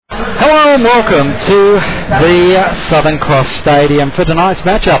Hello and welcome to the Southern Cross Stadium for tonight's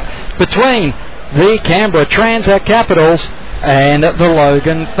matchup between the Canberra Transact Capitals and the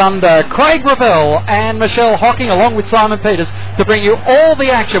Logan Thunder. Craig Revell and Michelle Hocking along with Simon Peters to bring you all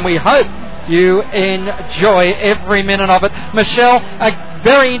the action. We hope you enjoy every minute of it. Michelle, a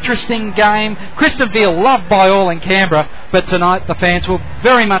very interesting game. Christenville loved by all in Canberra, but tonight the fans will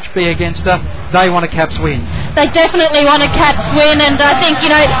very much be against her. They want a Caps win. They definitely want a Caps win, and I think,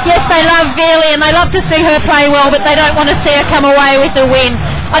 yes, they love Veerley and they love to see her play well, but they don't want to see her come away with the win.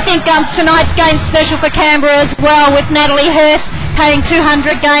 I think tonight's game's special for Canberra as well, with Natalie Hurst playing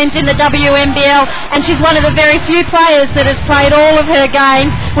 200 games in the WNBL, and she's one of the very few players that has played all of her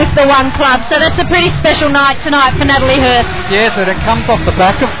games with the one club. So that's a pretty special night tonight for Natalie Hurst. Yes, and it comes off the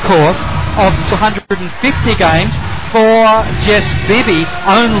back, of course, of 250 games for Jess Bibby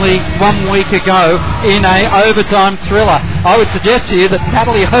only 1 week ago in a overtime thriller. I would suggest to you that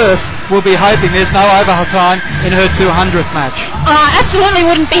Natalie Hurst will be hoping there's no overtime in her 200th match. Absolutely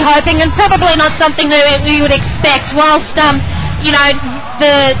wouldn't be hoping, and probably not something that we would expect. Whilst the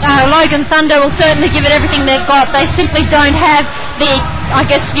Logan Thunder will certainly give it everything they've got, they simply don't have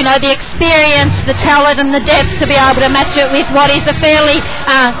the experience, the talent and the depth to be able to match it with what is a fairly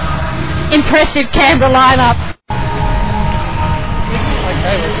impressive Canberra lineup.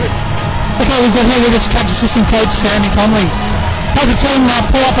 Okay, we've got here with us Caps assistant coach Sammy Conley. How's the team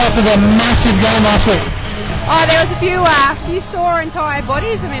pull up after the massive game last week? There was a few sore and tired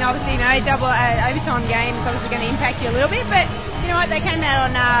bodies. I mean, obviously, double overtime game is obviously going to impact you a little bit, but you know what? They came out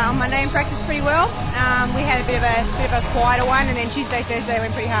on Monday and practiced pretty well. We had a bit of a quieter one, and then Tuesday, Thursday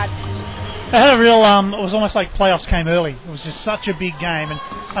went pretty hard. They had a real. It was almost like playoffs came early. It was just such a big game, and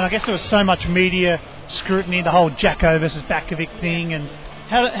I guess there was so much media scrutiny, the whole Jacko versus Bakovic thing, and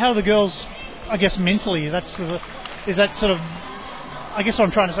how do the girls, I guess mentally, is that sort of, I guess what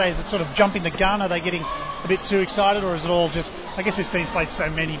I'm trying to say is it sort of jumping the gun? Are they getting a bit too excited, or is it all just, I guess this team's played so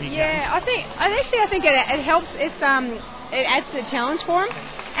many big games? Yeah, I think it helps. It adds to the challenge for them.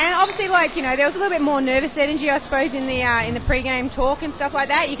 And obviously, there was a little bit more nervous energy, I suppose, in the pre-game talk and stuff like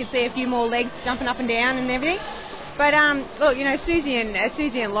that. You could see a few more legs jumping up and down and everything. But look, Susie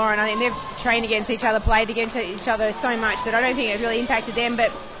and Lauren, I think they've trained against each other, played against each other so much that I don't think it really impacted them.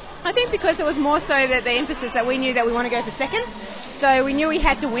 But I think because it was more so that the emphasis that we knew that we want to go for second. So we knew we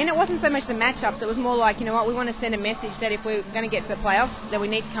had to win. It wasn't so much the matchups. It was more like, we want to send a message that if we're going to get to the playoffs, that we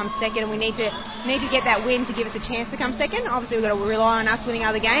need to come second, and we need to get that win to give us a chance to come second. Obviously, we've got to rely on us winning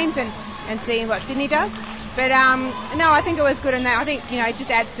other games and seeing what Sydney does. But no, I think it was good in that. I think it just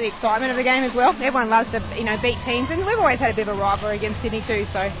adds to the excitement of the game as well. Everyone loves to beat teams, and we've always had a bit of a rivalry against Sydney too.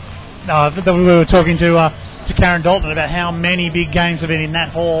 So. No, we were talking to Karen Dalton about how many big games have been in that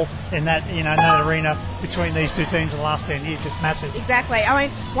hall, in that that arena between these two teams in the last 10 years. Just massive. Exactly. I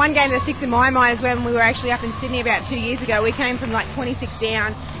mean, one game that sticks in my mind is when we were actually up in Sydney about 2 years ago. We came from 26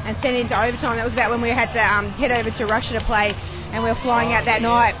 down and sent into overtime. That was about when we had to head over to Russia to play, and we were flying out that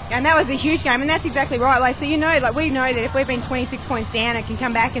night. And that was a huge game, and that's exactly right. So we know that if we've been 26 points down and can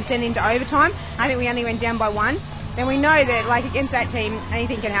come back and send into overtime, I think we only went down by one. Then we know that against that team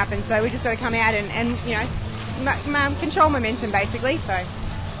anything can happen, so we just got to come out and control momentum basically.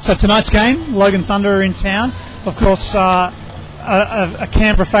 So tonight's game, Logan Thunder are in town, of course. A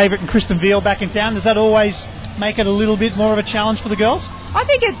Canberra favourite and Kristen Veal back in town. Does that always make it a little bit more of a challenge for the girls? I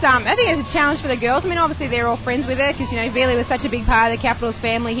think it's a challenge for the girls. I mean, obviously they're all friends with her because Veerley was such a big part of the Capitals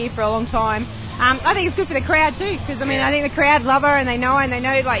family here for a long time. I think it's good for the crowd too, because I think the crowd love her and they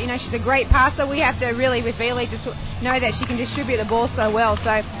know she's a great passer. We have to really with Veerley just know that she can distribute the ball so well.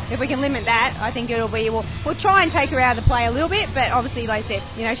 So if we can limit that, I think it'll be we'll try and take her out of the play a little bit, but obviously like I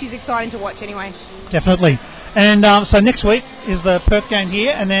said, she's exciting to watch anyway. Definitely. And so next week is the Perth game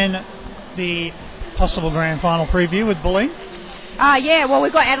here, and then the possible grand final preview with Bulleen. Well,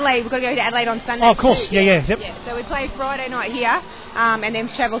 we've got Adelaide. We've got to go to Adelaide on Sunday. Oh, of course. Yeah. Yep. Yeah. So we play Friday night here, and then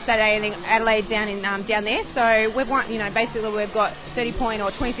travel Saturday, and then Adelaide's down there. So we've won. Basically we've got 30-point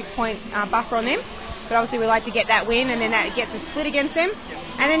or 26-point buffer on them. But obviously we like to get that win, and then that gets a split against them.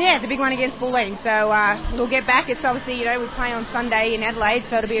 And then the big one against Bulleen. So we'll get back. It's obviously we play on Sunday in Adelaide,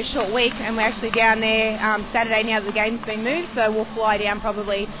 so it'll be a short week, and we're actually down there Saturday now that the game's been moved. So we'll fly down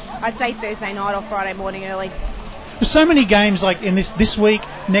probably I'd say Thursday night or Friday morning early. There's so many games like in this week,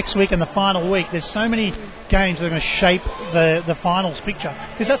 next week, and the final week. There's so many games that are going to shape the finals picture.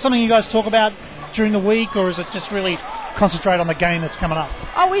 Is that something you guys talk about during the week, or is it just really concentrate on the game that's coming up?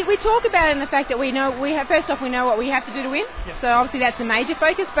 We talk about it in the fact that we know first off we know what we have to do to win. Yep. So obviously that's a major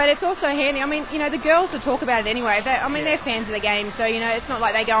focus, but it's also handy. I mean, the girls will talk about it anyway. They're fans of the game, so it's not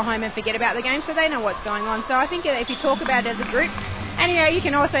like they go home and forget about the game, so they know what's going on. So I think if you talk about it as a group, And you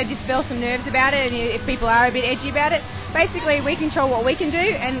can also dispel some nerves about it, and if people are a bit edgy about it. Basically, we control what we can do,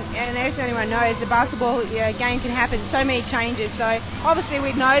 and as anyone knows, the basketball game can happen so many changes. So obviously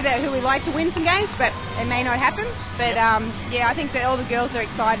we know that who we like to win some games, but it may not happen. But I think that all the girls are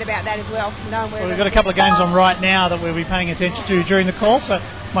excited about that as well. Well, we've got a couple of games on right now that we'll be paying attention to during the call, so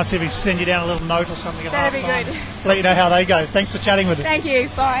might see if we can send you down a little note or something at half time. That'd be good. Let you know how they go. Thanks for chatting with us. Thank you.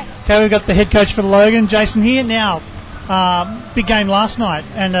 Bye. Okay, we've got the head coach for the Logan, Jason, here now. Big game last night,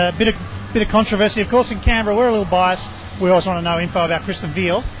 and a bit of controversy, of course, in Canberra. We're a little biased. We always want to know info about Kristen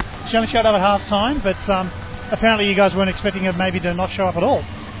Veal. She only showed up at half time, but apparently you guys weren't expecting her maybe to not show up at all.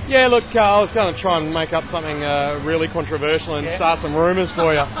 Yeah, look, I was going to try and make up something really controversial and start some rumours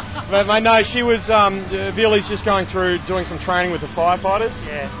for you. But mate, no, she was, Vealie's just going through doing some training with the firefighters,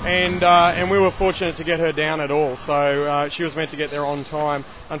 and we were fortunate to get her down at all. So she was meant to get there on time.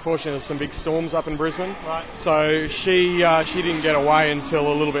 Unfortunately, there's some big storms up in Brisbane, so she didn't get away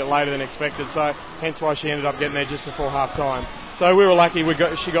until a little bit later than expected. So hence why she ended up getting there just before half time. So we were lucky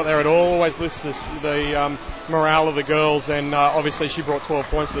she got there at all. Always lifts the morale of the girls, and obviously she brought 12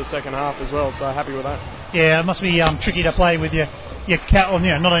 points to the second half as well. So happy with that. Yeah, it must be tricky to play with your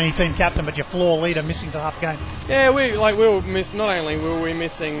not only team captain but your floor leader missing for half a game. Yeah, we will miss. Not only were we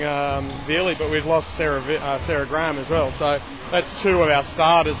missing Vealie, but we've lost Sarah Graham as well. So that's two of our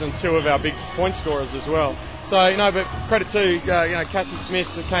starters and two of our big point scorers as well. So but credit to Cassie Smith,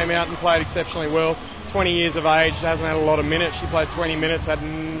 that came out and played exceptionally well. 20 years of age, hasn't had a lot of minutes. She played 20 minutes, had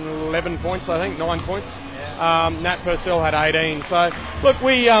 11 points, I think, 9 points. Nat Purcell had 18. So, look,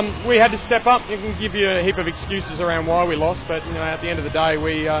 we had to step up. You can give you a heap of excuses around why we lost, but at the end of the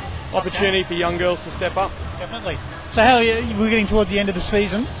day, opportunity for young girls to step up. Definitely. So, we're getting toward the end of the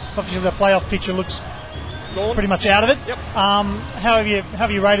season. Obviously, the playoff picture looks pretty much out of it. Yep. How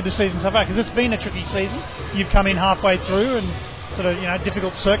have you rated the season so far? Because it's been a tricky season. You've come in halfway through and sort of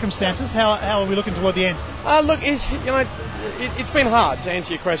difficult circumstances. How are we looking toward the end? Look, it's been hard to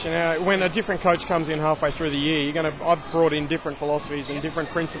answer your question. When a different coach comes in halfway through the year, I've brought in different philosophies and different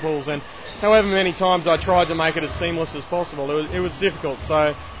principles, and however many times I tried to make it as seamless as possible, it was difficult.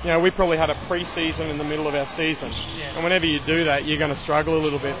 So we probably had a pre-season in the middle of our season, and whenever you do that, you're going to struggle a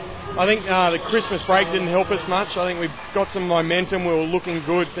little bit. I think the Christmas break didn't help us much. I think we got some momentum. We were looking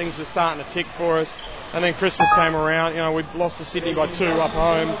good. Things were starting to tick for us. And then Christmas came around. We lost to Sydney by 2 up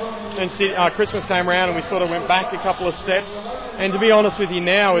home. And Christmas came around and we sort of went back a couple of steps. And to be honest with you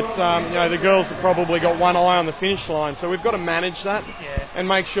now, it's the girls have probably got one eye on the finish line. So we've got to manage that and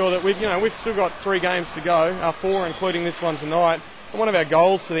make sure that we've still got 3 games to go, 4 including this one tonight. And one of our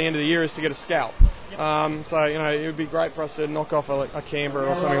goals to the end of the year is to get a scalp. So it would be great for us to knock off a Canberra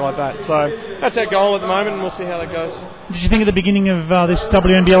or something like that. So that's our goal at the moment, and we'll see how that goes. Did you think at the beginning of this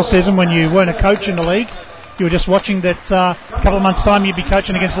WNBL season, when you weren't a coach in the league, you were just watching that a couple of months' time you'd be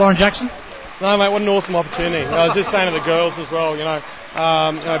coaching against Lauren Jackson? No, mate, what an awesome opportunity. I was just saying to the girls as well,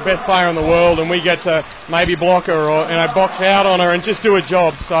 best player in the world, and we get to maybe block her or box out on her and just do a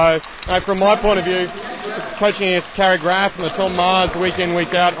job. So from my point of view, coaching against Carrie Graf and the Tom Mars week in,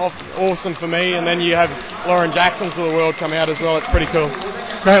 week out, awesome for me. And then you have Lauren Jacksons of the world come out as well. It's pretty cool.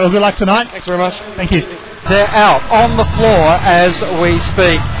 Great. Well, good luck tonight. Thanks very much. Thank you. They're out on the floor as we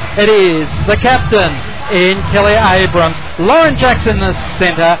speak. It is the captain in Kelly Abrams, Lauren Jackson in the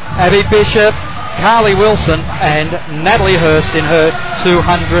centre, Abby Bishop, Carly Wilson and Natalie Hurst in her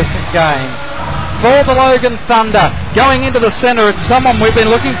 200th game. For the Logan Thunder, going into the centre, it's someone we've been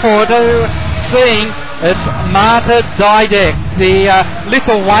looking forward to seeing. It's Marta Didek, the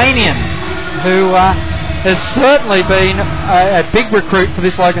Lithuanian, who has certainly been a big recruit for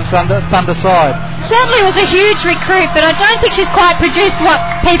this Logan Thunder side. Certainly was a huge recruit, but I don't think she's quite produced what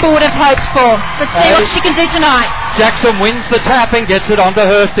people would have hoped for. Let's see what she can do tonight. Jackson wins the tap and gets it onto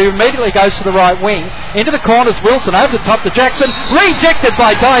Hurst, who immediately goes to the right wing. Into the corners, Wilson over the top to Jackson, rejected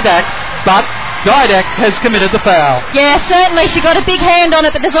by Didak, but Didak has committed the foul. Yeah, certainly she got a big hand on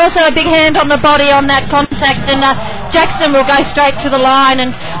it, but there's also a big hand on the body on that contact, and Jackson will go straight to the line,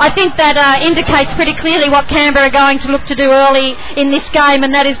 and I think that indicates pretty clearly what Canberra are going to look to do early in this game,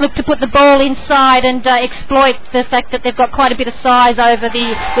 and that is look to put the ball inside and exploit the fact that they've got quite a bit of size over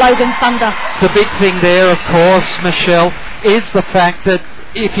the Logan Thunder. The big thing there, of course, Michelle, is the fact that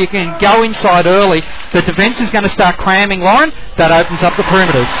if you can go inside early, the defence is going to start cramming Lauren. That opens up the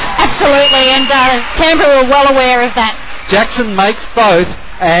perimeters. Absolutely, and Canberra are well aware of that. Jackson makes both,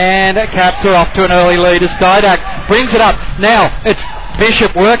 and Caps are off to an early lead as Didak brings it up. Now it's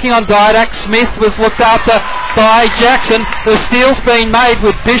Bishop working on Didak. Smith was looked after by Jackson. The steal's been made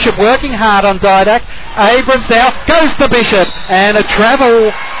with Bishop working hard on Didak. Abrams now goes to Bishop, and a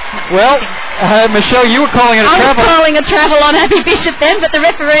travel Well, Michelle, you were calling it a travel. I was calling a travel on Abby Bishop then, but the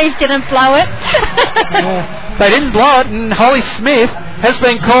referees didn't blow it. Yeah, they didn't blow it, and Holly Smith has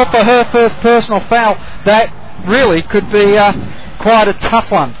been called for her first personal foul. That really could be quite a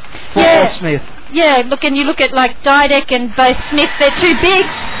tough one for Holly Smith. Yeah, look, and you look at like Didek and both Smith, they're two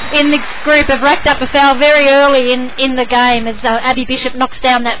bigs in this group, have racked up a foul very early in the game as Abby Bishop knocks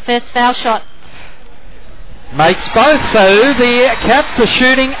down that first foul shot. Makes both, so the Caps are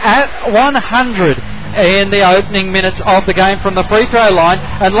shooting at 100 in the opening minutes of the game from the free throw line,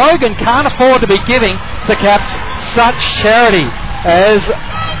 and Logan can't afford to be giving the Caps such charity as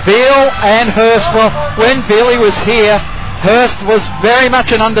Veal and Hurst. Well, when Vealy was here, Hurst was very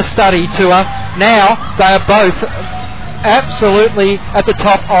much an understudy to her. Now they are both absolutely at the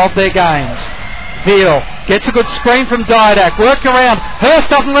top of their games. Veal gets a good screen from Didak. Work around. Hurst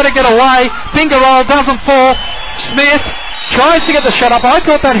doesn't let it get away. Finger roll doesn't fall. Smith tries to get the shot up. I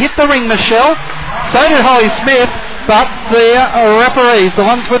thought that hit the ring, Michelle. So did Holly Smith. But the referees, the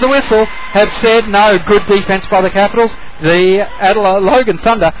ones with the whistle, have said no. Good defence by the Capitals. The Logan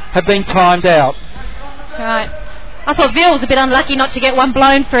Thunder have been timed out. That's right. I thought Veal was a bit unlucky not to get one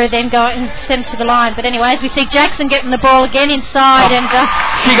blown for her, then go and send to the line. But anyway, as we see Jackson getting the ball again inside, and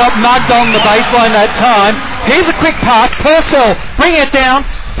she got mugged on the baseline that time. Here's a quick pass. Purcell bringing it down.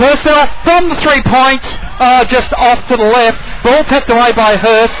 Purcell from the 3 points, just off to the left. Ball tapped away by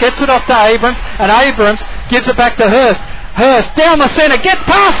Hurst. Gets it off to Abrams, and Abrams gives it back to Hurst. Hurst down the centre, gets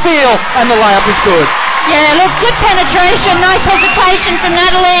past Veal, and the layup is good. Yeah, look, good penetration, nice hesitation from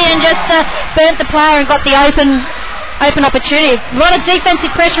Natalie, and just burnt the player and got the open opportunity. A lot of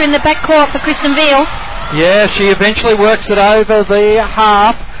defensive pressure in the backcourt for Kristen Veal. Yeah, she eventually works it over the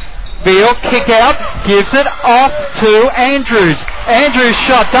half. Veal kick out, gives it off to Andrews. Andrews'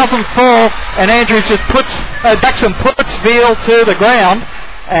 shot doesn't fall, and Andrews just Jackson puts Veal to the ground,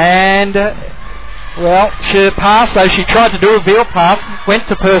 and well, she passed, so she tried to do a Veal pass, went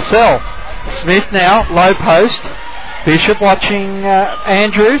to Purcell. Smith now, low post. Bishop watching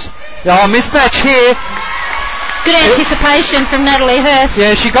Andrews. Mismatch here. Good anticipation from Natalie Hurst.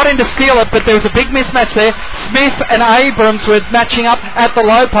 Yeah, she got in to steal it, but there was a big mismatch there. Smith and Abrams were matching up at the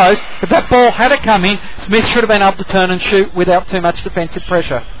low post. If that ball had come in, Smith should have been able to turn and shoot without too much defensive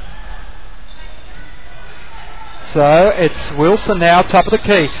pressure. So it's Wilson now, top of the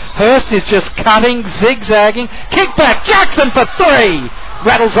key. Hurst is just cutting, zigzagging. Kick back, Jackson for three.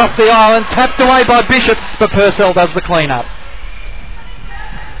 Rattles off the island, tapped away by Bishop, but Purcell does the clean-up.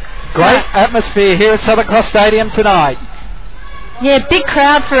 Great atmosphere here at Southern Cross Stadium tonight. Yeah, big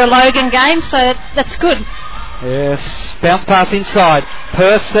crowd for a Logan game, so that's good. Yes, bounce pass inside.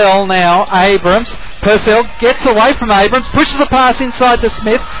 Purcell now, Abrams. Purcell gets away from Abrams, pushes the pass inside to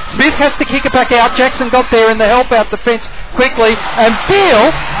Smith. Smith has to kick it back out. Jackson got there in the help-out defence quickly. And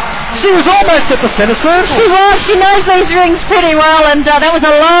Veal, she was almost at the centre circle. She was. She knows these rings pretty well, and that was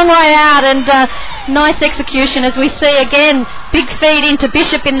a long way out, and nice execution as we see again. Big feed into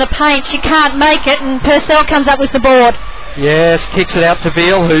Bishop in the paint. She can't make it, and Purcell comes up with the board. Yes, kicks it out to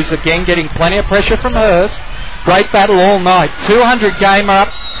Veal, who's again getting plenty of pressure from Hurst. Great battle all night. 200 gamer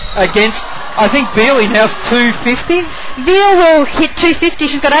up against, I think Vealy now's 250. Veal will hit 250.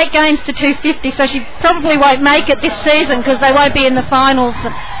 She's got 8 games to 250, so she probably won't make it this season because they won't be in the finals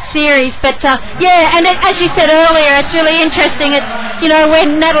series. But yeah, and as you said earlier, it's really interesting. It's, you know,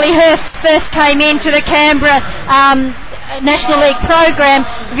 when Natalie Hurst first came into the Canberra National League program,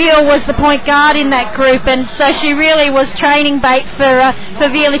 Veal was the point guard in that group, and so she really was training bait for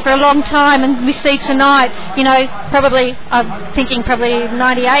Vealy for a long time. And we see tonight, you know, probably I'm thinking probably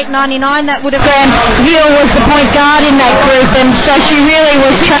 98, 99 that would have been. Veal was the point guard in that group, and so she really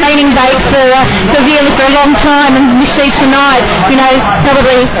was training bait for Vealy for a long time. And we see tonight, you know,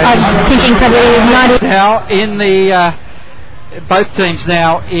 probably I'm thinking probably 90. Now in the both teams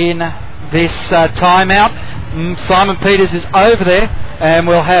now in this timeout. Simon Peters is over there, and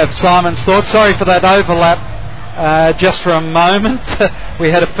we'll have Simon's thoughts. Sorry for that overlap just for a moment. We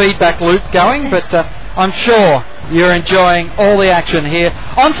had a feedback loop going, but I'm sure you're enjoying all the action here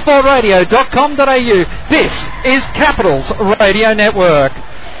on sportradio.com.au. This is Capitals Radio Network.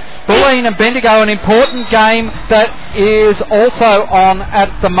 Bulleen and Bendigo, an important game that is also on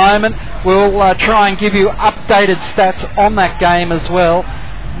at the moment. We'll try and give you updated stats on that game as well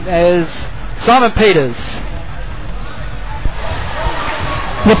as Simon Peters.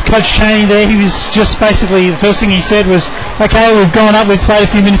 Look, Coach Chaney there, he was just basically, the first thing he said was, okay, we've gone up, we've played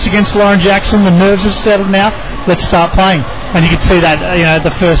a few minutes against Lauren Jackson, the nerves have settled now, let's start playing. And you could see that, you know,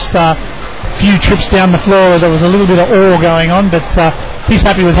 the first few trips down the floor, there was a little bit of awe going on, but he's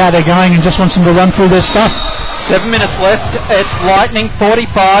happy with how they're going and just wants them to run through their stuff. 7 minutes left. It's Lightning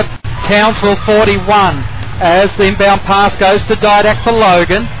 45, Townsville 41. As the inbound pass goes to Didak for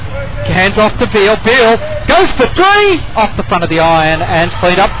Logan. Hands off to Beale. Beale goes for three off the front of the iron and it's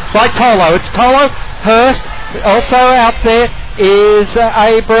cleaned up by Tolo. It's Tolo, Hurst, also out there is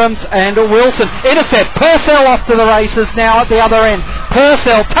Abrams and Wilson. Intercept. Purcell off to the races now at the other end.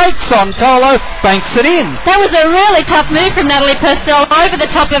 Purcell takes on Tolo, banks it in. That was a really tough move from Natalie Purcell over the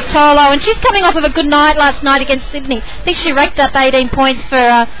top of Tolo, and she's coming off of a good night last night against Sydney. I think she racked up 18 points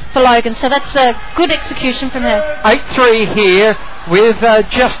for Logan, so that's a good execution from her. 8-3 here with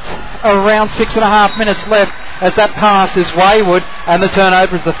just around 6.5 minutes left as that pass is wayward and the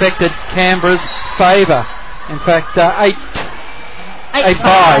turnover has affected Canberra's favour. In fact,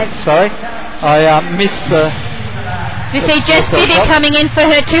 8-5, sorry. I missed the... Do you see Jess Bibby coming in for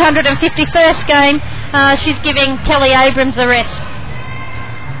her 251st game? She's giving Kelly Abrams a rest.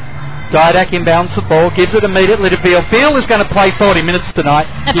 Didak inbounds the ball, gives it immediately to Beale. Beale is going to play 40 minutes tonight.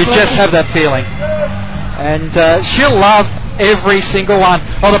 Absolutely. You just have that feeling. And she'll love every single one.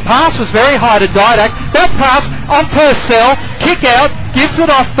 Oh, the pass was very high to Didak. That pass on Purcell. Kick out. Gives it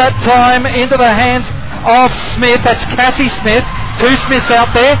off that time into the hands of Smith. That's Cassie Smith. Two Smiths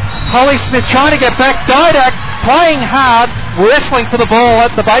out there. Holly Smith trying to get back. Didak playing hard, wrestling for the ball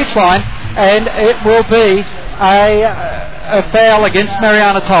at the baseline, and it will be a foul against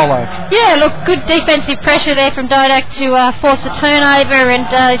Mariana Tolo. Yeah, look, good defensive pressure there from Didak to force a turnover,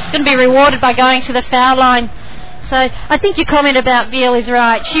 and she's going to be rewarded by going to the foul line. So I think your comment about Beale is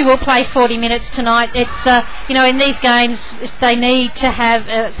right. She will play 40 minutes tonight. It's in these games they need to have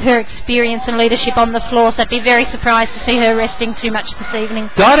her experience and leadership on the floor. So I'd be very surprised to see her resting too much this evening.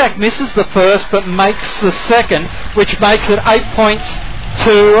 Didak misses the first but makes the second, which makes it 8 points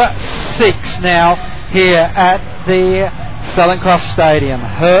to 6 now here at the Southern Cross Stadium.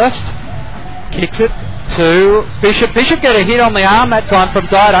 Hurst kicks it to Bishop. Bishop get a hit on the arm that time from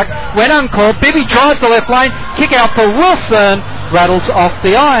Didak. When uncalled, Bibby drives the left lane. Kick out for Wilson. Rattles off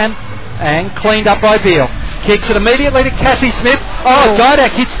the iron and cleaned up by Beale. Kicks it immediately to Cassie Smith.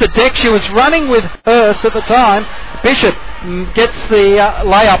 Didak hits the deck. She was running with Hurst at the time. Bishop gets the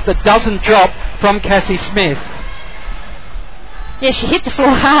layup that doesn't drop from Cassie Smith. Yeah, she hit the floor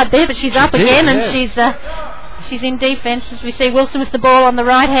hard there, but she's up again, and she's in defence. As we see Wilson with the ball on the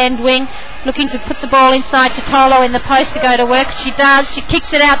right-hand wing, looking to put the ball inside to Tolo in the post to go to work. She does. She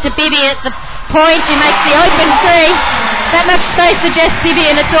kicks it out to Bibby at the point. She makes the open three. That much space for Jess Bibby,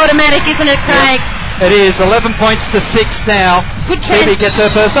 and it's automatic, isn't it, Craig? Yep. It is. 11 points to 6 now. Good chance. Bibby gets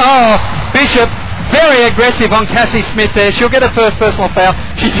her first. Bishop very aggressive on Cassie Smith there. She'll get her first personal foul.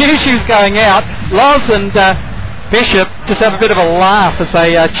 She knew she was going out. Loz and Bishop just have a bit of a laugh as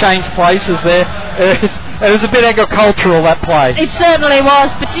they change places there. It was a bit agricultural, that play. It certainly was.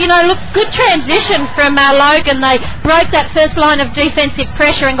 But, look, good transition from Logan. They broke that first line of defensive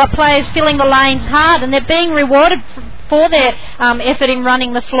pressure and got players filling the lanes hard, and they're being rewarded for their effort in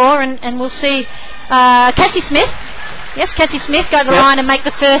running the floor. And we'll see Cassie Smith. Yes, Cassie Smith go to the line and make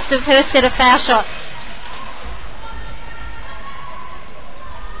the first of her set of foul shots.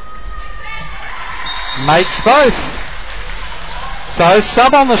 Makes both. So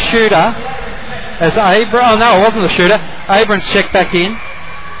sub on the shooter as it wasn't the shooter. Abrams checked back in.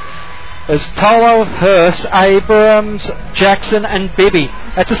 As Tolo, Hurst, Abrams, Jackson and Bibby.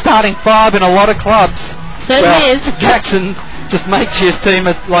 That's a starting 5 in a lot of clubs. Certainly is. Jackson just makes his team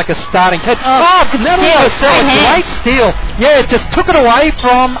like a starting head. Natalie Purcell, great steal. Yeah, just took it away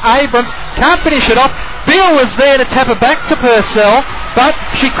from Abrams. Can't finish it off. Beale was there to tap it back to Purcell, but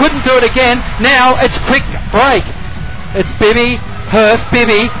she couldn't do it again. Now it's quick break. It's Bibby, Hurst,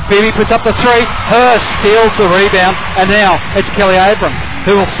 Bibby puts up the 3. Hurst steals the rebound, and now it's Kelly Abrams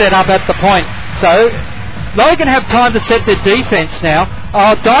who will set up at the point. So Logan have time to set their defence now.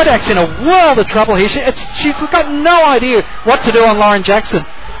 Didak's in a world of trouble here. She's got no idea what to do on Lauren Jackson.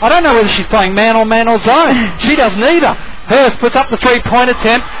 I don't know whether she's playing man or zone. She doesn't either. Hurst puts up the 3-point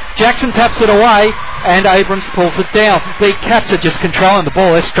attempt. Jackson taps it away, and Abrams pulls it down. The Cats are just controlling the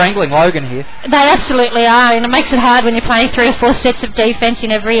ball. They're strangling Logan here. They absolutely are, and it makes it hard when you're playing 3 or 4 sets of defence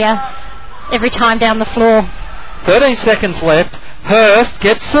in every time down the floor. 13 seconds left. Hurst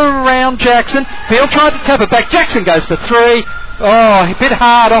gets around Jackson. Beale tried to tap it back. Jackson goes for 3. A bit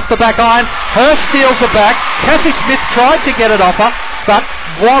hard off the back iron. Hurst steals it back. Cassie Smith tried to get it off her, but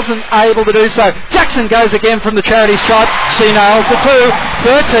wasn't able to do so. Jackson goes again from the charity stripe. She nails the 2.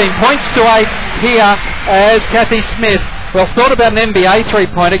 13 points to 8 here as Cassie Smith. Well, thought about an NBA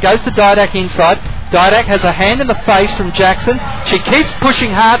 3-pointer. Goes to Didak inside. Didak has a hand in the face from Jackson. She keeps pushing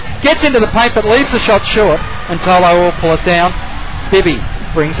hard. Gets into the paint but leaves the shot short. And Tolo will pull it down. Bibby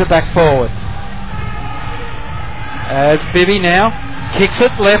brings it back forward. As Bibby now kicks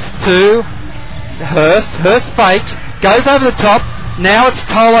it left to Hurst. Hurst fakes, goes over the top. Now it's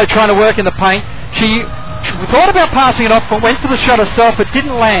Tolo trying to work in the paint. She thought about passing it off, but went for the shot herself. It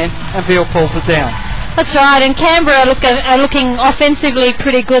didn't land, and Veal pulls it down. That's right, and Canberra are looking offensively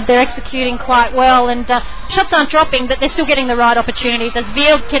pretty good. They're executing quite well, and shots aren't dropping, but they're still getting the right opportunities. As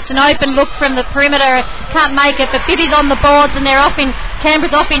Veal gets an open look from the perimeter, can't make it, but Bibby's on the boards, and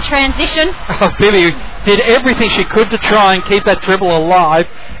Canberra's off in transition. Oh, Bibby did everything she could to try and keep that dribble alive,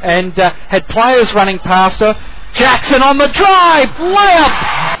 and had players running past her. Jackson on the drive, layup!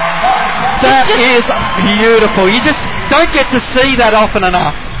 That is beautiful. You just don't get to see that often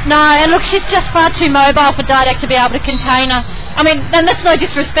enough. No, and look, she's just far too mobile for Didak to be able to contain her. I mean, and that's no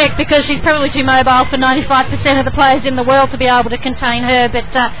disrespect, because she's probably too mobile for 95% of the players in the world to be able to contain her, but,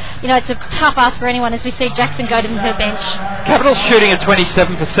 it's a tough ask for anyone as we see Jackson go to her bench. Capitals shooting at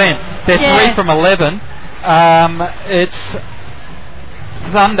 27%. They're 3 from 11. It's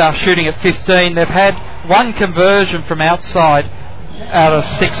Thunder shooting at 15. They've had one conversion from outside out of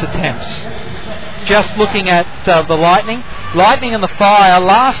 6 attempts. Just looking at the Lightning and the Fire,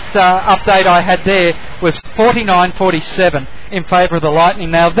 last update I had there was 49-47 in favour of the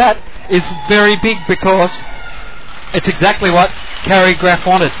Lightning. Now that is very big, because it's exactly what Carrie Graf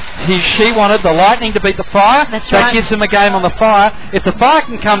wanted. She wanted the Lightning to beat the Fire. That right. Gives them a game on the Fire. If the Fire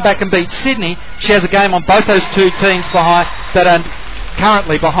can come back and beat Sydney, she has a game on both those two teams behind that are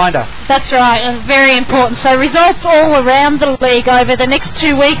currently behind her. That's right, and very important. So results all around the league over the next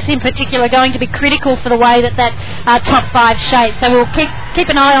 2 weeks in particular are going to be critical for the way that top 5 shapes. So we'll keep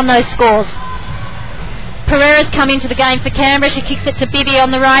an eye on those scores. Pereira's come into the game for Canberra. She kicks it to Bibby on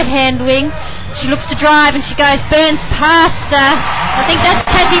the right-hand wing. She looks to drive and she burns past, I think that's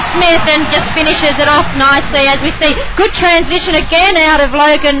Cassie Smith, and just finishes it off nicely, as we see. Good transition again out of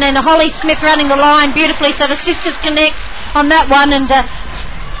Logan, and Holly Smith running the line beautifully. So the sisters connect on that one, and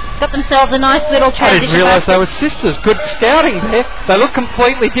got themselves a nice little transition. I didn't realise they were sisters. Good scouting there. They look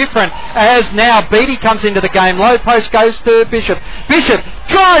completely different. As now Beattie comes into the game. Low post goes to Bishop. Bishop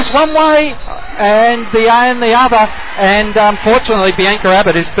drives one way and the other. And unfortunately Bianca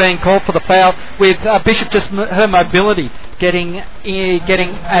Abbott is being called for the foul, with Bishop just her mobility getting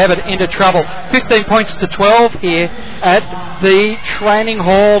Abbott into trouble. 15 points to 12 here at the training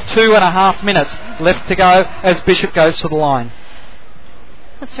hall. 2.5 minutes left to go as Bishop goes to the line.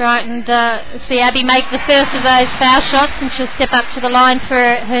 That's right, and see Abby make the first of those foul shots, and she'll step up to the line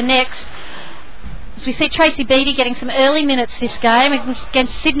for her next. As we see Tracy Beattie getting some early minutes this game.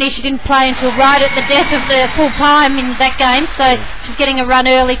 Against Sydney, she didn't play until right at the death of the full time in that game, so she's getting a run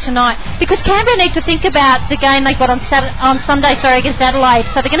early tonight. Because Canberra need to think about the game they've got on Sunday against Adelaide,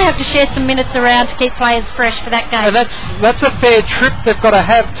 so they're going to have to share some minutes around to keep players fresh for that game. And that's a fair trip they've got to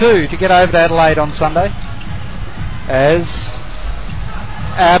have too, to get over to Adelaide on Sunday. As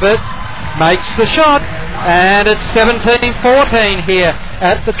Abbott makes the shot, and it's 17-14 here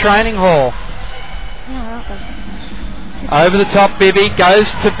at the training hall. Over the top, Bibby goes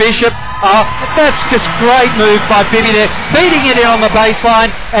to Bishop. Oh, that's just great move by Bibby there, beating it in on the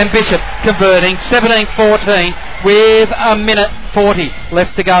baseline, and Bishop converting. 17-14 with 1:40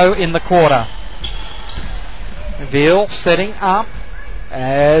 left to go in the quarter. Veal setting up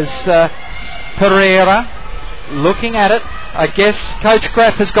as Pereira looking at it. I guess Coach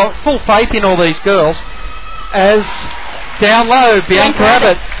Graf has got full faith in all these girls. As down low, Bianca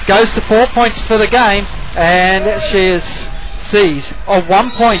Abbott goes to 4 points for the game, and she sees a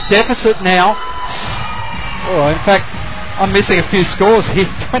 1 point deficit now. Oh, in fact, I'm missing a few scores here.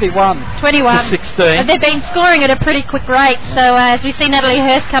 21 to 16. And they've been scoring at a pretty quick rate, so as we see Natalie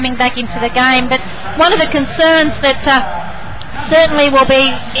Hurst coming back into the game. But one of the concerns that certainly will be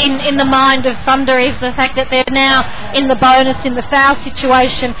in the mind of Thunder is the fact that they're now in the bonus in the foul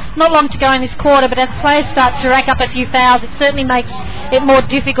situation. Not long to go in this quarter, but as players start to rack up a few fouls, it certainly makes it more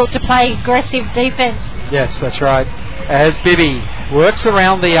difficult to play aggressive defence. Yes, that's right. As Bibby works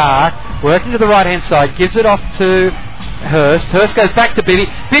around the arc, working to the right-hand side, gives it off to Hurst. Hurst goes back to Bibby.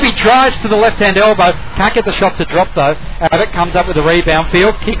 Bibby drives to the left-hand elbow. Can't get the shot to drop, though. Abbott comes up with a rebound.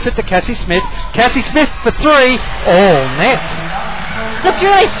 Field kicks it to Cassie Smith. Cassie Smith for three. All net. Looked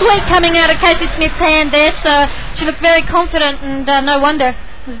really sweet coming out of Cassie Smith's hand there, so she looked very confident, and no wonder.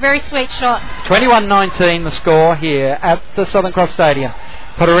 It was a very sweet shot. 21-19 the score here at the Southern Cross Stadium.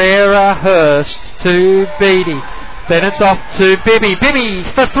 Pereira, Hurst to Beattie. Then it's off to Bibby. Bibby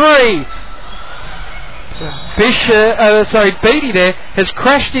for three. Beattie there has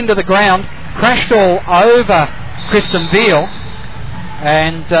crashed into the ground, crashed all over Kristen Veal,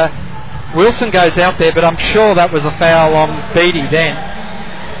 and Wilson goes out there, but I'm sure that was a foul on Beattie then.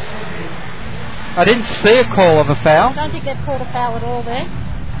 I didn't see a call of a foul. I don't think they've called a foul at all there.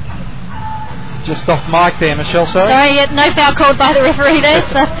 Just off mic there, Michelle, sorry. Sorry, no foul called by the referee there.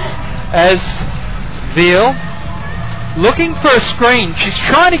 So. As Veal looking for a screen. She's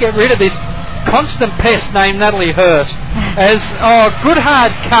trying to get rid of this constant pest named Natalie Hurst. As, good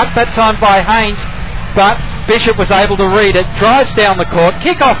hard cut that time by Haynes, but Bishop was able to read it, drives down the court,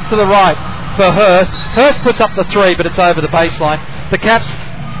 kick off to the right for Hurst. Hurst puts up the three, but it's over the baseline. The Caps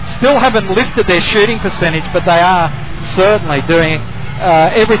still haven't lifted their shooting percentage, but they are certainly doing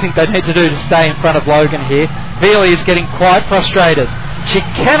everything they need to do to stay in front of Logan here. Veal is getting quite frustrated. She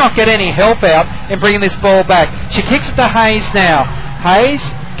cannot get any help out in bringing this ball back. She kicks it to Hayes now. Hayes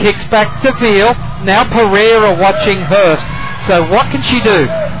kicks back to Veal. Now Pereira watching Hurst. So what can she do?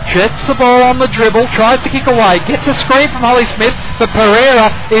 Gets the ball on the dribble, tries to kick away, gets a screen from Holly Smith, but Pereira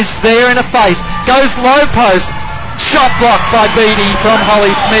is there in her face. Goes low post. Shot blocked by Beattie from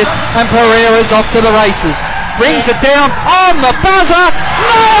Holly Smith, and Pereira's off to the races. Brings it down on the buzzer.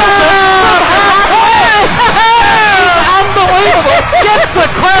 Unbelievable. Gets the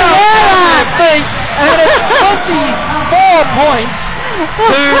crowd on their feet, and it's 24 points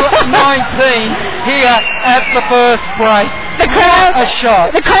to 19 here at the first break. The crowd, a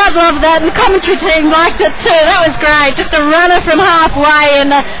shot. The crowd loved that, and the commentary team liked it too. That was great. Just a runner from halfway and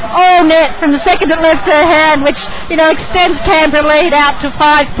all net from the second it left her hand, which extends Canberra lead out to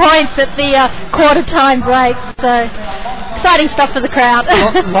 5 points at the quarter time break. So exciting stuff for the crowd.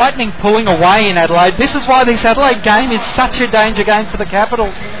 Lightning pulling away in Adelaide. This is why this Adelaide game is such a danger game for the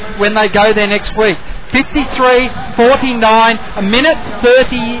Capitals when they go there next week. 53-49, a minute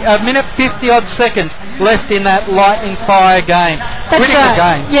 50 odd seconds left in that Lightning Fire game. That's critical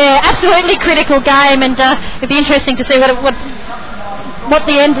right. game. Yeah, absolutely critical game, and it'd be interesting to see what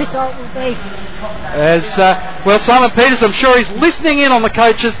the end result will be. As Simon Peters, I'm sure he's listening in on the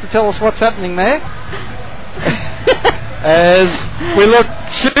coaches to tell us what's happening there. As we look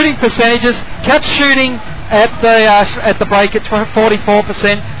shooting percentages, Caps shooting at the break at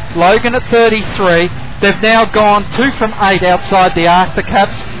 44%. Logan at 33. They've now gone 2 from 8 outside the arc. The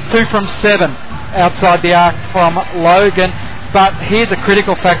Caps 2 from 7 outside the arc from Logan. But here's a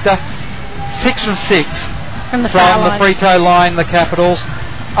critical factor: 6 from 6 from the free throw line. The Capitals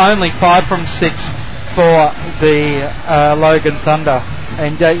only 5 from 6 for the Logan Thunder,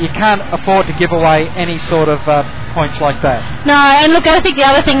 and you can't afford to give away any sort of points like that. No, and look, I think the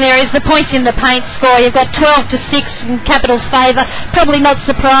other thing there is the points in the paint score. You've got 12-6 in Capitals' favour. Probably not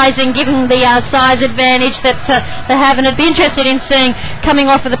surprising given the size advantage that they have, and I'd be interested in seeing coming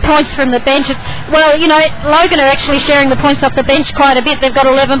off of the points from the bench. Logan are actually sharing the points off the bench quite a bit. They've got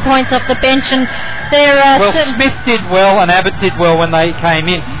 11 points off the bench, and they're... Smith did well and Abbott did well when they came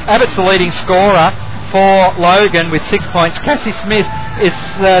in. Abbott's the leading scorer for Logan with 6 points. Cassie Smith is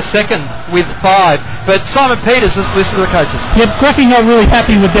second with 5. But Simon Peters has listened to the coaches. Yeah, Gruffy not really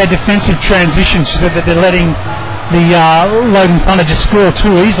happy with their defensive transitions. She said that they're letting the Logan Thunder just score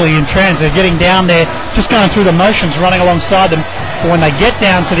too easily in trans. They're getting down there, just going through the motions, running alongside them. But when they get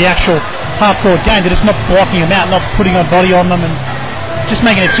down to the actual half-court game, they're just not blocking them out, not putting a body on them, and just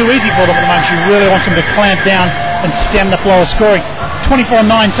making it too easy for them at the moment. She really wants them to clamp down and stem the flow of scoring.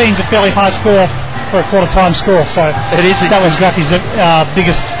 24-19 is a fairly high score for a quarter-time score, so it is. That was Gruffy's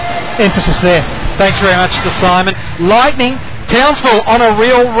biggest emphasis there. Thanks very much to Simon. Lightning, Townsville on a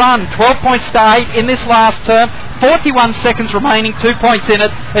real run. 12 points to 8 in this last term. 41 seconds remaining, 2 points in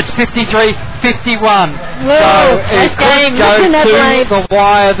it. It's 53-51. Whoa, so it could go to the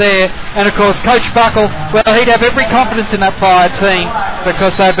wire there. And of course, Coach Buckle, well, he'd have every confidence in that Fire team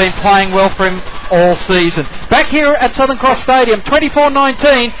because they've been playing well for him all season. Back here at Southern Cross Stadium,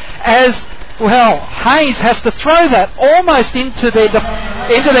 24-19 as... Well, Hayes has to throw that almost into their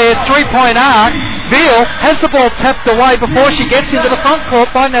three-point arc. Veal has the ball tapped away before she gets into the front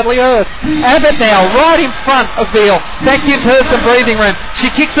court by Natalie Hurst. Abbott now right in front of Veal. That gives her some breathing room. She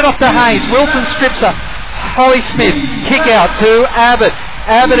kicks it off to Hayes. Wilson strips her. Holly Smith kick out to Abbott.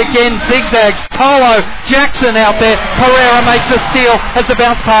 Abbott again zigzags. Tolo, Jackson out there. Pereira makes a steal as the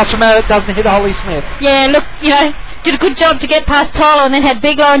bounce pass from Abbott doesn't hit Holly Smith. Yeah, look, did a good job to get past Tolo and then had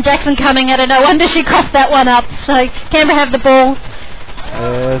Bigelow and Jackson coming at her. No wonder she coughed that one up. So Canberra have the ball.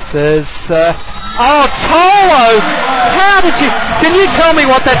 Tolo! How did you... Can you tell me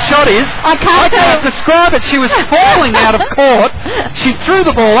what that shot is? I can't describe it. She was falling out of court. She threw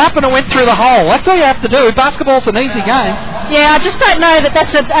the ball up and it went through the hole. That's all you have to do. Basketball's an easy game. Yeah, I just don't know that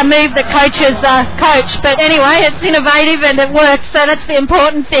that's a move that coaches coach. But anyway, it's innovative and it works, so that's the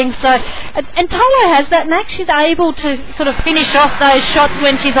important thing. So, and Tolo has that knack. She's able to sort of finish off those shots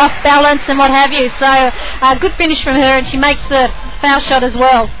when she's off balance and what have you. So, good finish from her, and she makes the foul shot as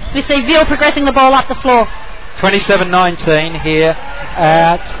well. So we see Veal progressing the ball up the floor. 27-19 here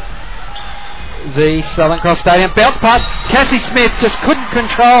at the Southern Cross Stadium. Bounce pass. Cassie Smith just couldn't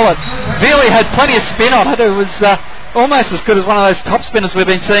control it. Veal had plenty of spin on it. It was almost as good as one of those top spinners we've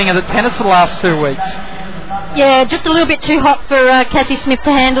been seeing in the tennis for the last 2 weeks. Yeah, just a little bit too hot for Cassie Smith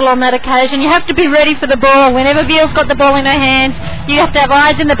to handle on that occasion. You have to be ready for the ball. Whenever Veal's got the ball in her hands, you have to have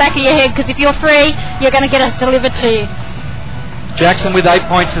eyes in the back of your head, because if you're free, you're going to get it delivered to you. Jackson with 8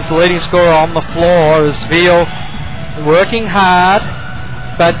 points is the leading scorer on the floor as Veal working hard,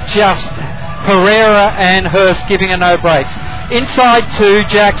 but just Pereira and Hurst giving her no breaks. Inside to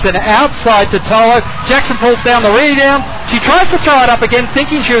Jackson, outside to Tolo. Jackson pulls down the rebound. She tries to throw it up again,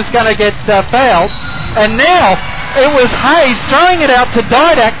 thinking she was going to get fouled. And now it was Hayes throwing it out to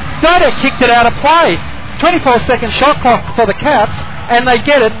Didak. Didak kicked it out of play. 24-second shot clock for the Caps, and they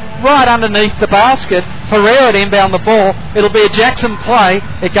get it right underneath the basket. Pereira to inbound the ball. It'll be a Jackson play.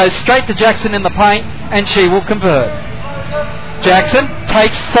 It goes straight to Jackson in the paint, and she will convert. Jackson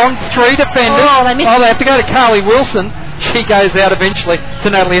takes on 3 defenders. They have to go to Carly Wilson. She goes out eventually to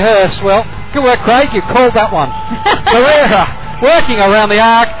Natalie Hurst. Well, good work, Craig. You called that one. Pereira working around the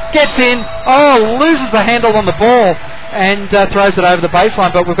arc, gets in, loses the handle on the ball and throws it over the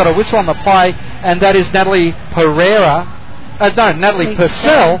baseline, but we've got a whistle on the play, and that is Natalie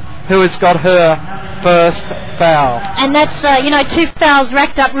Purcell, who has got her first foul. And that's, 2 fouls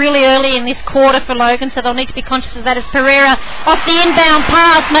racked up really early in this quarter for Logan, so they'll need to be conscious of that as Pereira off the inbound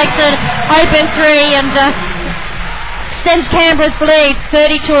pass makes an open 3 and extends Canberra's lead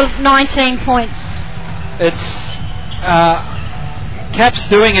 30-19 points. It's Caps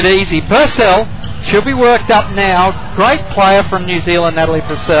doing it easy. Purcell, she'll be worked up now. Great player from New Zealand, Natalie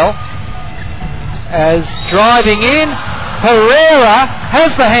Purcell. As driving in, Pereira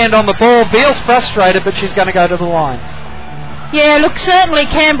has the hand on the ball. Veal's frustrated, but she's going to go to the line. Yeah, look, certainly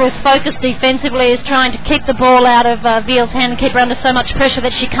Canberra's focus defensively is trying to keep the ball out of Veal's hand and keep her under so much pressure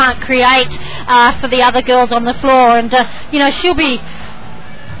that she can't create for the other girls on the floor. And, she'll be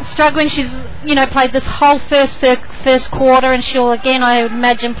struggling. She's, played this whole first quarter, and she'll, again, I would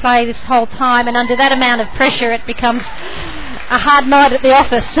imagine, play this whole time. And under that amount of pressure, it becomes a hard night at the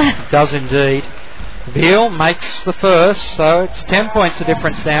office. It does indeed. Veal makes the first, so it's 10 points the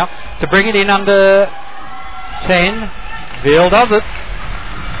difference now. To bring it in under 10, Veal does it.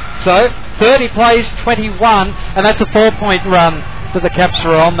 So 30 plays 21, and that's a 4-point run that the Caps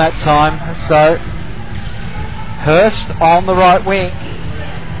were on that time. So Hurst on the right wing.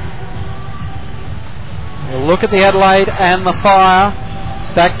 We'll look at the Adelaide and the Fire.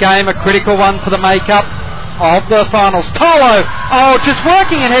 That game a critical one for the make-up of the finals. Tolo, just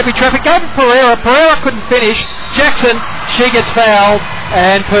working in heavy traffic. Gave it Pereira. Pereira couldn't finish. Jackson, she gets fouled,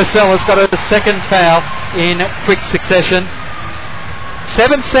 and Purcell has got her second foul in quick succession.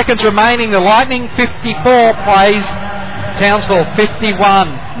 7 seconds remaining. The Lightning 54 plays. Townsville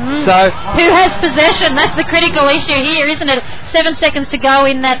 51. So who has possession? That's the critical issue here, isn't it? 7 seconds to go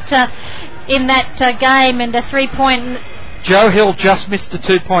in that game, and a 3-point. Joe Hill just missed a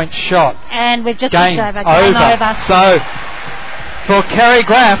 2-point shot. And we've just Game over. Game over. So, for Carrie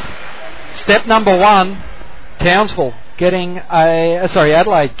Graf, step number 1, Townsville getting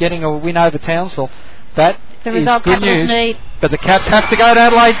Adelaide getting a win over Townsville. That the is result good Capitals news. need. But the Caps have to go to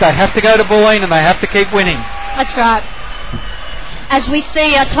Adelaide, they have to go to Bulleen, and they have to keep winning. That's right. As we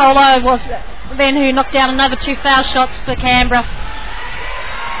see, Tolo was then who knocked down another 2 foul shots for Canberra.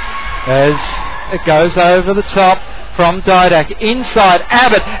 As it goes over the top from Didak. Inside,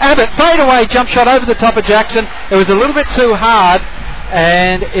 Abbott, fade away, jump shot over the top of Jackson. It was a little bit too hard,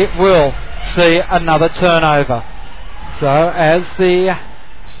 and it will see another turnover. So as the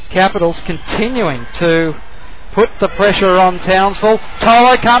Capitals continuing to put the pressure on Townsville.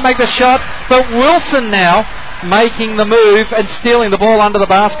 Tolo can't make the shot, but Wilson now making the move and stealing the ball under the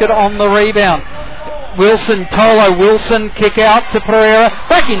basket on the rebound. Wilson, kick out to Pereira,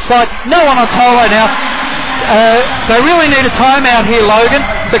 back inside, no one on Tolo now. They really need a timeout here, Logan,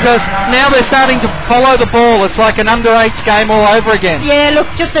 because now they're starting to follow the ball. It's like an under-8 game all over again. Yeah, look,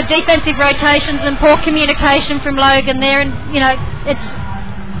 just the defensive rotations and poor communication from Logan there, and,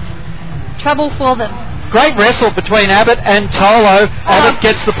 it's trouble for them. Great wrestle between Abbott and Tolo. Abbott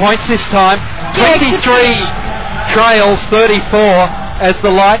gets the points this time. 23 trails 34 as the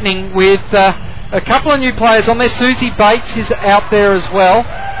Lightning with a couple of new players on there. Susie Bates is out there as well.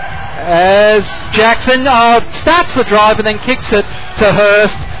 As Jackson starts the drive and then kicks it to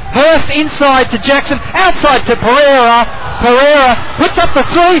Hurst. Hurst inside to Jackson, outside to Pereira. Pereira puts up the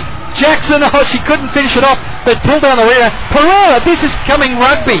 3. Jackson, she couldn't finish it off, but pulled down the rear. Pereira, this is coming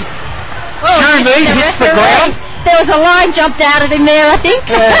rugby. Drew Mead hits the ground. there was a line jumped out at him there, I think.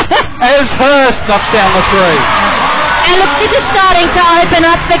 As Hurst knocks down the three. And look, this is starting to open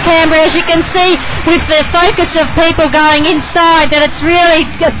up for Canberra, as you can see with the focus of people going inside, that it's really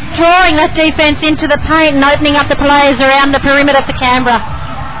drawing that defence into the paint and opening up the players around the perimeter for Canberra.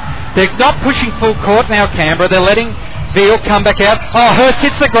 They're not pushing full court now, Canberra. They're letting Veal come back out. Oh, Hurst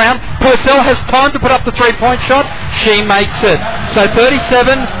hits the ground. Purcell has time to put up the three-point shot. She makes it. So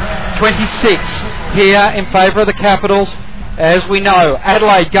 37-26 here in favour of the Capitals. As we know,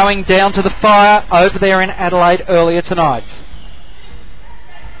 Adelaide going down to the fire over there in Adelaide earlier tonight.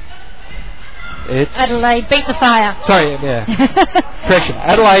 It's Adelaide beat the fire. Sorry, yeah. Correction.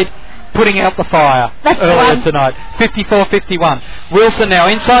 Adelaide putting out the fire earlier tonight. 54-51. Wilson now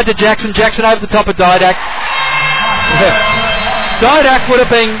inside to Jackson. Jackson over the top of Didak. Didak would have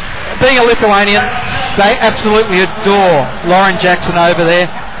been, being a Lithuanian, they absolutely adore Lauren Jackson over there.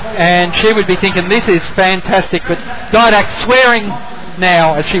 And she would be thinking, this is fantastic. But Didak swearing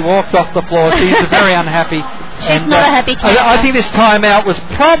now as she walks off the floor. She's very unhappy. She's not a happy character. I think this timeout was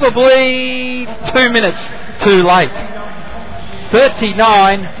probably 2 minutes too late.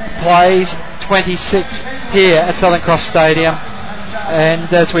 39 plays 26 here at Southern Cross Stadium.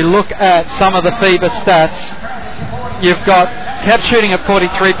 And as we look at some of the FIBA stats, you've got Cap shooting at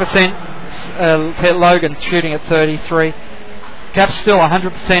 43%, Logan shooting at 33%. Cap still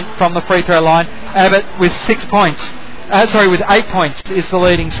 100% from the free throw line. Abbott with 6 points. With 8 points is the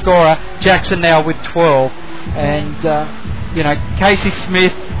leading scorer. Jackson now with 12. And, Casey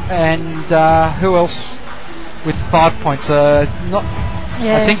Smith and who else with 5 points? I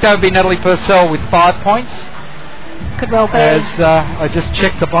think that would be Natalie Purcell with 5 points. Could well be. As I just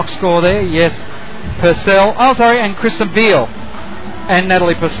checked the box score there. Yes, Purcell. And Kristen Veal. And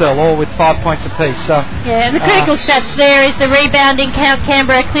Natalie Purcell, all with 5 points apiece. So, and the critical stats there is the rebounding.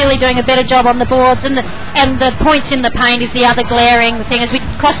 Canberra clearly doing a better job on the boards, and the points in the paint is the other glaring thing. As we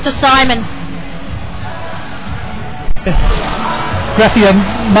Costa Simon. Graphia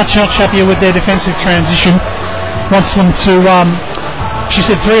much happier with their defensive transition. Wants them to. She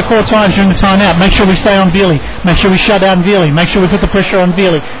said 3 or 4 times during the timeout, make sure we stay on Veely, make sure we shut down Veely, make sure we put the pressure on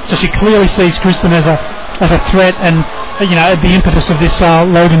Veely. So she clearly sees Kristen as a threat, and the impetus of this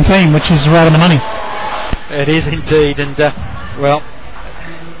Logan team, which is right on the money. It is indeed, and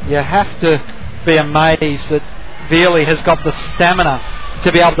you have to be amazed that Veely has got the stamina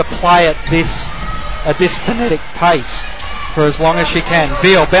to be able to play at this kinetic pace for as long as she can.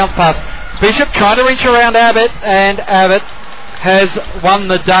 Veal bounce pass. Bishop trying to reach around Abbott, and Abbott has won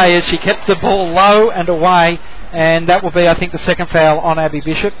the day as she kept the ball low and away, and that will be, I think, the second foul on Abby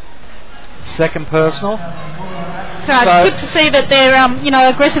Bishop. Second personal. So it's good to see that they're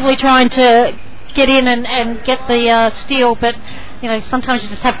aggressively trying to get in and get the steal, but sometimes you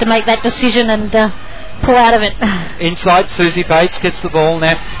just have to make that decision and pull out of it. Inside, Susie Bates gets the ball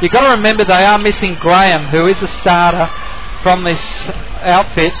now. You've got to remember they are missing Graham, who is a starter from this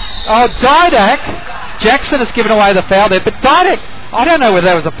outfit. Oh, Didak! Jackson has given away the foul there, but Didak, I don't know whether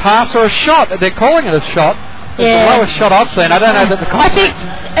that was a pass or a shot. They're calling it a shot. It's the lowest shot I've seen. I don't know that the I think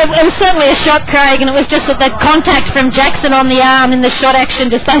it was certainly a shot, Craig, and it was just that the contact from Jackson on the arm in the shot action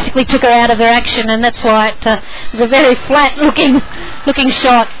just basically took her out of her action, and that's why it was a very flat looking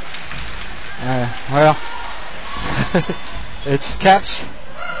shot. It's Caps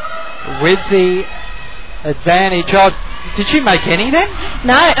with the advantage. Oh, did she make any then?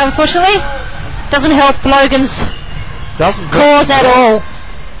 No, unfortunately. Doesn't help Logan's cause at all.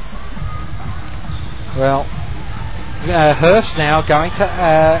 Well, Hurst now going to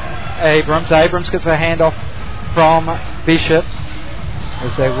Abrams. Abrams gets a handoff from Bishop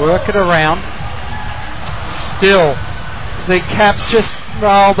as they work it around. Still, the Caps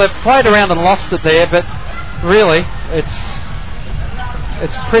they've played around and lost it there, but really,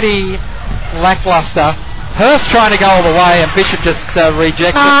 it's pretty lackluster. Hurst trying to go all the way, and Bishop just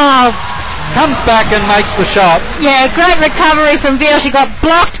rejects it. Comes back and makes the shot. Yeah, great recovery from Veal. She got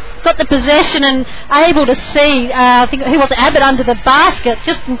blocked, got the possession, and able to see, I think, who was it, Abbott under the basket.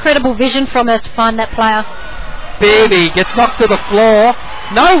 Just incredible vision from her to find that player. Beebe gets knocked to the floor.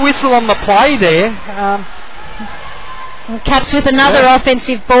 No whistle on the play there. Caps with another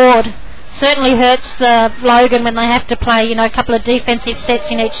offensive board. Certainly hurts Logan when they have to play, a couple of defensive sets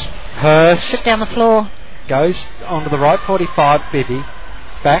in each trip down the floor. Goes onto the right 45, Bibby.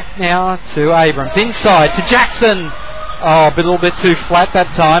 Back now to Abrams. Inside to Jackson. Oh, a little bit too flat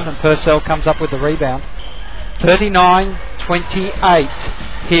that time, and Purcell comes up with the rebound. 39-28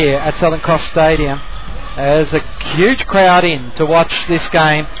 here at Southern Cross Stadium. There's a huge crowd in to watch this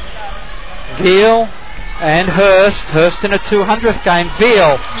game. Veal And Hurst in a 200th game.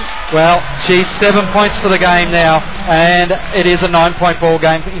 Veal, well, she's 7 points for the game now, and it is a 9-point ball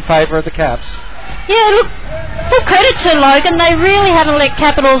game in favour of the Caps. Yeah, look, full credit to Logan. They really haven't let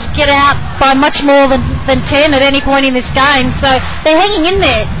Capitals get out by much more than 10 at any point in this game, so they're hanging in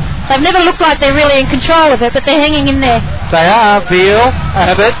there. They've never looked like they're really in control of it, but they're hanging in there. They are. Veal,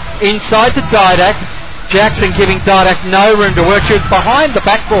 Abbott, inside to Didak. Jackson giving Didak no room to work. She was behind the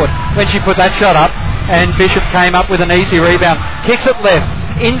backboard when she put that shot up, and Bishop came up with an easy rebound. Kicks it left.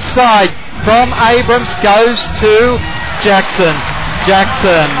 Inside from Abrams, goes to Jackson.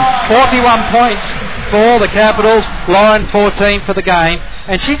 Jackson, 41 points for the Capitals. Lauren, 14 for the game.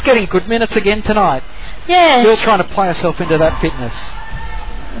 And she's getting good minutes again tonight. Yeah. Still trying to play herself into that fitness.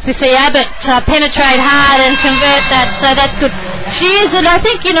 We see Abbott penetrate hard and convert that, so that's good. She is, and I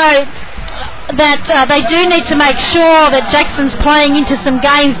think, that they do need to make sure that Jackson's playing into some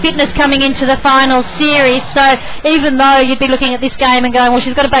game fitness coming into the final series. So even though you'd be looking at this game and going, well,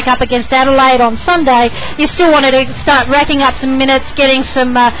 she's got to back up against Adelaide on Sunday, you still wanted to start racking up some minutes, getting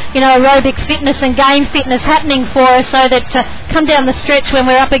some aerobic fitness and game fitness happening for her, so that come down the stretch when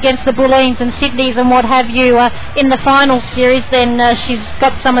we're up against the Bulleens and Sydneys and what have you in the final series, then she's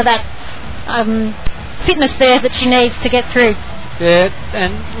got some of that fitness there that she needs to get through. Yeah,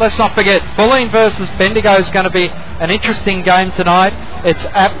 and let's not forget, Bulleen versus Bendigo is going to be an interesting game tonight. It's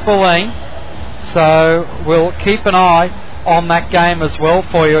at Bulleen, so we'll keep an eye on that game as well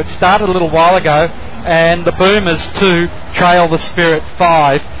for you. It started a little while ago, and the Boomers 2 trail the Spirit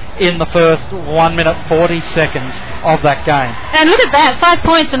 5 in the first 1 minute 40 seconds of that game. And look at that, 5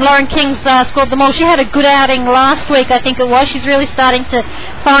 points, and Lauren King's scored them all. She had a good outing last week, I think it was. She's really starting to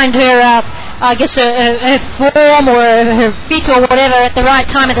find her, her form or her fit or whatever at the right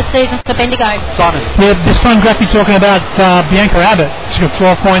time of the season for Bendigo. Simon. Yeah, this time Graffy talking about Bianca Abbott. She's got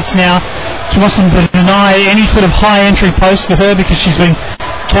 12 points now. She wants them to deny any sort of high entry post for her because she's been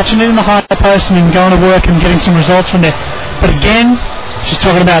catching it in the high post and then going to work and getting some results from there. But again, she's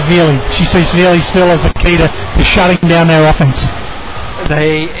talking about Veely. She sees Veely still as the key to shutting down their offence.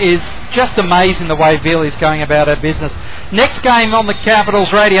 It is just amazing the way Veely's going about her business. Next game on the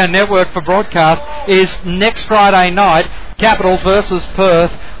Capitals Radio Network for broadcast is next Friday night, Capitals versus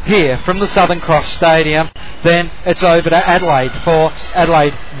Perth, here from the Southern Cross Stadium. Then it's over to Adelaide for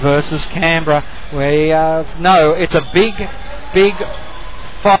Adelaide versus Canberra. We know it's a big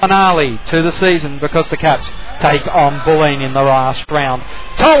finale to the season because the Caps take on Bulleen in the last round.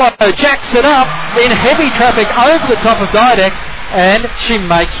 Tolo jacks it up in heavy traffic over the top of Didak, and she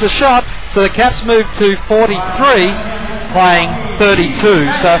makes the shot. So the Caps move to 43, playing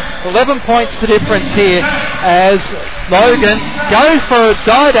 32. So 11 points the difference here as Logan goes for a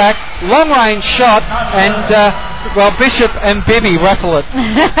Didak long-range shot, and Bishop and Bibby raffle it.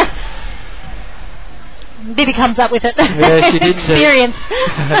 Bibby comes up with it. Yeah, she did. Experience.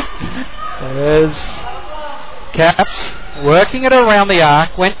 There's Caps working it around the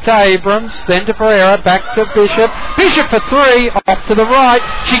arc. Went to Abrams, then to Pereira, back to Bishop. Bishop for 3, off to the right.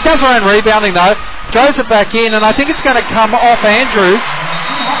 She does her own rebounding though. Throws it back in, and I think it's going to come off Andrews.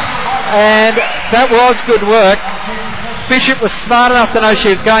 And that was good work. Bishop was smart enough to know she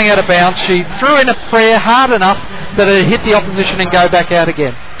was going out of bounds. She threw in a prayer hard enough that it hit the opposition and go back out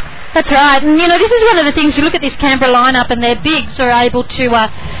again. That's right, and this is one of the things, you look at this Canberra lineup and their bigs are able to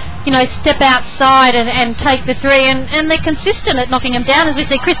step outside and take the three, and they're consistent at knocking them down. As we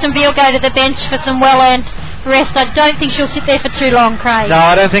see Kristen Veal go to the bench for some well-earned rest. I don't think she'll sit there for too long, Craig. No,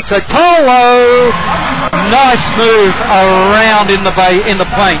 I don't think so. Tolo, nice move around in the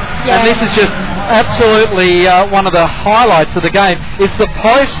paint, yeah. And this is just absolutely one of the highlights of the game. It's the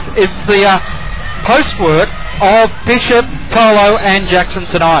post work of Bishop, Tolo, and Jackson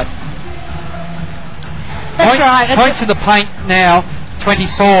tonight. That's right. Points in the paint now.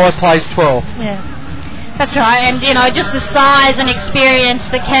 24 plays 12. Yeah, that's right. And just the size and experience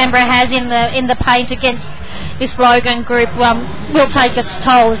that Canberra has in the paint against this Logan group will take its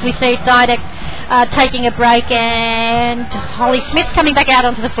toll, as we see Didak taking a break, and Holly Smith coming back out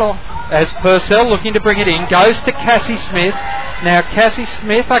onto the floor. As Purcell looking to bring it in, goes to Cassie Smith. Now Cassie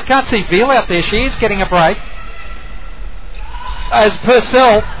Smith, I can't see Veal out there. She is getting a break. As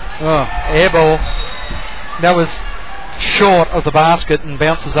Purcell, air ball. That was short of the basket and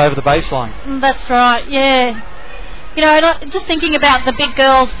bounces over the baseline. That's right, yeah. Just thinking about the big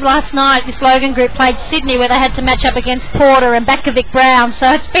girls last night, this Logan group played Sydney where they had to match up against Porter and Bakovic Brown,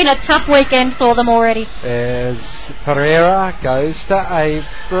 so it's been a tough weekend for them already. As Pereira goes to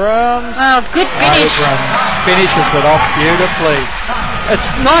Abrams. Oh, good finish. Abrams finishes it off beautifully. It's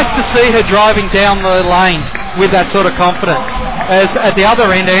nice to see her driving down the lanes with that sort of confidence. as at the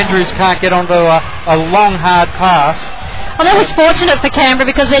other end Andrews can't get onto a long hard pass. Well, that was fortunate for Canberra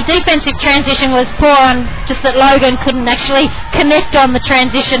because their defensive transition was poor and just that Logan couldn't actually connect on the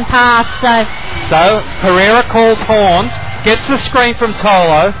transition pass. So Pereira calls horns, gets the screen from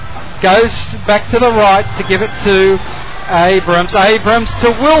Tolo, goes back to the right to give it to Abrams. Abrams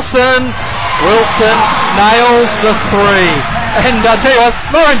to Wilson. Wilson nails the three. And I tell you what,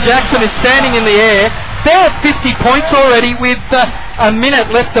 Lauren Jackson is standing in the air. They're at 50 points already with a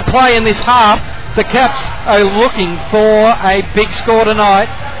minute left to play in this half. The Caps are looking for a big score tonight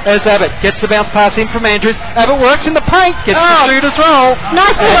as Abbott gets the bounce pass in from Andrews. Abbott works in the paint, gets the shooter's roll.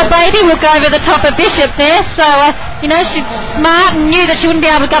 Nice little baby hook over the top of Bishop there. So, she's smart and knew that she wouldn't be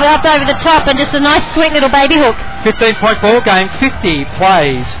able to go up over the top, and just a nice sweet little baby hook. 15-point ball game, 50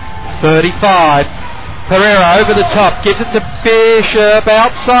 plays, 35. Pereira over the top, gives it to Bishop,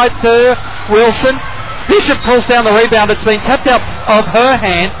 outside to Wilson. Bishop pulls down the rebound. It's been tapped out of her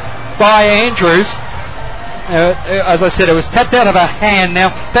hand by Andrews. As I said, it was tapped out of her hand. Now,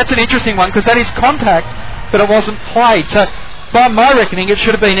 that's an interesting one because that is contact, but it wasn't played. So, by my reckoning, it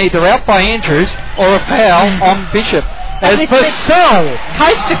should have been either out by Andrews or a foul on Bishop. As Purcell,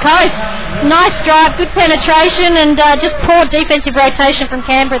 coast to coast. Nice drive, good penetration, and just poor defensive rotation from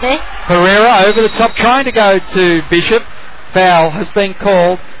Canberra there. Pereira over the top, trying to go to Bishop. Foul has been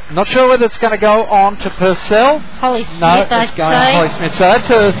called. Not sure whether it's going to go on to Purcell. Holly Smith, no, it's going on Holly Smith. So that's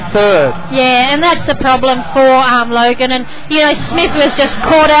her third. Yeah, and that's the problem for Logan. And, Smith was just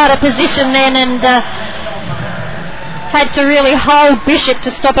caught out of position then and had to really hold Bishop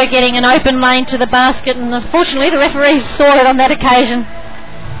to stop her getting an open lane to the basket. And unfortunately, the referee saw it on that occasion.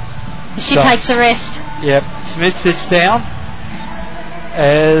 She takes a rest. Yep, Smith sits down.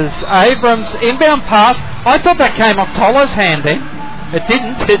 As Abrams inbound pass, I thought that came off Tolo's hand then. It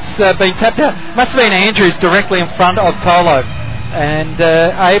didn't. It's been tapped out. Must have been Andrews directly in front of Tolo. And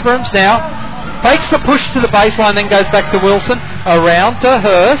Abrams now fakes the push to the baseline, then goes back to Wilson. Around to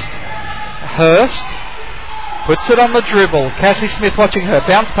Hurst. Hurst puts it on the dribble. Cassie Smith watching her.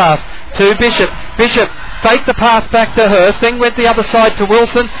 Bounce pass to Bishop. Bishop faked the pass back to Hurst, then went the other side to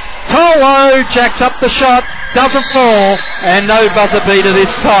Wilson. Tolo jacks up the shot. Doesn't fall. And no buzzer beater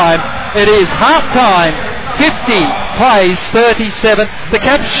this time. It is half-time. 50 plays 37. The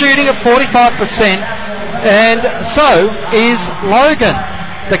Caps shooting at 45%, and so is Logan.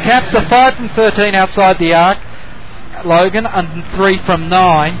 The Caps are 5 from 13 outside the arc. Logan and 3 from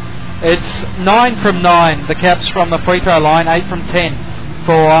 9. It's 9 from 9. The Caps from the free throw line, 8 from 10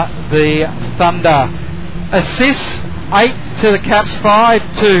 for the Thunder. Assists 8 to the Caps,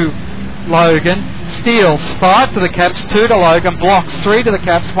 5 to Logan. Steals 5 to the Caps, 2 to Logan. Blocks 3 to the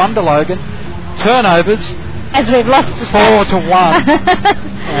Caps, 1 to Logan. Turnovers, as we've lost 4 to 1.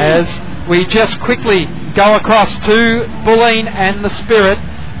 As we just quickly go across to Bulleen and the Spirit.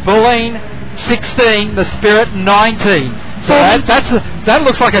 Bulleen 16, the Spirit 19. So that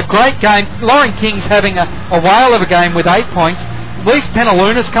looks like a great game. Lauren King's having a whale of a game with 8 points. Lise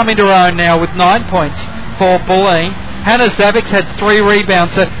Penaluna's come into her own now with 9 points for Bulleen. Hannah Zavic's had 3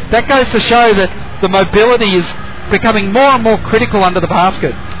 rebounds. So that goes to show that the mobility is becoming more and more critical under the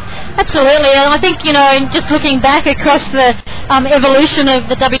basket. Absolutely, and I think, just looking back across the evolution of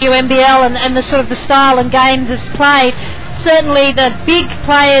the WNBL and the sort of the style and game that's played, certainly the big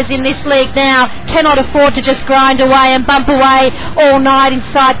players in this league now cannot afford to just grind away and bump away all night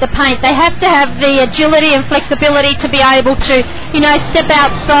inside the paint. They have to have the agility and flexibility to be able to, step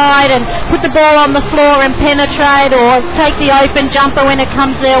outside and put the ball on the floor and penetrate or take the open jumper when it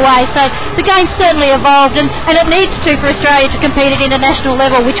comes their way. So the game's certainly evolved, and it needs to for Australia to compete at international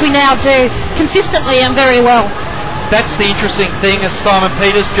level, which we now do consistently and very well. That's the interesting thing as Simon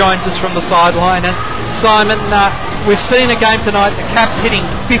Peters joins us from the sideline. And Simon, we've seen a game tonight, the Caps hitting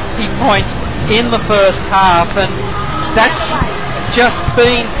 50 points in the first half, and that's just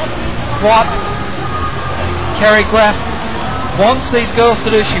been what Kerry Graff wants these girls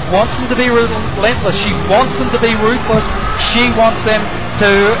to do. She wants them to be relentless. She wants them to be ruthless. She wants them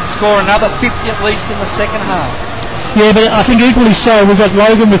to score another 50 at least in the second half. Yeah, but I think equally so, we've got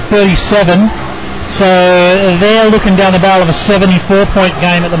Logan with 37. So they're looking down the barrel of a 74-point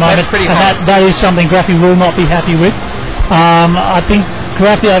game at the moment. That's pretty high. And that is something Graffy will not be happy with. I think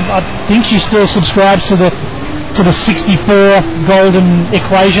Graffy, I think she still subscribes to the 64 golden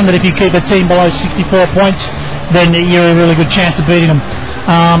equation, that if you keep a team below 64 points, then you're a really good chance of beating them.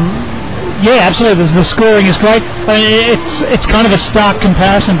 Yeah, absolutely. The scoring is great. I mean, it's kind of a stark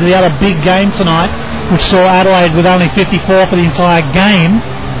comparison to the other big game tonight, which saw Adelaide with only 54 for the entire game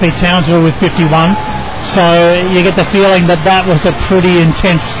beat Townsville with 51. So you get the feeling that was a pretty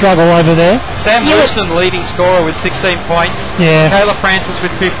intense struggle over there. Sam Wilson leading scorer with 16 points. Yeah. Kayla Francis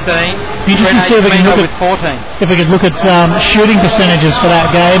with 15. Interesting to see if we can look with 14. If we could look at shooting percentages for that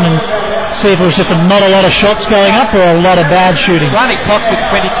game and see if it was just not a lot of shots going up or a lot of bad shooting. Ronnie Cox with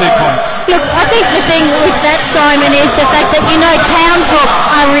 22 points. Look, I think the thing with that, Simon, is the fact that, Townsville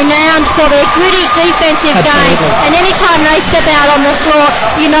are renowned for their gritty defensive game. And any time they step out on the floor,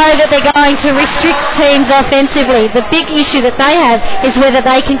 you know that they're going to restrict teams offensively. The big issue that they have is whether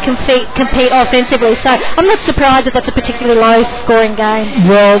they can compete offensively. So I'm not surprised that that's a particularly low-scoring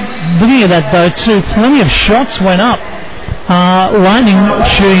game. Well, looking at that, though, too, plenty of shots went up. Lightning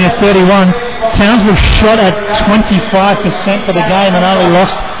shooting at 31. Townsville shot at 25% for the game and only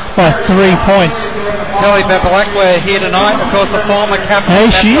lost by 3 points. Kelly Bebalakwa here tonight, of course, the former captain. Hey,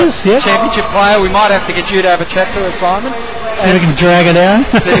 she is, yes. Championship player. We might have to get you to have a chat to her, Simon. See if we can drag her down.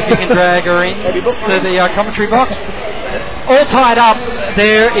 See if you can drag her in to the commentary box. All tied up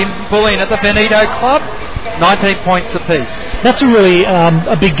there in Bulleen at the Benito Club. 19 points apiece. That's a really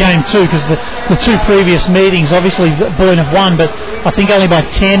a big game too, because the two previous meetings, obviously Bulleen have won, but I think only by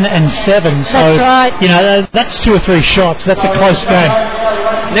 10 and 7. So, that's right. That's 2 or 3 shots. That's a close game.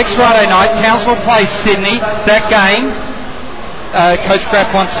 Next Friday night, Townsville plays Sydney. That game, Coach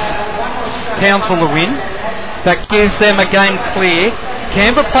Graff wants Townsville to win. That gives them a game clear.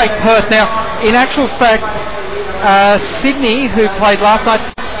 Canberra played Perth. Now, in actual fact, Sydney, who played last night,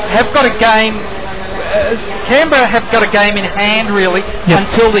 have got a game. Canberra have got a game in hand, really,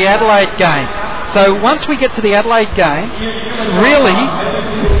 until the Adelaide game. So once we get to the Adelaide game, really,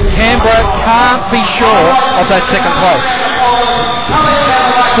 Canberra can't be sure of that second place.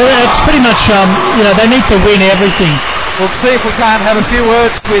 Well, it's pretty much, they need to win everything. We'll see if we can't have a few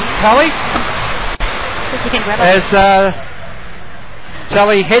words with Tully. As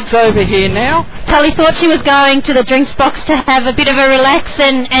Tully heads over here now. Tully thought she was going to the drinks box to have a bit of a relax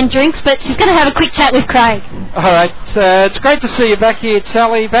and drinks, but she's going to have a quick chat with Craig. All right. It's great to see you back here,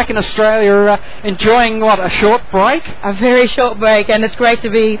 Tully, back in Australia, enjoying, a short break? A very short break, and it's great to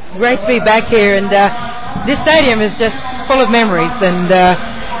be back here. And this stadium is just full of memories, and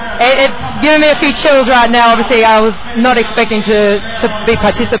it's giving me a few chills right now. Obviously, I was not expecting to be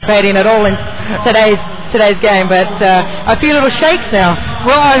participating at all in today's game, but a few little shakes now.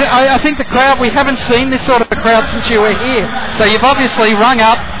 Well, I think the crowd, we haven't seen this sort of a crowd since you were here. So you've obviously rung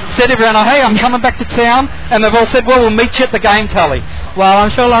up, said to everyone, hey, I'm coming back to town, and they've all said, well, we'll meet you at the game, Tully. Well, I'm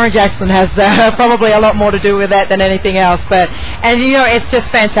sure Lauren Jackson has probably a lot more to do with that than anything else. And it's just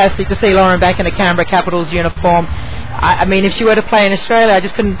fantastic to see Lauren back in a Canberra Capitals uniform. I mean, if she were to play in Australia, I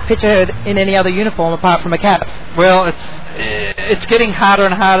just couldn't picture her in any other uniform apart from a cap. Well, it's getting harder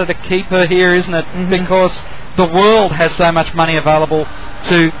and harder to keep her here, isn't it? Mm-hmm. Because the world has so much money available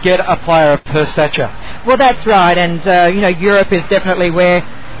to get a player of her stature. Well, that's right, and Europe is definitely where,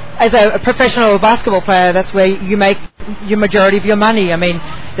 as a professional basketball player, that's where you make your majority of your money. I mean,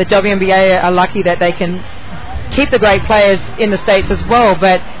 the WNBA are lucky that they can keep the great players in the States as well,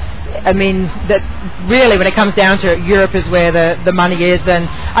 but I mean, that really, when it comes down to it, Europe is where the money is, and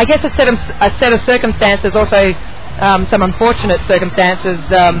I guess a set of circumstances, also some unfortunate circumstances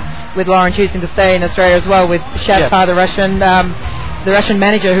with Lauren choosing to stay in Australia as well, with Shakhtar, the Russian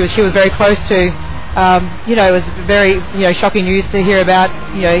manager, who she was very close to. It was very shocking news to hear about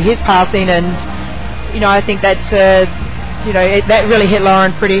his passing, and I think that that really hit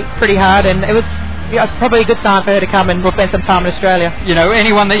Lauren pretty hard, and it was probably a good time for her to come and spend some time in Australia.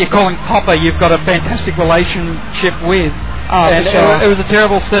 Anyone that you're calling Papa, you've got a fantastic relationship with. Oh, and for sure. It was a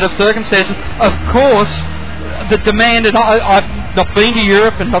terrible set of circumstances. Of course, the demand, and I've not been to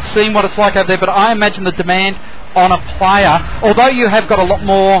Europe and not seen what it's like over there, but I imagine the demand on a player, although you have got a lot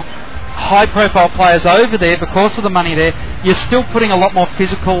more high-profile players over there because of the money there, you're still putting a lot more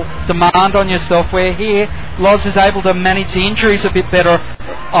physical demand on yourself, where here, Loz is able to manage the injuries a bit better,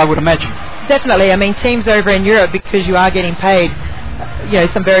 I would imagine. Definitely. I mean, teams over in Europe, because you are getting paid,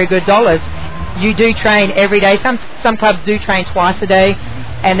 some very good dollars, you do train every day. Some clubs do train twice a day,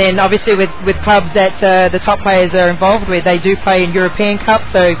 and then obviously with clubs that the top players are involved with, they do play in European Cups,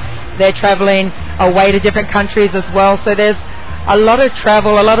 so they're travelling away to different countries as well. So there's a lot of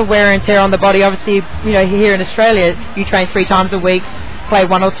travel, a lot of wear and tear on the body. Obviously, here in Australia, you train 3 times a week, play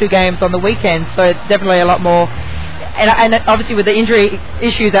 1 or 2 games on the weekend, so it's definitely a lot more. And obviously with the injury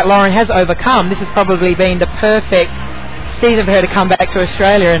issues that Lauren has overcome, this has probably been the perfect season for her to come back to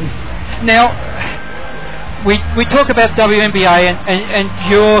Australia. And now, we talk about WNBA, and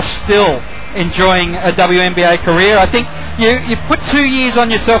you're still enjoying a WNBA career. I think you put 2 years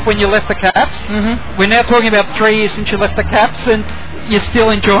on yourself when you left the Caps. Mm-hmm. We're now talking about 3 years since you left the Caps, and you're still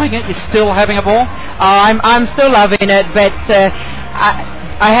enjoying it? You're still having a ball? I'm still loving it, but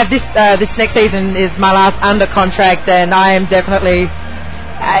I have this next season is my last under contract, and I am definitely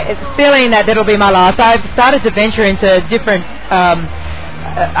feeling that it'll be my last. I've started to venture into different,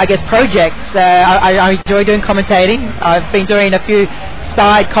 projects. I enjoy doing commentating. I've been doing a few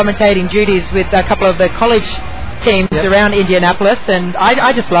side commentating duties with a couple of the college teams around Indianapolis, and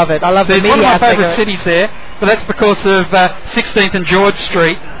I just love it. I love the media aspect. It's one of my favourite of cities there, but that's because of 16th and George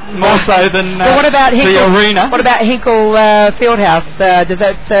Street, more so than what about Hinkle, the arena. What about Hinkle Fieldhouse? Does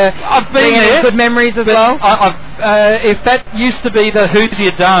that I've been bring there, any good memories as well? If that used to be the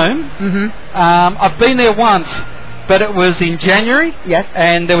Hoosier Dome, I've been there once, but it was in January. Yes.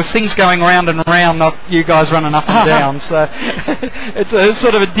 And there was things going round and round, not you guys running up and down. So it's a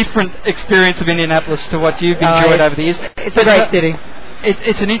sort of a different experience of Indianapolis to what you've enjoyed over the years. It's a great city.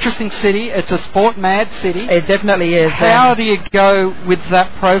 It's an interesting city. It's a sport-mad city. It definitely is. How do you go with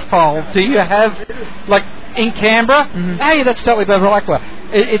that profile? Do you have, like in Canberra? Hey, that's Tully Bevilacqua.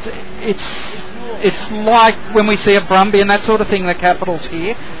 It's like when we see a Brumby and that sort of thing. The Capitals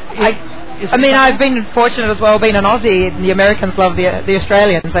here. I've been fortunate as well, being an Aussie. The Americans love the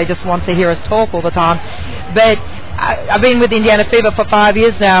Australians. They just want to hear us talk all the time. But I've been with Indiana Fever for 5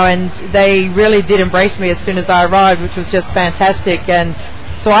 years now, and they really did embrace me as soon as I arrived, which was just fantastic. And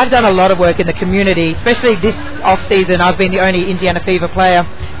so I've done a lot of work in the community, especially this off-season. I've been the only Indiana Fever player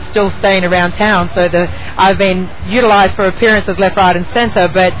still staying around town, so I've been utilised for appearances left, right and centre.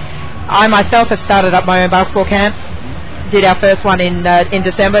 But I myself have started up my own basketball camps. Did our first one in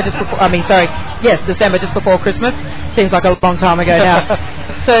December, December, just before Christmas. Seems like a long time ago now.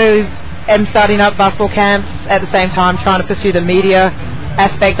 So I'm starting up basketball camps at the same time, trying to pursue the media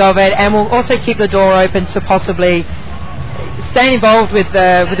aspect of it, and we'll also keep the door open to possibly staying involved with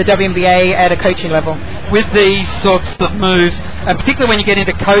the WNBA at a coaching level. With these sorts of moves, and particularly when you get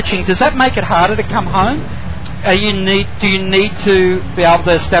into coaching, does that make it harder to come home? Do you need to be able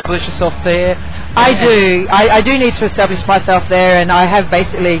to establish yourself there? I do. I do need to establish myself there, and I have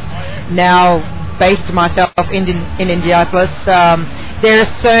basically now based myself in Indianapolis. There are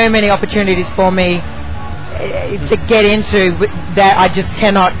so many opportunities for me to get into that I just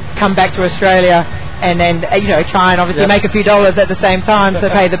cannot come back to Australia and then try and obviously make a few dollars at the same time to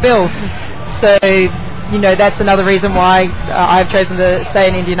pay the bills. So that's another reason why I've chosen to stay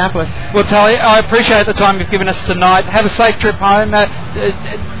in Indianapolis. Well, Tully, I appreciate the time you've given us tonight. Have a safe trip home.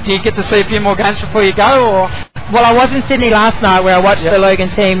 Do you get to see a few more games before you go? Or? Well, I was in Sydney last night where I watched the Logan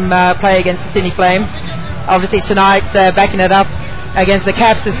team play against the Sydney Flames. Obviously tonight, backing it up against the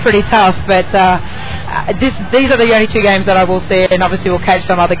Caps is pretty tough, but these are the only two games that I will see, and obviously we'll catch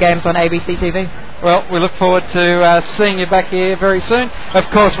some other games on ABC TV. Well, we look forward to seeing you back here very soon. Of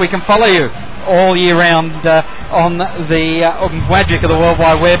course, we can follow you all year round on the magic of the World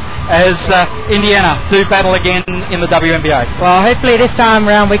Wide Web as Indiana do battle again in the WNBA. Well, hopefully this time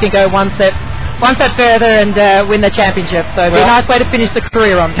around we can go one step further and win the championship. So it'll be a nice way to finish the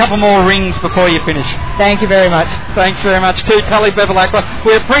career on. A couple more rings before you finish. Thank you very much. Thanks very much to Tully Bevilacqua.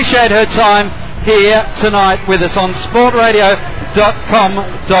 We appreciate her time here tonight with us on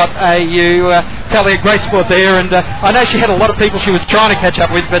sportradio.com.au. Tully, a great sport there, and I know she had a lot of people she was trying to catch up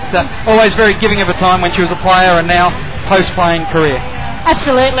with, but always very giving of her time when she was a player and now post-playing career.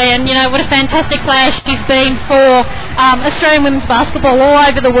 Absolutely, and what a fantastic player she's been for Australian women's basketball all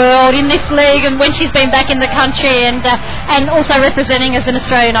over the world in this league, and when she's been back in the country, and also representing as an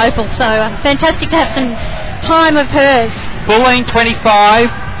Australian Opal. So fantastic to have some time of hers. Bulleen 25,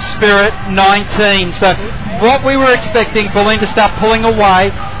 Spirit 19. So what we were expecting Bulleen to start pulling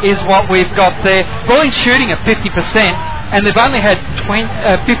away is what we've got there. Bulleen's shooting at 50%, and they've only had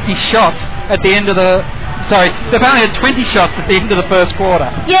 50 shots at the end of the. They've only had 20 shots at the end of the first quarter.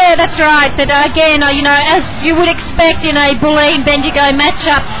 Yeah, that's right. But again, as you would expect in a Bulleen-Bendigo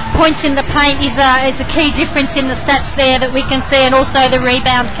matchup, points in the paint is a key difference in the stats there that we can see, and also the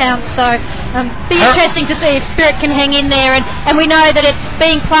rebound count. So be interesting to see if Spirit can hang in there. And we know that it's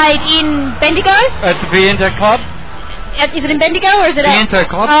being played in Bendigo. At the Viento Club. Is it in Bendigo or is it Viento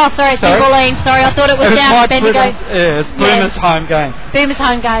Club? Oh, sorry, it's in Bulleen. Sorry, I thought it was down in Bendigo. It's Boomer's home game. Boomer's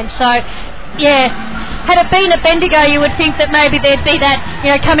home game. So, had it been at Bendigo, you would think that maybe there'd be that,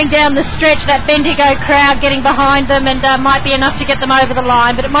 coming down the stretch, that Bendigo crowd getting behind them, and might be enough to get them over the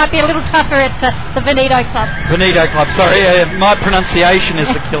line. But it might be a little tougher at the Veneto Club. Veneto Club, sorry. My pronunciation is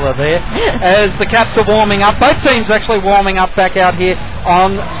the killer there. As the Caps are warming up, both teams actually warming up back out here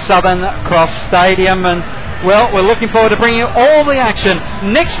on Southern Cross Stadium, and Well, we're looking forward to bringing you all the action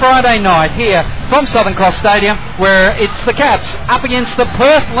next Friday night here from Southern Cross Stadium, where it's the Caps up against the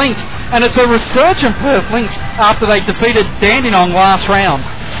Perth Lynx, and it's a resurgent Perth Lynx after they defeated Dandenong last round.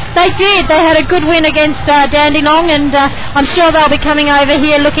 They did. They had a good win against Dandenong, and I'm sure they'll be coming over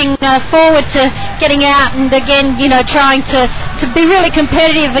here looking forward to getting out and again, trying to be really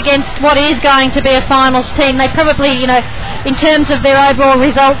competitive against what is going to be a finals team. They probably, in terms of their overall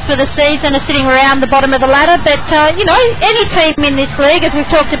results for the season, are sitting around the bottom of the ladder. But, any team in this league, as we've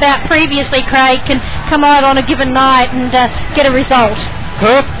talked about previously, Craig, can come out on a given night and get a result.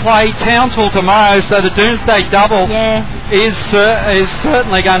 Perth play Townsville tomorrow, so the Doomsday Double is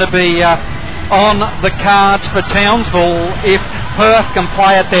certainly going to be on the cards for Townsville if Perth can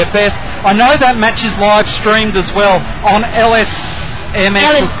play at their best. I know that match is live streamed as well on LMSC,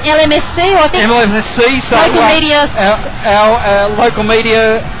 I think. LMSC, so local media. Our local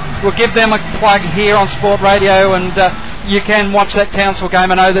media will give them a plug here on Sport Radio, and you can watch that Townsville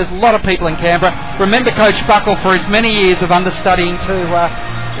game. I know there's a lot of people in Canberra. Remember Coach Buckle for his many years of understudying to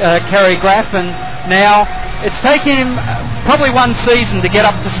Kerry Graff, and now it's taken him probably one season to get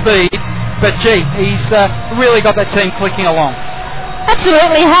up to speed, but gee, he's really got that team clicking along.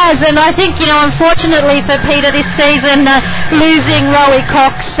 Absolutely has, and I think, unfortunately for Peter this season, losing Rowie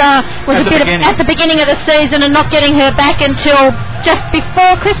Cox was at the beginning of the season and not getting her back until just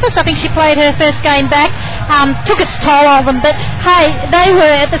before Christmas. I think she played her first game back, took its toll on them, but hey, they were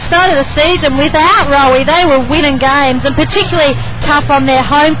at the start of the season without Rowie. They were winning games, and particularly tough on their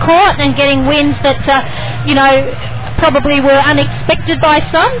home court and getting wins that, probably were unexpected by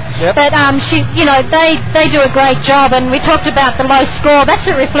some, but they do a great job, and we talked about the low score. That's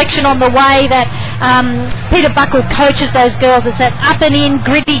a reflection on the way that Peter Buckle coaches those girls. It's that up and in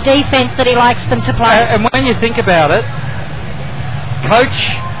gritty defence that he likes them to play. And when you think about it,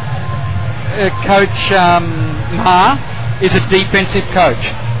 Coach Ma is a defensive coach.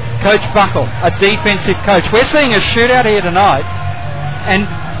 Coach Buckle, a defensive coach. We're seeing a shootout here tonight, and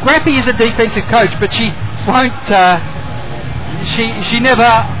Grappy is a defensive coach, but she won't. She never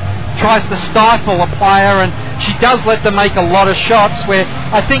tries to stifle a player, and she does let them make a lot of shots. Where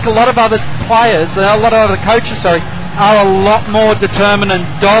I think a lot of other players, a lot of other coaches, are a lot more determined and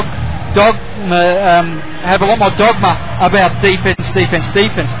have a lot more dogma about defense.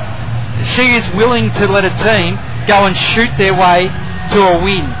 She is willing to let a team go and shoot their way to a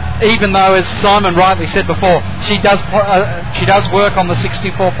win, even though, as Simon rightly said before, she does work on the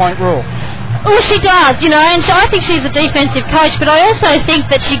 64-point rule. Well, she does, and I think she's a defensive coach, but I also think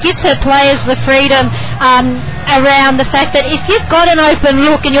that she gives her players the freedom around the fact that if you've got an open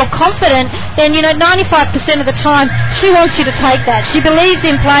look and you're confident, then, 95% of the time she wants you to take that. She believes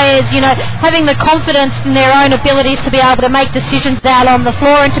in players, having the confidence in their own abilities to be able to make decisions out on the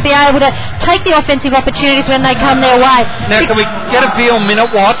floor and to be able to take the offensive opportunities when they come their way. Now, can we get a Veal minute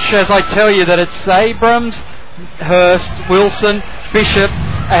watch as I tell you that it's Abrams, Hurst, Wilson, Bishop,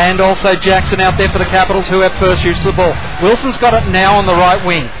 and also Jackson out there for the Capitals, who have first use of the ball. Wilson's got it now on the right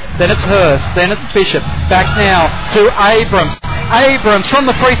wing. Then it's Hurst. Then it's Bishop. Back now to Abrams. Abrams from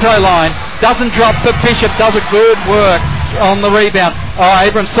the free throw line. Doesn't drop, but Bishop does a good work on the rebound. Oh,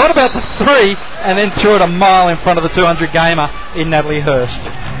 Abrams thought about the three and then threw it a mile in front of the 200 gamer in Natalie Hurst.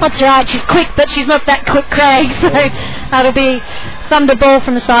 That's right. She's quick, but she's not that quick, Craig. So that'll be thunder ball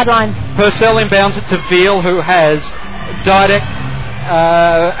from the sideline. Purcell inbounds it to Veal, who has Didek,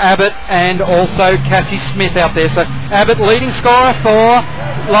 Abbott, and also Cassie Smith out there. So Abbott leading scorer for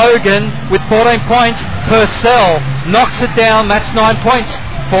Logan with 14 points. Purcell knocks it down. That's 9 points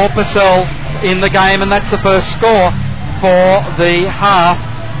for Purcell in the game, and that's the first score for the half.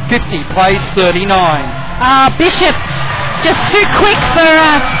 50 plays 39. Bishop just too quick for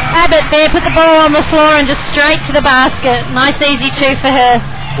Abbott there. Put the ball on the floor and just straight to the basket. Nice easy two for her.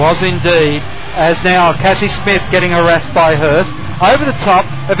 Was indeed. As now Cassie Smith getting harassed by Hurst. Over the top,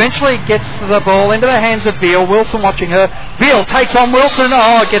 eventually gets the ball into the hands of Veal. Wilson watching her. Veal takes on Wilson.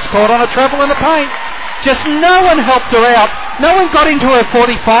 Oh, gets caught on a travel in the paint. Just no one helped her out. No one got into her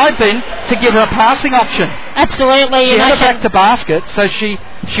 45 then to give her a passing option. Absolutely. She had a back to basket, so she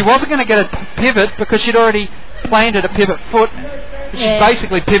wasn't going to get a pivot because she'd already planted a pivot foot. She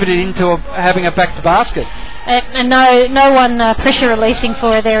basically pivoted into having a back to basket. And no one pressure releasing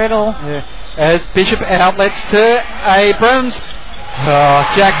for her there at all. Yeah. As Bishop outlets to Abrams. Oh,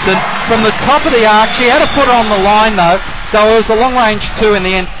 Jackson from the top of the arc. She had a foot on the line though, so it was a long range two in the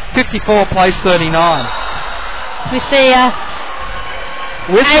end. 54 plays 39. We see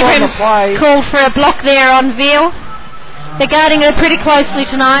Abrams called for a block there on Veal. They're guarding her pretty closely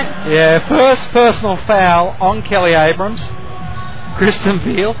tonight. Yeah, first personal foul on Kelly Abrams. Kristen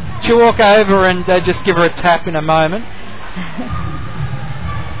Veal. She'll walk over and just give her a tap in a moment.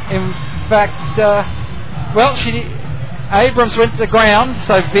 In fact, Abrams went to the ground,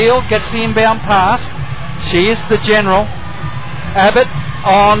 so Veal gets the inbound pass. She is the general. Abbott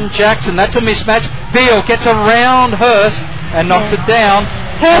on Jackson. That's a mismatch. Veal gets around Hurst and knocks it down.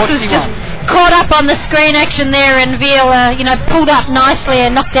 Hurst was just caught up on the screen action there, and Veal, pulled up nicely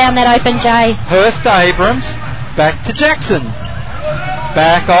and knocked down that open J. Hurst to Abrams. Back to Jackson.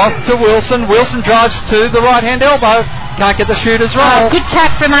 Back off to Wilson. Wilson drives to the right-hand elbow. Can't get the shooters right. Good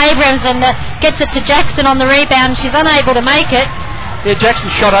tap from Abrams, and gets it to Jackson on the rebound. She's unable to make it. Yeah, Jackson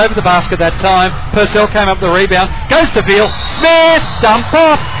shot over the basket that time. Purcell came up the rebound. Goes to Veal. Smith, dump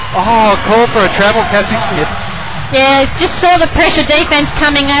off. Oh, call for a travel, Cassie Smith. Yeah, just saw the pressure defence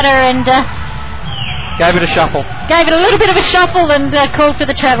coming at her and... gave it a shuffle. Gave it a little bit of a shuffle and called for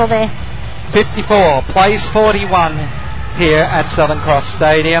the travel there. 54 plays 41 here at Southern Cross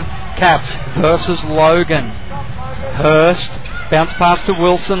Stadium. Caps versus Logan. Hurst, bounce pass to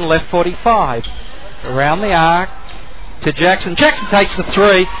Wilson, left 45. Around the arc to Jackson. Jackson takes the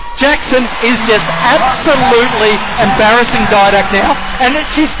three. Jackson is just absolutely embarrassing Didak now. And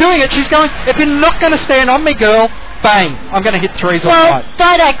she's doing it. She's going, if you're not going to stand on me, girl, bang, I'm going to hit threes all night.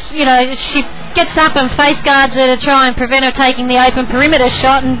 Didak's, she gets up and face guards her to try and prevent her taking the open perimeter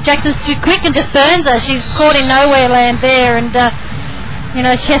shot, and Jackson's too quick and just burns her. She's caught in nowhere land there, and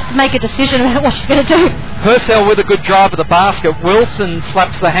she has to make a decision about what she's going to do. Purcell with a good drive of the basket. Wilson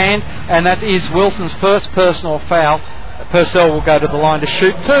slaps the hand, and that is Wilson's first personal foul. Purcell will go to the line to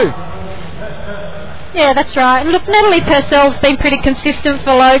shoot too. Yeah, that's right. Look, Natalie Purcell's been pretty consistent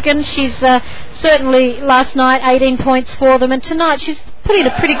for Logan. She's certainly last night 18 points for them, and tonight she's put in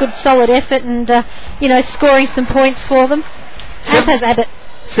a pretty good solid effort and scoring some points for them. As has Abbott.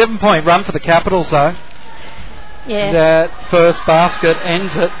 7-point run for the Capitals though. Yeah. That first basket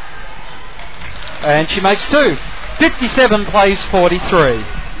ends it, and she makes two. 57 plays 43.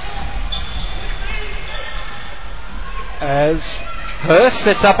 As Hurst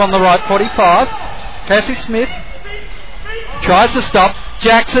sets up on the right 45. Cassie Smith tries to stop.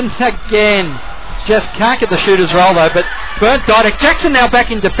 Jackson again. Just can't get the shooter's roll though, but burnt Didak. Jackson now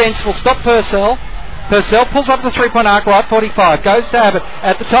back in defence will stop Purcell. Purcell pulls up the three-point arc, right 45. Goes to Abbott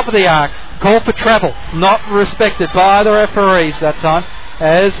at the top of the arc. Call for travel. Not respected by the referees that time.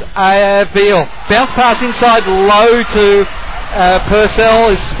 As Veal. Bounce pass inside low to Purcell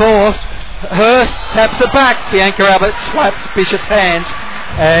is forced. Hurst taps it back. Bianca Abbott slaps Bishop's hands.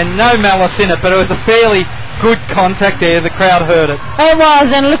 And no malice in it, but it was a fairly good contact there. The crowd heard it. It was,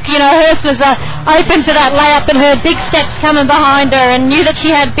 and look, Hurst was open to that layup and heard big steps coming behind her and knew that she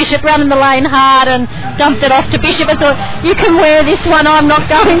had Bishop running the lane hard and dumped it off to Bishop and thought, you can wear this one, I'm not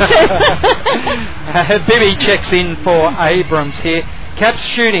going to. Bibby checks in for Abrams here. Caps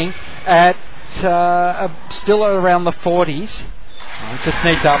shooting at still around the 40s. I just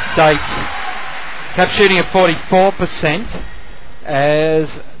need to update. Caps shooting at 44%. As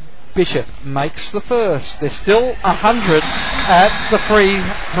Bishop makes the first. There's still 100 at the free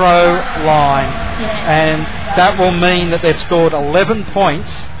throw line, and that will mean that they've scored 11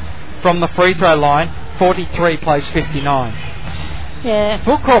 points from the free throw line. 43 plays 59. Yeah.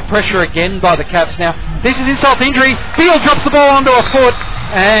 Full court pressure again by the Caps now. This is insult to injury. Veal drops the ball onto a foot,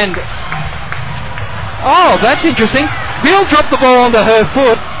 and that's interesting. Veal dropped the ball onto her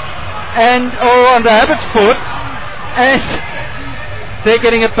foot, or onto Abbott's foot, and they're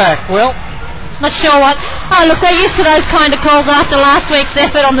getting it back. Well, not sure what. Oh, look, we're used to those kind of calls after last week's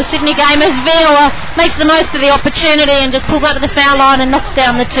effort on the Sydney game as Veal makes the most of the opportunity and just pulls up to the foul line and knocks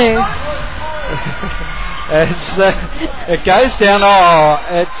down the two. As it goes down,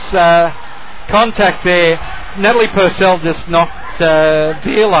 it's contact there. Natalie Purcell just knocked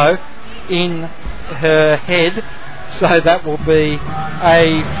Veal in her head, so that will be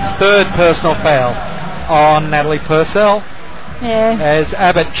a third personal foul on Natalie Purcell. Yeah. As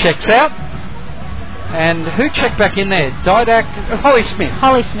Abbott checks out. And who checked back in there? Didak, Holly Smith.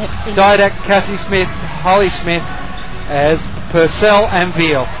 Holly Smith. Didak, Cassie Smith, Holly Smith as Purcell and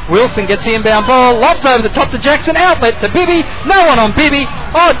Veal. Wilson gets the inbound ball, lobs over the top to Jackson, outlet to Bibby. No one on Bibby.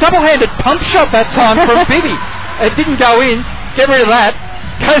 Double-handed pump shot that time from Bibby. It didn't go in. Get rid of that.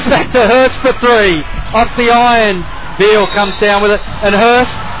 Goes back to Hurst for three. Off the iron. Veal comes down with it, and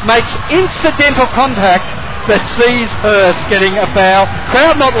Hurst makes incidental contact that sees Hurst getting a foul.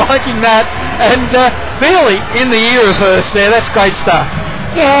 Crowd not liking that, and Veal in the ear of Hurst there. That's great stuff.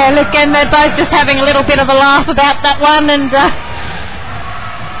 Yeah, look, and they're both just having a little bit of a laugh about that one, and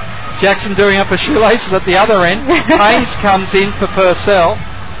Jackson doing up her shoelaces at the other end. Haynes comes in for Purcell.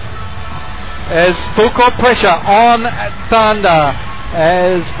 As full court pressure on Thunder.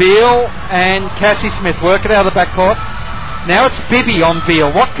 as Veal and Cassie Smith work it out of the back court. Now it's Bibby on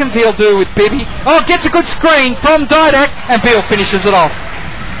Veal. What can Veal do with Bibby? Oh, gets a good screen from Didak, and Veal finishes it off.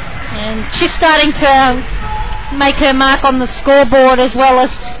 And she's starting to make her mark on the scoreboard as well as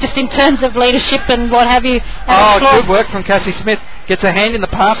just in terms of leadership and what have you. Good work from Cassie Smith. Gets a hand in the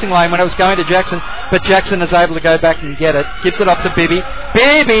passing lane when it was going to Jackson, but Jackson is able to go back and get it. Gives it off to Bibby.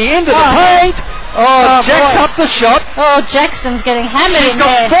 Bibby into the paint. Jacks up the shot. Oh, Jackson's getting hammered She's in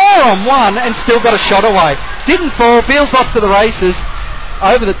got there. 4 on 1 and still got a shot away. Didn't fall. Veal's off to the races.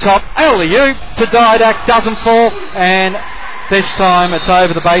 Over the top. Alley-oop to Didak. Doesn't fall. And this time it's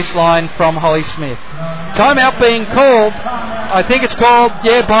over the baseline from Holly Smith. Timeout being called. I think it's called,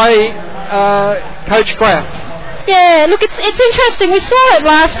 by Coach Graf. Yeah, look, it's interesting. We saw it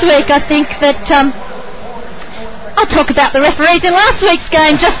last week. I think that I'll talk about the referees in last week's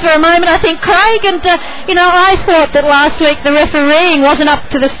game just for a moment. I think Craig and I thought that last week the refereeing wasn't up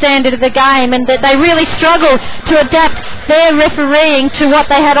to the standard of the game, and that they really struggled to adapt their refereeing to what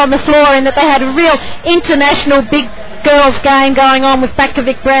they had on the floor, and that they had a real international big girls game going on with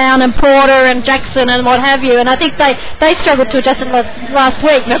Bakovic Brown and Porter and Jackson and what have you, and I think they struggled to adjust it last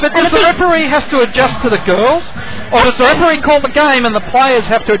week. Now, but does the referee have to adjust to the girls, or does the referee call the game and the players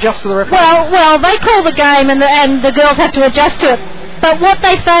have to adjust to the referee? Well, they call the game and the girls have to adjust to it. But what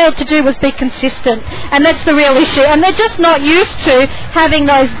they failed to do was be consistent, and that's the real issue. And they're just not used to having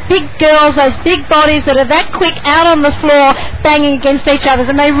those big girls, those big bodies that are that quick out on the floor banging against each other.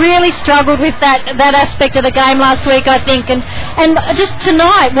 And they really struggled with that aspect of the game last week, I think. And just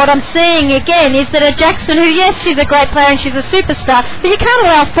tonight, what I'm seeing again is that a Jackson, who, yes, she's a great player and she's a superstar, but you can't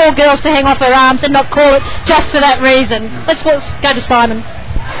allow 4 girls to hang off her arms and not call it just for that reason. Let's go to Simon.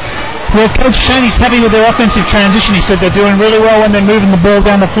 Well, Coach Shaney's happy with their offensive transition. He said they're doing really well when they're moving the ball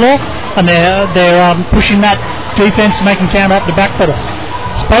down the floor, and they're pushing that defense, making Canberra up the back pedal.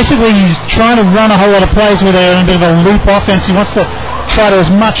 So basically, he's trying to run a whole lot of plays where they're in a bit of a loop offense. He wants to try to, as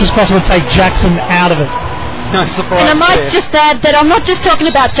much as possible, take Jackson out of it. No surprise. And I might just add that I'm not just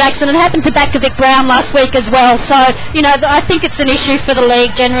talking about Jackson. It happened to Bakovic Brown last week as well. So, I think it's an issue for the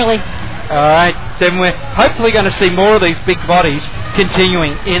league generally. All right, then we're hopefully going to see more of these big bodies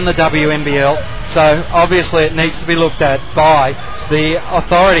continuing in the WNBL. So obviously it needs to be looked at by the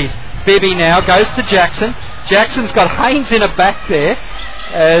authorities. Bibby now goes to Jackson. Jackson's got Haynes in her back there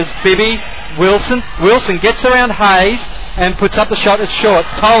as Bibby, Wilson gets around Hayes and puts up the shot. It's short.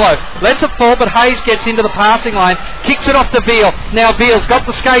 Tolo lets it fall, but Hayes gets into the passing lane, kicks it off to Veal. Now Veal's got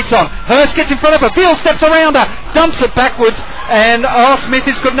the skates on. Hurst gets in front of her. Veal steps around her, dumps it backwards, and Smith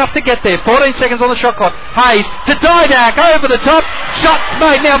is good enough to get there. 14 seconds on the shot clock. Hayes to Didak, over the top. Shot's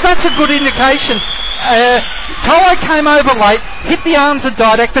made. Now that's a good indication. Tolo came over late, hit the arms of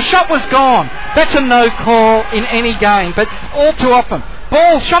Didak. The shot was gone. That's a no call in any game, but all too often.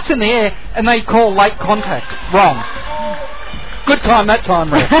 Shots in the air, and they call late contact. Wrong. Good time that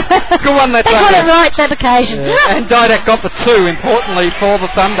time, Red. Good one that time. They got it right that occasion. Yeah. And Didak got the 2, importantly, for the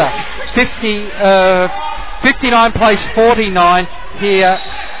Thunder. 59 plays 49 here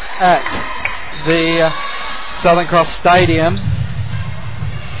at the Southern Cross Stadium.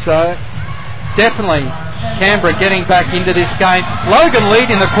 So, definitely Canberra getting back into this game. Logan lead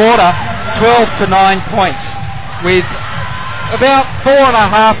in the quarter, 12 to 9 points, with about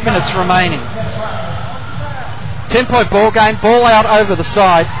 4.5 minutes remaining. 10-point ball game, ball out over the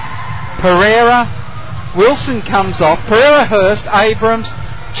side. Pereira, Wilson comes off. Pereira, Hurst, Abrams,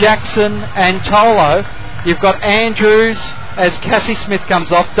 Jackson and Tolo. You've got Andrews as Cassie Smith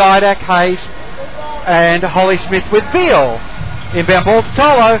comes off. Didak, Hayes and Holly Smith with Veal. Inbound ball to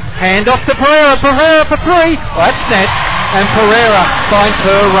Tolo. Hand off to Pereira. Pereira for 3. Well, that's net. And Pereira finds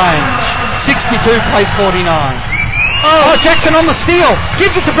her range. 62 plays 49. Oh, Jackson on the steal.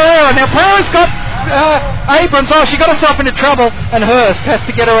 Gives it to Pereira. Now Pereira's got Abrams. Oh, she got herself into trouble, and Hurst has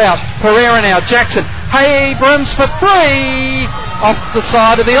to get her out. Pereira now. Jackson. Abrams for 3. Off the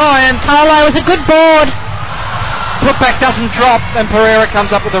side of the iron. Tolo with a good board. Putback doesn't drop, and Pereira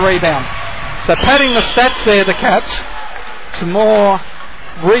comes up with the rebound. So padding the stats there, the Cats. Some more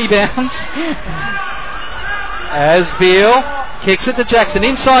rebounds. As Veal kicks it to Jackson.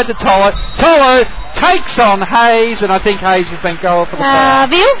 Inside to Tolo. Tolo takes on Hayes, and I think Hayes has been goal for the foul.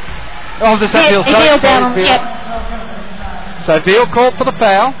 Veal? Oh, does that Veal? Veal down. Veal. Yep. So Veal called for the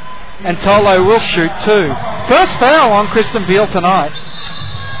foul, and Tolo will shoot 2. First foul on Kristen Veal tonight.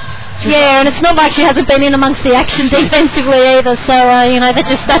 Yeah, and it's not like she hasn't been in amongst the action defensively either, so, that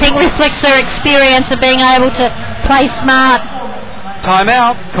just, I think, reflects her experience of being able to play smart.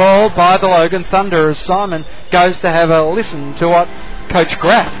 Timeout called by the Logan Thunder as Simon goes to have a listen to what Coach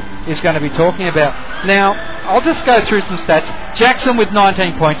Graf is going to be talking about. Now, I'll just go through some stats. Jackson with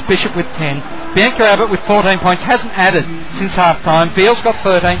 19 points, Bishop with 10, Bianca Abbott with 14 points, hasn't added since half-time. Veal's got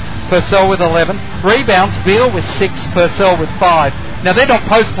 13, Purcell with 11. Rebounds, Veal with 6, Purcell with 5. Now, they're not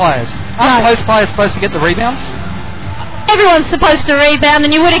post players. Aren't post players supposed to get the rebounds? Everyone's supposed to rebound,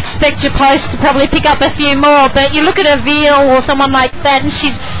 and you would expect your post to probably pick up a few more, but you look at a Veal or someone like that, and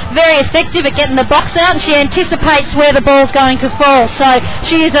she's very effective at getting the box out, and she anticipates where the ball's going to fall, so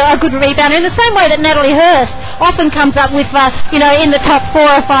she is a good rebounder in the same way that Natalie Hurst often comes up with, in the top 4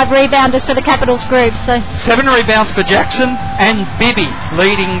 or 5 rebounders for the Capitals group. So 7 rebounds for Jackson, and Bibby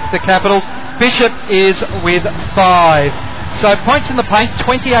leading the Capitals. Bishop is with 5. So points in the paint,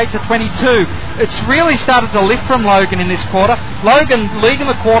 28 to 22. It's really started to lift from Logan in this quarter. Logan leading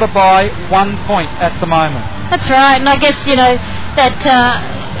the quarter by 1 point at the moment. That's right, and I guess, that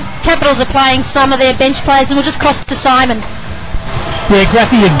Capitals are playing some of their bench players, and will just cost to Simon. Yeah,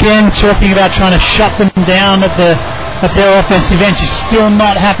 Graffy again talking about trying to shut them down at their offensive end. She's still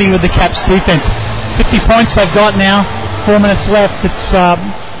not happy with the Caps defense. 50 points they've got now, 4 minutes left. It's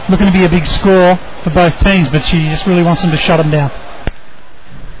looking to be a big score for both teams, but she just really wants them to shut them down.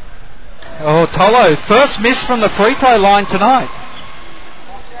 Oh, Tolo, first miss from the free throw line tonight.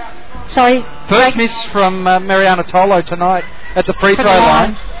 Sorry? First miss from Mariana Tolo tonight at the free throw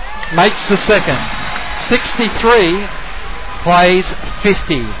line. Makes the second. 63, plays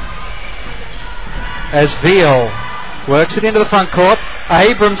 50. As Veal works it into the front court.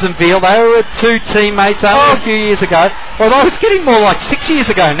 Abrams and Veal, they were 2 teammates only a few years ago. Although it's getting more like 6 years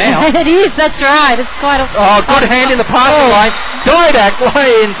ago now. It is, that's right. It's quite a... good hand in the passing lane. Didak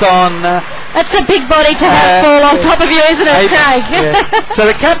lands on... that's a big body to have fall on top of you, isn't it, Craig? Yeah. So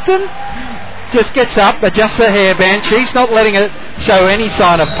the captain just gets up, adjusts her hairband. She's not letting it show any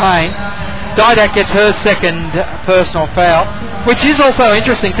sign of pain. Didak gets her second personal foul, which is also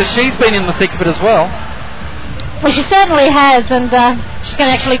interesting because she's been in the thick of it as well. Well, she certainly has, and she's going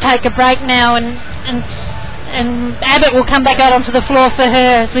to actually take a break now, and Abbott will come back out onto the floor for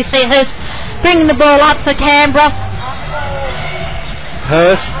her, as we see Hurst bringing the ball up for Canberra.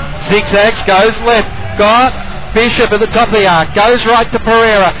 Hurst zigzags, goes left, got Bishop at the top of the arc, goes right to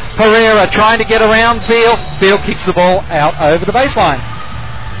Pereira. Pereira trying to get around Veal. Veal kicks the ball out over the baseline.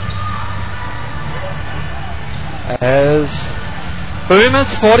 As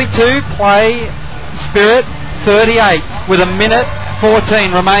Boomers 42 play Spirit 38 with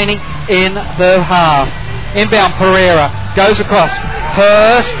 1:14 remaining in the half. Inbound Pereira goes across.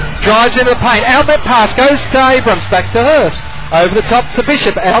 Hurst drives into the paint. Outlet pass goes to Abrams. Back to Hurst. Over the top to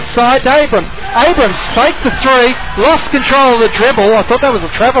Bishop. Outside to Abrams. Abrams faked the 3. Lost control of the dribble. I thought that was a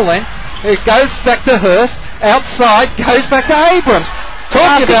travel then. It goes back to Hurst. Outside goes back to Abrams.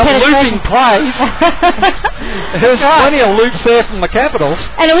 Talking about looping plays. There's plenty of loops there from the Capitals.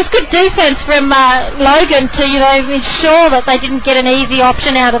 And it was good defence from Logan to, ensure that they didn't get an easy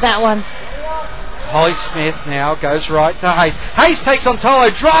option out of that one. Holly Smith now goes right to Hayes. Hayes takes on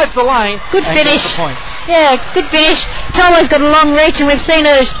Tolo, drives the lane. Good and finish. Gets the points. Yeah, good finish. Tolo's got a long reach, and we've seen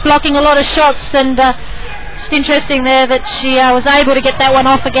her blocking a lot of shots, and it's interesting there that she was able to get that one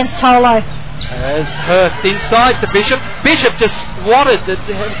off against Tolo. As Hurst inside to Bishop. Bishop just swatted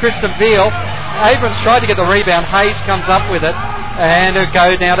at Kristen Veal. Abrams tried to get the rebound. Hayes comes up with it. And it'll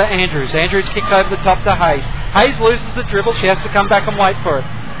go now to Andrews. Andrews kicks over the top to Hayes. Hayes loses the dribble. She has to come back and wait for it.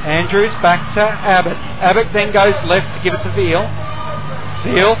 Andrews back to Abbott. Abbott then goes left to give it to Veal.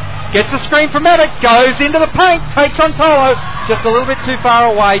 Veal gets a screen from Abbott. Goes into the paint. Takes on Tolo. Just a little bit too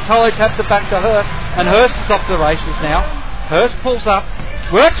far away. Tolo taps it back to Hurst. And Hurst is off the races now. Hurst pulls up.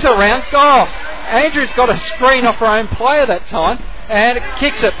 Works around. Andrews got a screen off her own player that time. And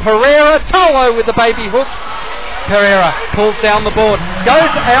kicks it. Pereira. Tolo with the baby hook. Pereira pulls down the board.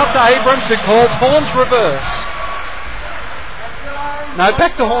 Goes out to Abrams, who calls Horn's reverse. No,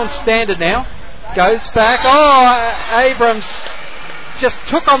 back to Horn's standard now. Goes back. Abrams just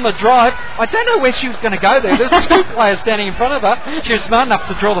took on the drive. I don't know where she was going to go there. There's 2 players standing in front of her. She was smart enough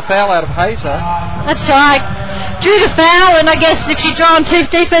to draw the foul out of Hazer. That's right. Drew the foul, and I guess if she'd drawn 2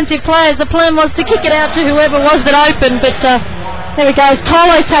 defensive players, the plan was to kick it out to whoever was that open. But there we go.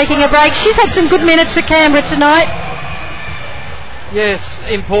 Tolo's taking a break. She's had some good minutes for Canberra tonight. Yes,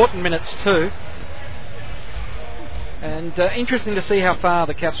 important minutes too. And interesting to see how far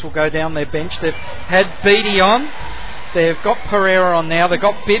the Caps will go down their bench. They've had Beattie on. They've got Pereira on now. They've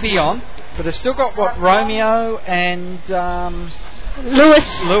got Bibby on. But they've still got, Romeo and... Lewis.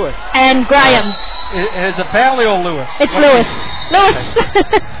 And Graham. Is it Bowley or Lewis? It's Lewis. Lewis.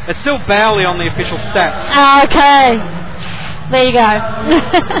 It's still Bowley on the official stats. Okay. There you go.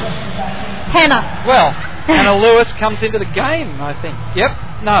 Hannah. Well, Hannah Lewis comes into the game, I think.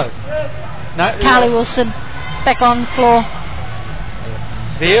 Yep. No. Carly Wilson back on floor.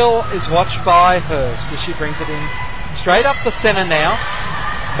 Veal is watched by Hurst as she brings it in straight up the centre now.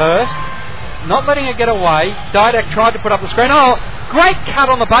 Hurst not letting it get away. Didak tried to put up the screen. Oh, great cut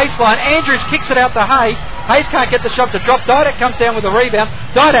on the baseline. Andrews kicks it out to Hayes. Hayes can't get the shot to drop. Didak comes down with a rebound.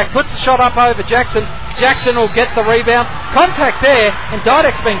 Didak puts the shot up over Jackson. Jackson will get the rebound. Contact there, and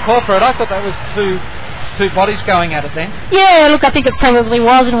Didak's been called for it. I thought that was two bodies going at it then. Yeah, look, I think it probably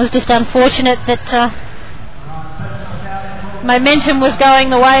was, and it was just unfortunate that momentum was going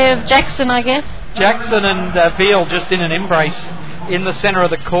the way of Jackson, I guess. Jackson and Veal just in an embrace in the centre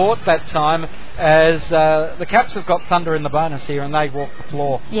of the court that time, as the Caps have got Thunder in the bonus here, and they walk the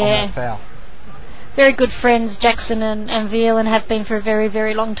floor on that foul. Very good friends, Jackson and Veal, and have been for a very,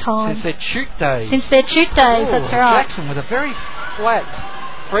 very long time. Since their shoot days. That's right. Jackson with a very flat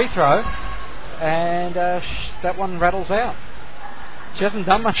free throw, and that one rattles out. She hasn't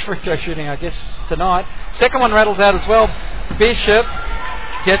done much free throw shooting, I guess, tonight. Second one rattles out as well. Bishop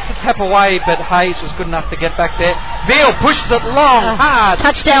gets the tap away, but Hayes was good enough to get back there. Veal pushes it long, hard.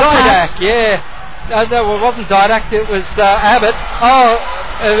 Touchdown Didak, pass. yeah. No, it wasn't Didak, it was Abbott.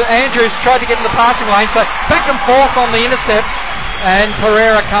 Andrews tried to get in the passing lane, so back and forth on the intercepts, and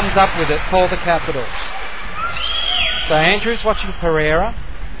Pereira comes up with it for the Capitals. So Andrews watching Pereira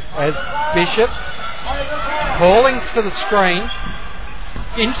as Bishop calling for the screen.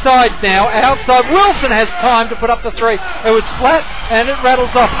 Inside now, outside. Wilson has time to put up the three. It was flat and it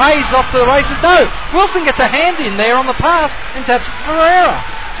rattles off. Hayes off to the races. No, Wilson gets a hand in there on the pass and taps Pereira.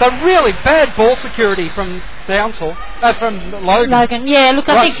 So really bad ball security from from Logan. Yeah, look,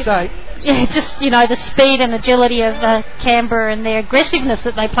 I think state. Yeah, just, the speed and agility of Canberra and their aggressiveness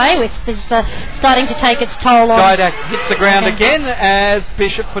that they play with is starting to take its toll on. Didak hits the ground again as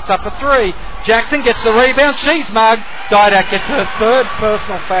Bishop puts up a three. Jackson gets the rebound. She's mugged. Didak gets her third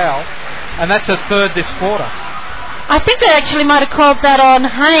personal foul, and that's her third this quarter. I think they actually might have called that on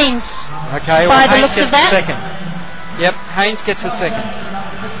Haynes. Okay, by well, the Haynes looks gets of that. the second. Yep, Haynes gets a second.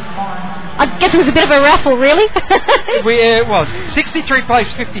 I guess it was a bit of a raffle, really. It was. 63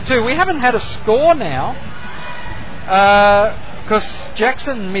 plays 52. We haven't had a score now because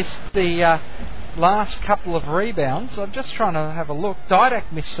Jackson missed the last couple of rebounds. I'm just trying to have a look.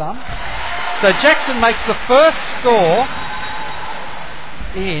 Didak missed some. So Jackson makes the first score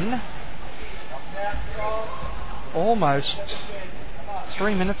in almost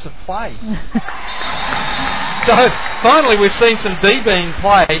 3 minutes of play. So finally we've seen some D being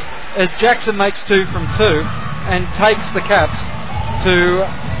played as Jackson makes 2 from 2 and takes the Caps to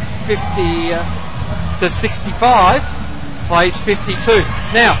 65, plays 52.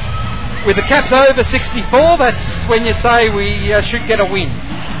 Now, with the Caps over 64, that's when you say we should get a win.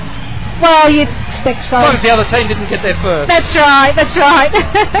 Well, you'd expect so. As long as the other team didn't get there first. That's right.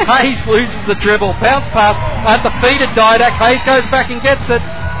 Hayes loses the dribble, bounce pass at the feet of Didak. Hayes goes back and gets it.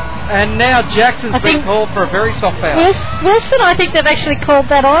 And now Jackson's been called for a very soft foul. Wilson, I think they've actually called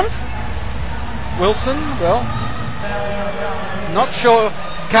that on. Wilson, well, not sure.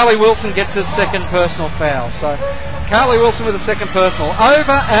 Carly Wilson gets his second personal foul. So Carly Wilson with a second personal.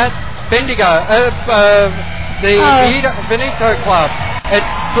 Over at Bendigo, the Benito Club. It's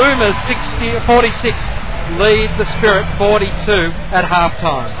Boomers 46, lead the Spirit 42 at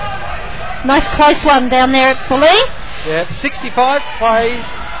halftime. Nice close one down there at Bullee. Yeah, 65 plays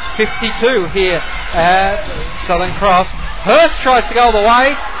 52 here at Southern Cross. Hurst tries to go all the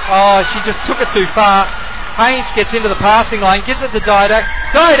way. Oh, she just took it too far. Haynes gets into the passing lane, gives it to Didak.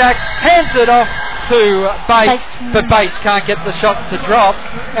 Didak hands it off to Bates, but Bates can't get the shot to drop.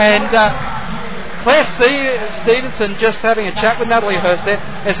 And Claire Stevenson just having a chat with Natalie Hurst there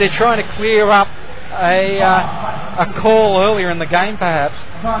as they're trying to clear up a call earlier in the game, perhaps.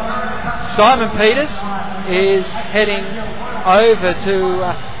 Simon Peters is heading over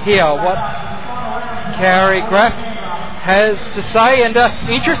to hear what Carrie Graff has to say, and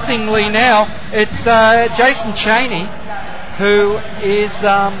interestingly now it's Jason Cheney who's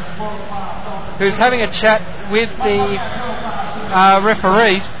having a chat with the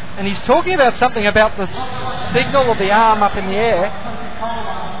referees, and he's talking about something about the signal of the arm up in the air.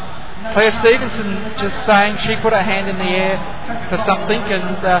 Claire Stevenson just saying she put her hand in the air for something,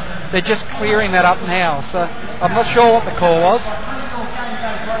 and they're just clearing that up now. So I'm not sure what the call was.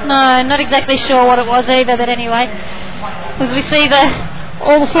 No, not exactly sure what it was either, but anyway. As we see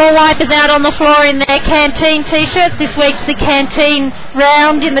all the floor wipers out on the floor in their canteen t-shirts. This week's the canteen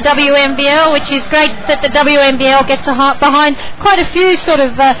round in the WNBL, which is great that the WNBL gets behind quite a few sort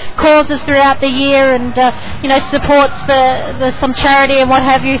of causes throughout the year, and supports some charity and what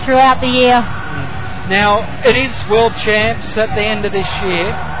have you throughout the year. Now, it is World Champs at the end of this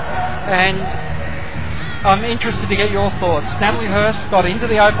year, and I'm interested to get your thoughts. Natalie Hurst got into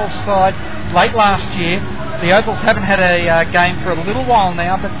the Opals side late last year. The Opals haven't had a game for a little while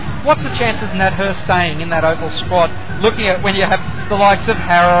now, but what's the chances of Nat Hurst staying in that Opals squad, looking at when you have the likes of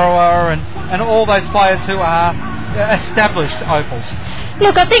Harrower and all those players who are established Opals?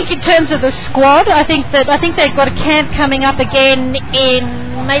 Look, I think in terms of the squad, I think they've got a camp coming up again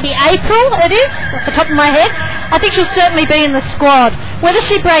in maybe April, it is, off the top of my head. I think she'll certainly be in the squad. Whether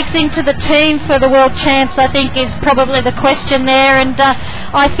she breaks into the team for the World Champs, I think, is probably the question there. And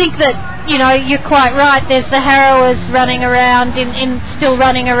I think that, you know, you're quite right. There's the Harrowers running around, still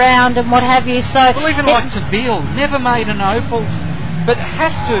running around and what have you. So, well, even like Seville, never made an Opals, but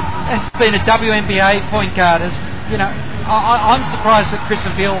has been a WNBA point guard. You know, I'm surprised that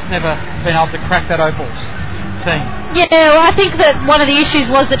Kristen Beale's never been able to crack that Opals team. Yeah, well, I think that one of the issues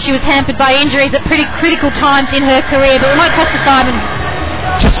was that she was hampered by injuries at pretty critical times in her career, but we might pass to Simon.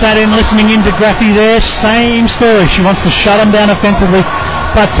 Just sat in listening into Graffy there, same story. She wants to shut them down offensively,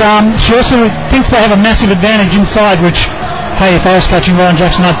 but she also thinks they have a massive advantage inside, which, hey, if I was coaching Ryan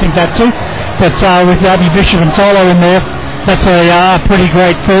Jackson, I'd think that too. But with Abby Bishop and Tolo in there, that's a pretty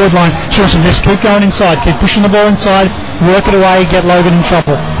great forward line. She wants to just keep going inside, keep pushing the ball inside, work it away, get Logan in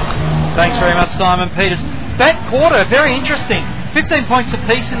trouble. Thanks very much, Simon Peters. That quarter, very interesting. 15 points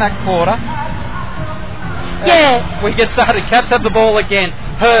apiece in that quarter. Yeah. We get started. Cats have the ball again.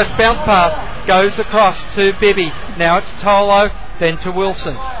 Hurst, bounce pass, goes across to Bibby. Now it's Tolo, then to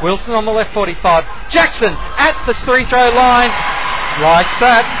Wilson. Wilson on the left 45. Jackson at the free throw line. Likes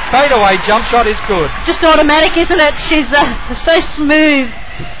that. Fade away jump shot is good. Just automatic, isn't it? She's so smooth.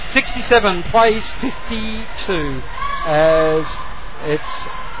 67 plays 52 as it's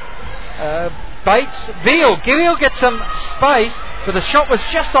Bates. Veal gets some space, but the shot was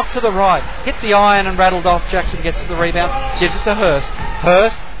just off to the right. Hit the iron and rattled off. Jackson gets the rebound, gives it to Hurst.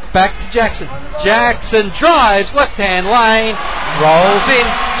 Hurst back to Jackson. Jackson drives, left-hand lane, rolls in.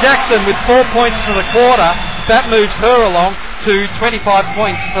 Jackson with 4 points for the quarter. That moves her along to 25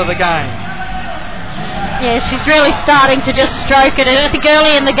 points for the game. Yeah, she's really starting to just stroke it. And I think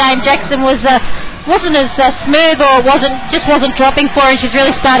early in the game, Jackson wasn't as smooth, or wasn't dropping for her. And she's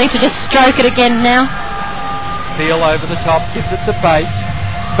really starting to just stroke it again now. Veal over the top, gives it to Bates.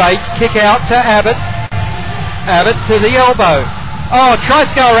 Bates kick out to Abbott. Abbott to the elbow. Oh, tries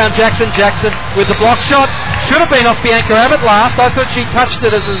to go around Jackson. Jackson with the block shot. Should have been off Bianca Abbott last. I thought she touched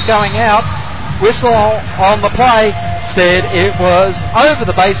it as it was going out. Whistle on the play said it was over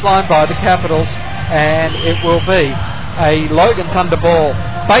the baseline by the Capitals, and it will be a Logan Thunder ball.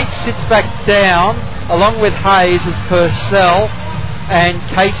 Bates sits back down along with Hayes as Purcell and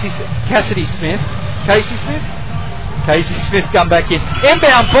Cassidy Smith. Casey Smith come back in.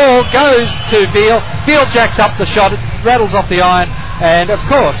 Inbound ball goes to Veal. Veal jacks up the shot. It rattles off the iron. And, of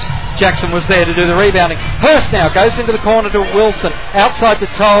course, Jackson was there to do the rebounding. Hurst now goes into the corner to Wilson. Inside to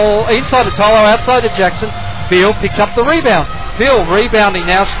Tolo, outside to Jackson. Veal picks up the rebound. Veal rebounding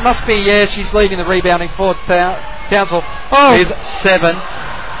now. She must be, she's leading the rebounding for Townsville with 7.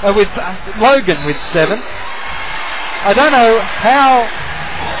 With Logan with 7. I don't know how...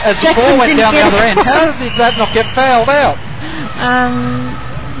 As the ball went down the other end, how did that not get fouled out?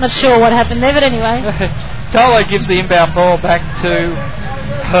 Not sure what happened there, but anyway. Tolo gives the inbound ball back to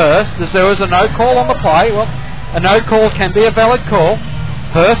Hurst, as there was a no call on the play. Well, a no call can be a valid call.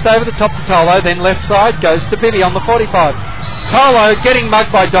 Hurst over the top to Tolo, then left side goes to Bibby on the 45. Tolo getting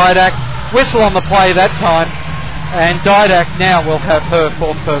mugged by Didak. Whistle on the play that time. And Didak now will have her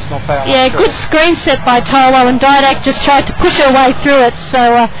 4th personal foul. Yeah, good screen set by Tolo, and Didak just tried to push her way through it,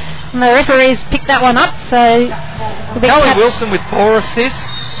 so the referees picked that one up. So Kelly Wilson with 4 assists,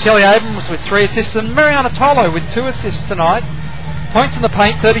 Kelly Abrams with 3 assists, and Mariana Tolo with 2 assists tonight. Points in the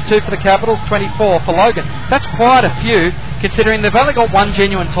paint, 32 for the Capitals, 24 for Logan. That's quite a few, considering they've only got one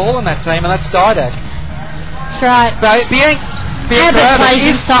genuine tall in that team, and that's Didak. That's right. Bianca Abbott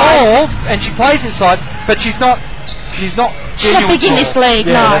is tall, and she plays inside, but she's not big in this league,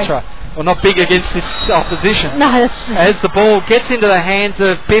 yeah, no. That's right. Well, not big against this opposition. No. As the ball gets into the hands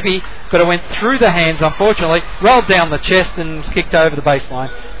of Bibby, but it went through the hands, unfortunately, rolled down the chest and was kicked over the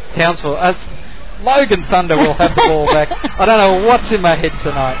baseline. Townsville, Logan Thunder will have the ball back. I don't know what's in my head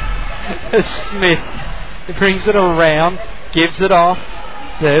tonight. Smith brings it around, gives it off.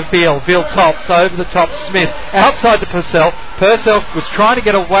 There, Veal tops over the top. Smith outside to Purcell. Purcell was trying to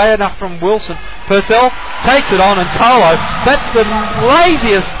get away enough from Wilson. Purcell takes it on, and Tolo. That's the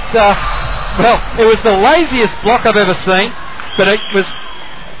laziest. It was the laziest block I've ever seen, but it was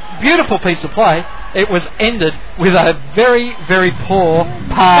a beautiful piece of play. It was ended with a very, very poor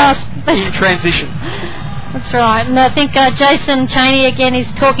pass in transition. That's right, and I think Jason Chaney again is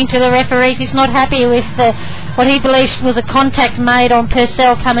talking to the referees. He's not happy with what he believes was a contact made on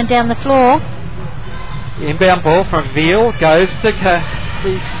Purcell coming down the floor. The inbound ball from Veal goes to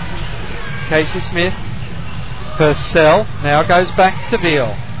Casey Smith. Purcell now goes back to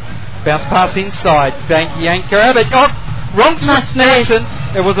Veal. Bounce pass inside. Yanker Abbott. Oh, wrong switch Nelson.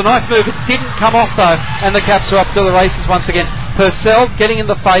 It was a nice move. It didn't come off though, and the Caps are up to the races once again. Purcell getting in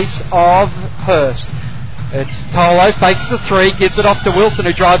the face of Hurst. It's Tolo, fakes the three, gives it off to Wilson,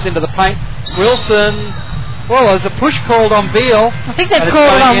 who drives into the paint. Wilson, well, there's a push called on Veal. I think they've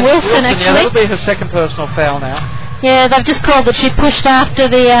called it on Wilson actually. Yeah, that'll be her second personal foul now. Yeah, they've just called that she pushed after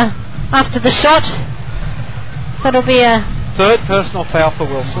the shot. So it'll be a third personal foul for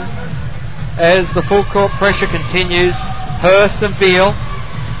Wilson. As the full court pressure continues, Hurst and Veal.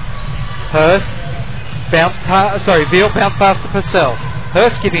 Hurst Veal bounced past to Purcell.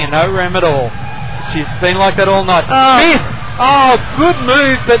 Hurst giving her no room at all. She's been like that all night. Good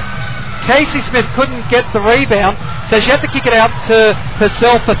move, but Casey Smith couldn't get the rebound, so she had to kick it out to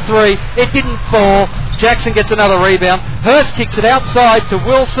Purcell for three. It didn't fall. Jackson gets another rebound. Hurst kicks it outside to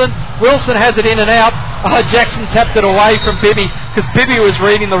Wilson. Wilson has it in and out. Jackson tapped it away from Bibby, because Bibby was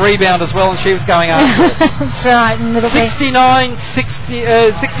reading the rebound as well, and she was going after it. That's right.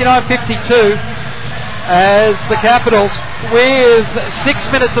 69-52. As the Capitals, with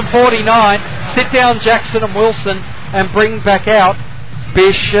 6 minutes and 49, sit down Jackson and Wilson and bring back out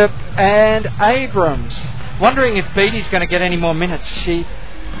Bishop and Abrams. Wondering if Beattie's going to get any more minutes. She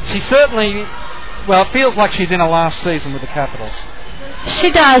certainly, well, it feels like she's in her last season with the Capitals.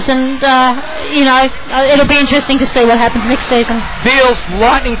 She does, and it'll be interesting to see what happens next season. Veal's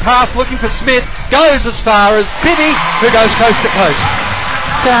lightning pass looking for Smith, goes as far as Bibby, who goes coast to coast.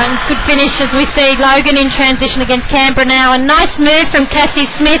 So good finish as we see Logan in transition against Canberra now. A nice move from Cassie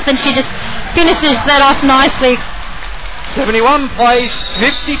Smith, and she just finishes that off nicely. 71 plays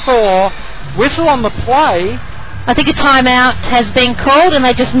 54. Whistle on the play. I think a timeout has been called and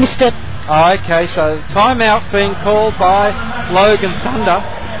they just missed it. Okay, so timeout being called by Logan Thunder.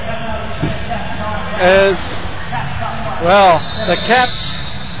 As well, the Caps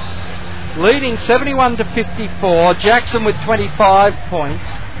leading 71 to 54. Jackson with 25 points.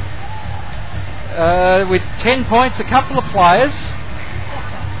 With 10 points, a couple of players.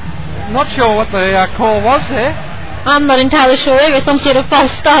 Not sure what the call was there. I'm not entirely sure either. Some sort of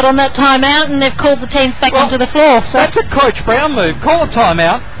false start on that timeout, and they've called the teams back onto the floor. So that's a Coach Brown move. Call a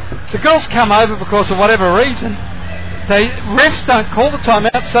timeout. The girls come over because of whatever reason. The refs don't call the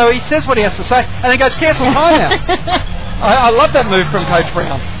timeout, so he says what he has to say, and then goes, cancel timeout. I love that move from Coach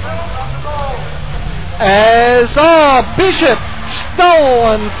Brown. As Bishop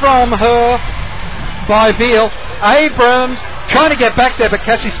stolen from her by Veal. Abrams trying to get back there, but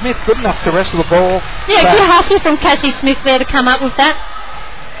Cassie Smith good enough to wrestle the ball. Yeah, good hustle from Cassie Smith there to come up with that.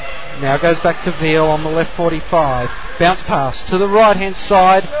 Now goes back to Veal on the left 45. Bounce pass to the right hand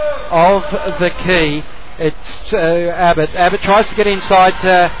side of the key. It's Abbott. Abbott tries to get inside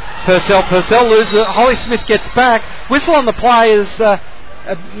Purcell. Purcell loses it. Holly Smith gets back. Whistle on the play as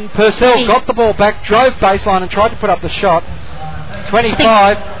Purcell got the ball back, drove baseline and tried to put up the shot.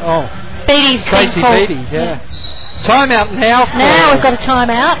 25. Beattie's Tracy Beattie, yeah. Timeout now. Now we've got a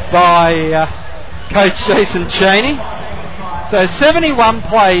timeout by Coach Jason Chaney. So 71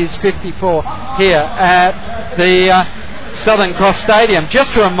 plays 54 here at the Southern Cross Stadium.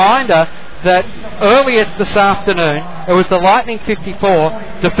 Just a reminder that earlier this afternoon it was the Lightning 54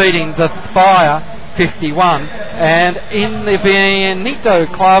 defeating the Fire 51, and in the Vienito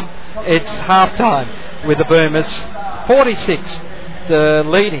Club it's halftime with the Boomers 46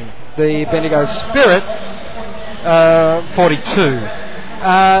 leading the Bendigo Spirit 42.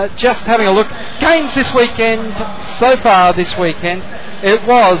 Just having a look, games this weekend, so far this weekend, it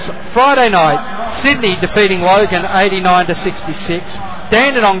was Friday night, Sydney defeating Logan 89 to 66,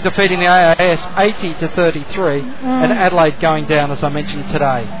 Dandenong defeating the AIS 80 to 33, and Adelaide going down, as I mentioned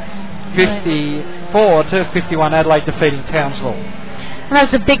today, 54 to 51, Adelaide defeating Townsville. And that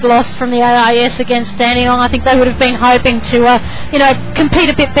was a big loss from the AIS against Dandenong. I think they would have been hoping to, compete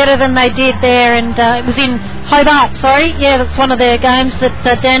a bit better than they did there. And it was in Hobart, that's one of their games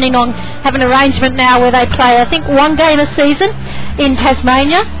that Dandenong have an arrangement now where they play, I think, one game a season in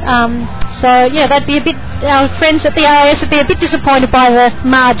Tasmania. They'd be a bit, our friends at the AIS would be a bit disappointed by the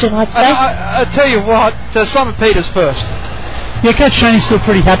margin, I'd say. I tell you what, Simon Peters first. Yeah, Coach Chaney's still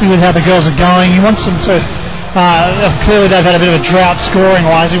pretty happy with how the girls are going. He wants them to... clearly they've had a bit of a drought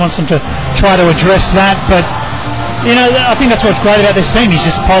scoring-wise. He wants them to try to address that. But, I think that's what's great about this team. He's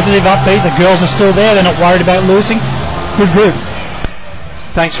just positive, upbeat. The girls are still there. They're not worried about losing. Good group.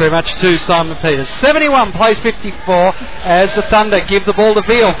 Thanks very much to Simon Peters. 71 plays 54 as the Thunder give the ball to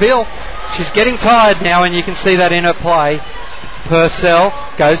Veal. Veal, she's getting tired now, and you can see that in her play. Purcell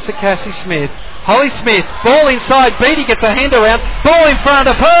goes to Cassie Smith. Holly Smith, ball inside. Beattie gets a hand around. Ball in front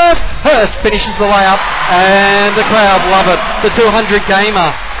of Hurst. Hurst finishes the layup, and the crowd love it. The 200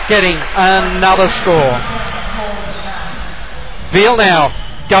 gamer getting another score. Veal now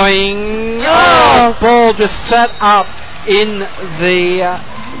going. Oh, ball just sat up in the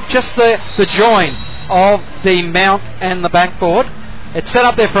join of the mount and the backboard. It sat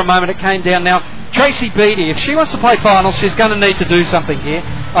up there for a moment. It came down now. Tracy Beattie, if she wants to play finals, she's going to need to do something here.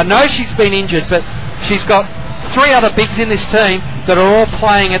 I know she's been injured, but she's got 3 other bigs in this team that are all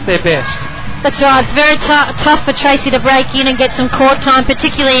playing at their best. That's right. It's very tough for Tracy to break in and get some court time,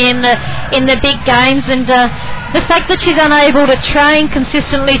 particularly in the big games. And the fact that she's unable to train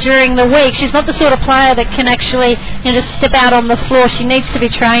consistently during the week, she's not the sort of player that can actually just step out on the floor. She needs to be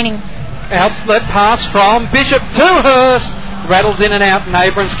training. Outlet pass from Bishop to Hurst. Rattles in and out, and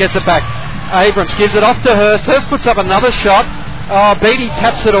Abrams gets it back. Abrams gives it off to Hurst. Hurst puts up another shot. Beattie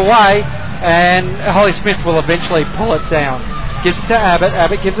taps it away, and Holly Smith will eventually pull it down. Gives it to Abbott.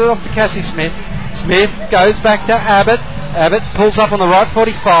 Abbott gives it off to Cassie Smith. Smith goes back to Abbott. Abbott pulls up on the right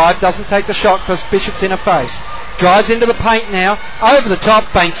 45. Doesn't take the shot because Bishop's in her face. Drives into the paint now. Over the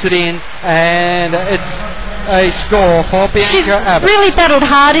top, banks it in, and it's a score for Bianca Abbott. She's really battled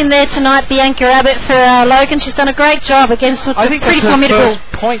hard in there tonight, Bianca Abbott, for Logan. She's done a great job against what's pretty formidable. First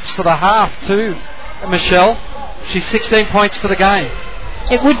points for the half too, Michelle. She's 16 points for the game.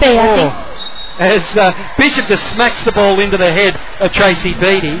 It would be, I think. As Bishop just smacks the ball into the head of Tracy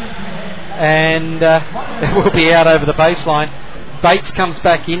Beattie, and it will be out over the baseline. Bates comes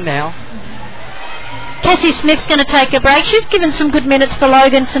back in now. Cassie Smith's going to take a break. She's given some good minutes for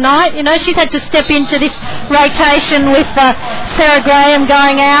Logan tonight. You know, she's had to step into this rotation with Sarah Graham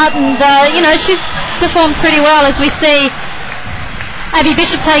going out, and she's performed pretty well as we see Abby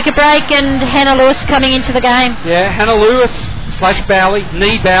Bishop take a break and Hannah Lewis coming into the game. Yeah, Hannah Lewis / Bowley,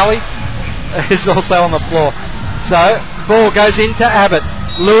 Nee Bowley, is also on the floor. So, ball goes into Abbott.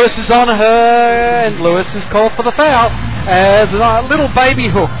 Lewis is on her, and Lewis is called for the foul as a little baby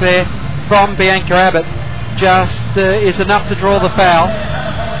hook there from Bianca Abbott just is enough to draw the foul.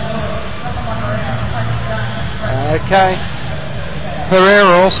 Okay.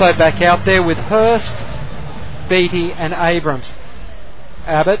 Pereira also back out there with Hurst, Beattie and Abrams.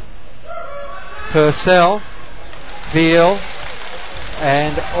 Abbott, Purcell, Veal,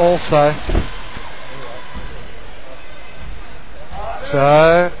 and also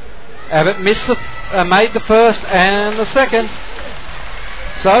so Abbott made the first and the second.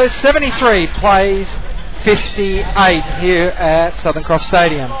 So 73 plays 58 here at Southern Cross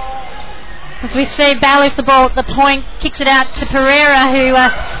Stadium. As we see Bowley with the ball at the point, kicks it out to Pereira, who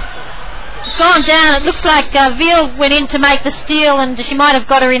has gone down. It looks like Veal went in to make the steal, and she might have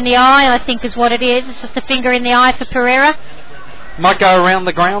got her in the eye, I think is what it is. It's just a finger in the eye for Pereira. Might go around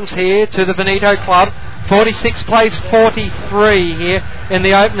the grounds here to the Benito Club. 46 plays 43 here in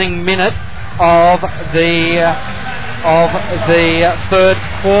the opening minute of the third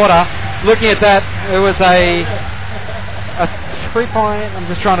quarter. Looking at that, it was a 3-point. I'm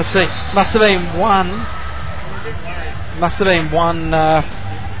just trying to see. Must have been one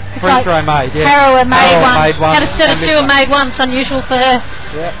free throw made. Yeah. Harrower made one. Had a set of 2 and made one. It's unusual for her.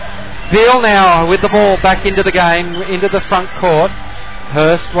 Yeah. Veal now with the ball back into the game, into the front court.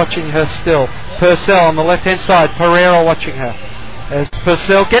 Hurst watching her still. Purcell on the left-hand side. Pereira watching her. As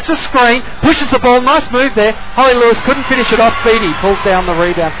Purcell gets a screen, pushes the ball, nice move there. Holly Lewis couldn't finish it off. Beattie pulls down the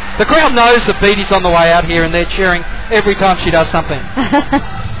rebound. The crowd knows that Beattie's on the way out here, and they're cheering every time she does something.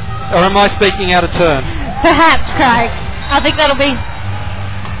 Or am I speaking out of turn? Perhaps, Craig. I think that'll be...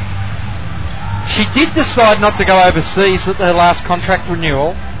 She did decide not to go overseas at her last contract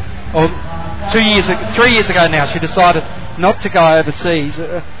renewal, or 3 years ago now. She decided not to go overseas.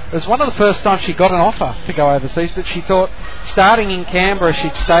 It was one of the first times she got an offer to go overseas, but she thought starting in Canberra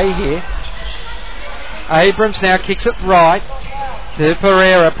she'd stay here. Abrams now kicks it right to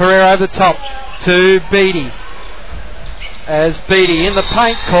Pereira. Pereira over the top to Beattie. As Beattie in the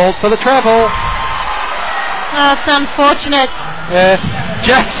paint called for the travel. Oh, it's unfortunate. Yeah,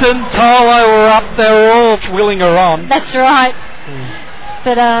 Jackson, Tolo were up. They were all willing her on. That's right.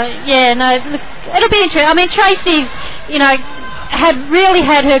 But look, it'll be interesting. I mean, Tracy's,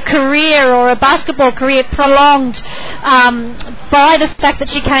 had her career or a basketball career prolonged by the fact that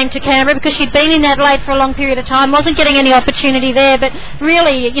she came to Canberra, because she'd been in Adelaide for a long period of time, wasn't getting any opportunity there, but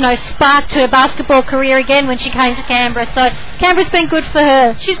really, sparked her basketball career again when she came to Canberra. So Canberra's been good for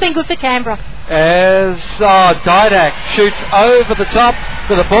her. She's been good for Canberra. as Didak shoots over the top,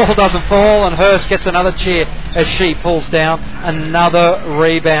 but the ball doesn't fall, and Hurst gets another cheer as she pulls down another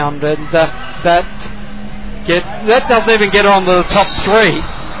rebound, and that doesn't even get her on the top three,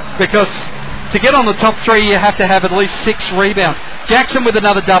 because to get on the top three you have to have at least 6 rebounds. Jackson with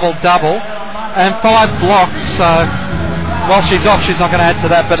another double-double and 5 blocks, so while she's off she's not going to add to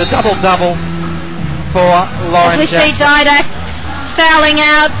that, but a double-double for Lauren we Jackson. See Didak fouling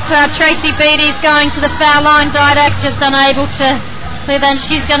out. Tracy Beattie's going to the foul line. Didak just unable to clear that.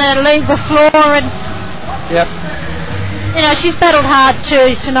 She's going to leave the floor, and she's battled hard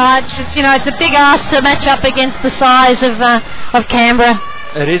too tonight. It's a big ask to match up against the size of Canberra.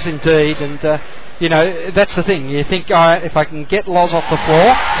 It is indeed, and that's the thing. You think, all right, if I can get Loz off the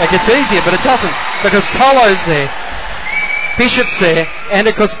floor, it gets easier, but it doesn't, because Tolo's there, Bishop's there, and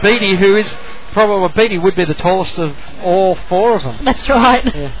of course Beattie, who is Beattie would be the tallest of all 4 of them. That's right.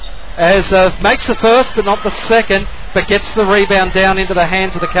 Yeah. As makes the first but not the second, but gets the rebound down into the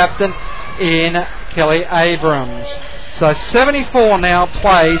hands of the captain in Kelly Abrams. So 74 now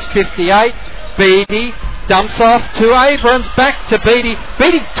plays 58. Beattie dumps off to Abrams, back to Beattie.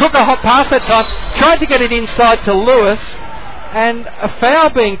 Beattie took a hot pass that time, tried to get it inside to Lewis, and a foul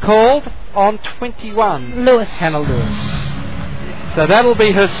being called on 21. Lewis. Hannah Lewis. So that'll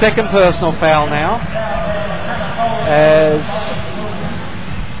be her second personal foul now.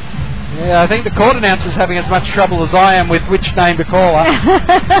 I think the court announcer's having as much trouble as I am with which name to call her.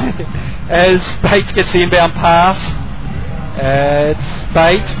 As Bates gets the inbound pass.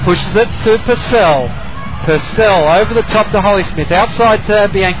 Bates pushes it to Purcell. Purcell over the top to Holly Smith. Outside to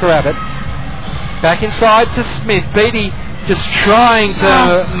Bianca Abbott. Back inside to Smith. Beattie just trying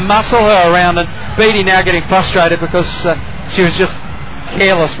to muscle her around, and Beattie now getting frustrated because she was just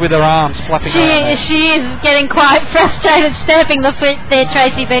careless with her arms flapping around. She is getting quite frustrated, stamping the foot there,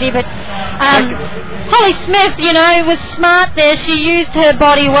 Tracy Beattie. But Holly Smith, was smart there. She used her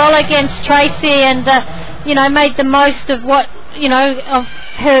body well against Tracy, and made the most of what of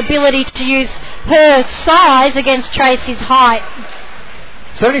her ability to use her size against Tracy's height.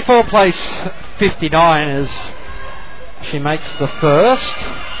 74 plays 59 as she makes the first,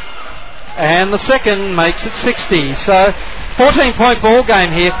 and the second makes it 60. So 14-point ball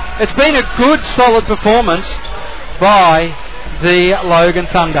game here. It's been a good, solid performance by the Logan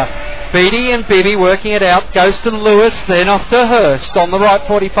Thunder. Beattie and Bibby working it out. Goes to Lewis, then off to Hurst on the right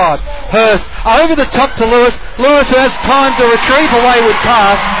 45. Hurst over the top to Lewis. Lewis has time to retrieve a wayward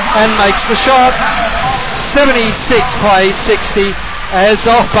pass and makes the shot. 76 plays 60 as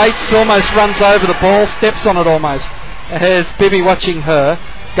Bates almost runs over the ball, steps on it almost. As Bibby watching her.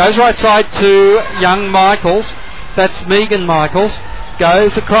 Goes right side to young Michaels. That's Megan Michaels.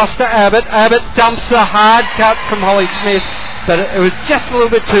 Goes across to Abbott. Abbott dumps a hard cut from Holly Smith, but it was just a little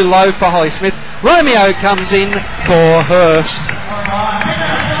bit too low for Holly Smith. Romeo comes in for Hurst.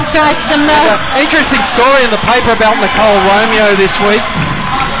 Right, some interesting story in the paper about Nicole Romeo this week,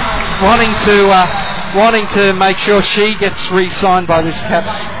 wanting to make sure she gets re-signed by this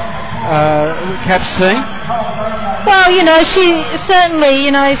Caps team. Well, she certainly,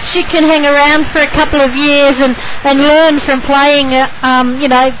 she can hang around for a couple of years and learn from playing,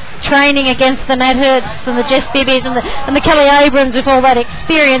 training against the Nat Hursts and the Jess Bibbies and the Kelly Abrams with all that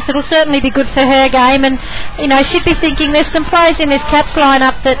experience. It'll certainly be good for her game, and she'd be thinking there's some players in this Caps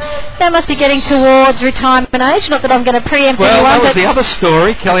lineup that they must be getting towards retirement age. Not that I'm going to preempt anyone. Well, that was the other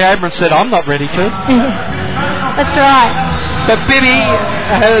story. Kelly Abrams said, I'm not ready to. That's right. But Bibby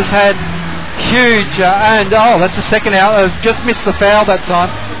has had huge, that's the second out. Just missed the foul that time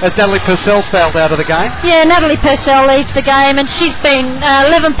as Natalie Purcell's fouled out of the game. Yeah, Natalie Purcell leads the game, and she's been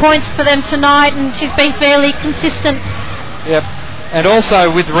 11 points for them tonight, and she's been fairly consistent. Yep. And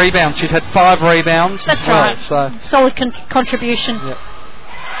also with rebounds, she's had 5 rebounds. That's right. So solid contribution. Yep.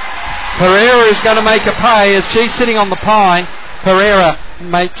 Pereira is going to make a pay as she's sitting on the pine. Pereira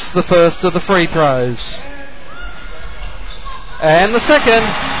makes the first of the free throws. And the second,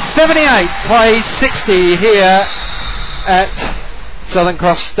 78 plays 60 here at Southern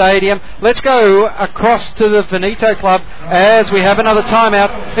Cross Stadium. Let's go across to the Veneto Club as we have another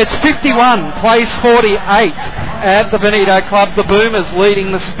timeout. It's 51 plays 48 at the Veneto Club. The Boomers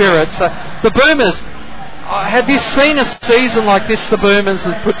leading the Spirits. The Boomers, have you seen a season like this the Boomers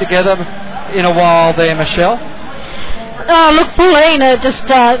have put together in a while there, Michelle? Oh, look, Paulina just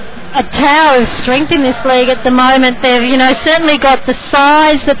a tower of strength in this league at the moment. They've, certainly got the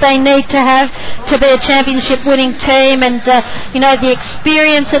size that they need to have to be a championship-winning team, and the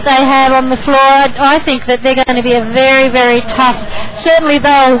experience that they have on the floor. I think that they're going to be a very, very tough. Certainly,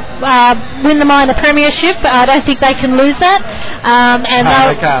 they'll win the minor premiership. But I don't think they can lose that,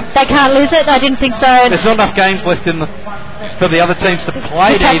 they can't lose it. I didn't think so. There's not enough games left for the other teams to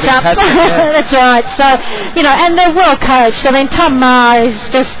play to even catch up. That's right. So, and they're well coached. I mean, Tom Maher is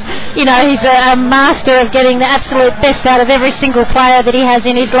just, he's a master of getting the absolute best out of every single player that he has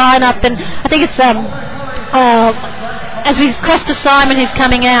in his lineup. And I think it's as we cross to Simon, who's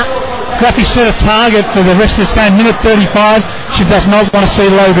coming out. Graffy set a target for the rest of this game, minute 35. She does not want to see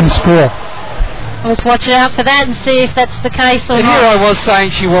Logan score. Let's watch out for that and see if that's the case or and not. Here I was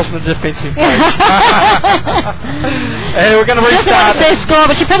saying she wasn't a defensive coach. And we're going to restart. She doesn't want to see a score,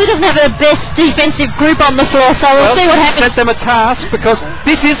 but she probably doesn't have her best defensive group on the floor, so we'll see what happens. Set them a task because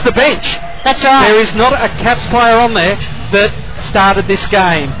this is the bench. That's right. There is not a Caps player on there that started this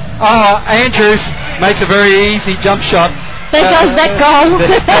game. Oh, Andrews makes a very easy jump shot. There goes that goal.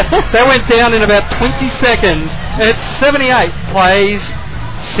 That went down in about 20 seconds. And it's 78 plays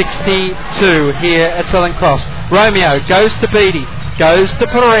 62 here at Southern Cross. Romeo goes to Beattie, goes to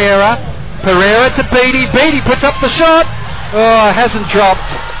Pereira to Beattie. Beattie puts up the shot. Oh, hasn't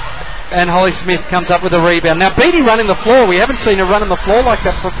dropped. And Holly Smith comes up with a rebound. Now Beattie running the floor. We haven't seen her running the floor like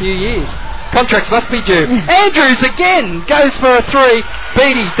that for a few years. Contracts must be due. Andrews again goes for a three.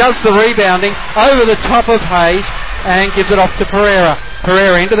 Beattie does the rebounding over the top of Hayes and gives it off to Pereira.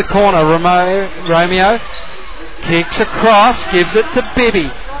 Pereira into the corner. Romeo kicks across, gives it to Bibby.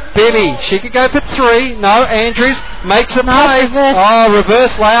 Bibby, she could go for three. No, Andrews makes a play.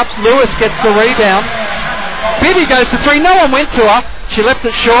 Reverse layup. Lewis gets the rebound. Bibby goes to three. No one went to her. She left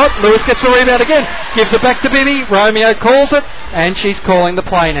it short. Lewis gets the rebound again. Gives it back to Bibby. Romeo calls it, and she's calling the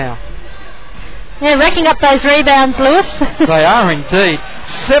play now. Yeah, racking up those rebounds, Lewis. They are indeed.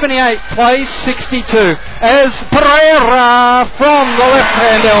 78 plays 62 as Pereira from the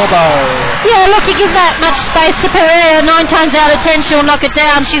left-hand elbow. Yeah, look, you give that much space to Pereira. 9 times out of 10 she'll knock it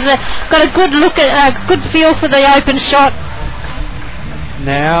down. She's got a good look at a good feel for the open shot.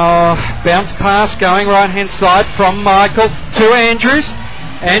 Now bounce pass going right-hand side from Michael to Andrews.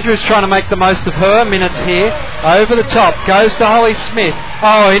 Andrews trying to make the most of her minutes here. Over the top, goes to Holly Smith.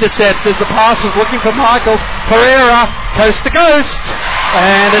 Oh, intercept as the pass was looking for Michaels. Pereira, coast to coast.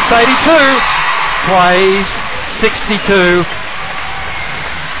 And it's 82. Plays 62.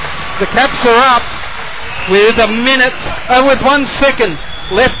 The Caps are up with with 1 second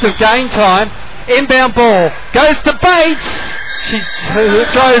left of game time. Inbound ball goes to Bates. She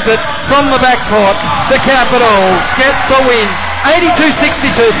throws it from the backcourt. The Capitals get the win.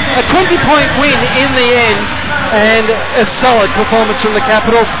 82-62. A 20-point win in the end. And a solid performance from the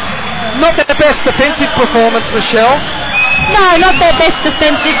Capitals. Not their best defensive performance, Michelle. No, not their best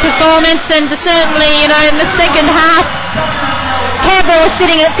defensive performance. And certainly, in the second half, Canberra was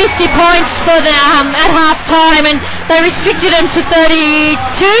sitting at 50 points for the at half time, and they restricted them to 32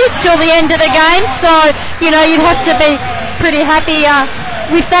 till the end of the game. So, you'd have to be pretty happy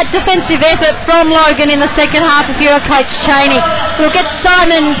with that defensive effort from Logan in the second half if you're Coach Chaney. We'll get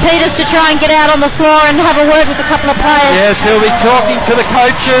Simon Peters to try and get out on the floor and have a word with a couple of players. Yes, he'll be talking to the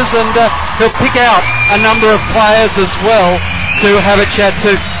coaches, and he'll pick out a number of players as well to have a chat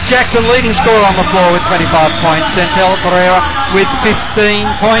to. Jackson leading scorer on the floor with 25 points. Chantelle Pereira with 15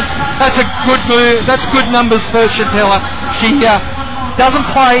 points. That's a good move. That's good numbers for Chantelle. She doesn't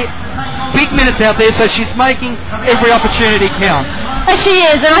play big minutes out there, so she's making every opportunity count. She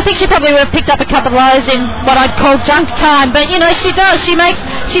is, and I think she probably would have picked up a couple of those in what I'd call junk time. But she does.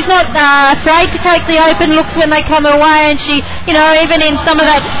 She's not afraid to take the open looks when they come her way, and she, even in some of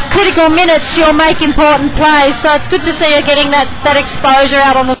that critical minutes, she'll make important plays. So it's good to see her getting that exposure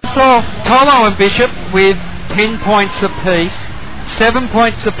out on the floor. Tolo and Bishop with 10 points apiece, 7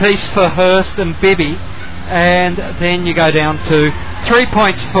 points apiece for Hurst and Bibby, and then you go down to 3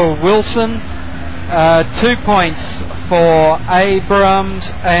 points for Wilson, 2 points for Abrams,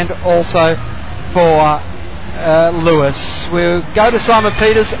 and also for Lewis. We'll go to Simon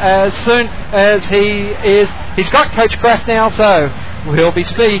Peters as soon as he's got Coach Graff now, so we'll be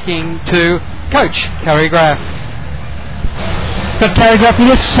speaking to Coach Carrie Graff. Got Carrie Graff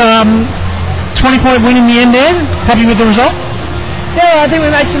with us. 20-point win in the end there. Happy with the result? Yeah, I think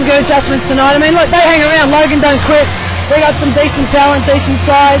we made some good adjustments tonight. I mean, look, they hang around. Logan don't quit. They got some decent talent, decent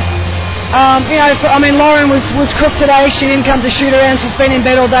size. Lauren was crook today. She didn't come to shoot around. She's been in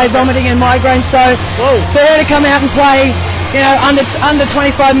bed all day vomiting and migraine. So for her to come out and play, under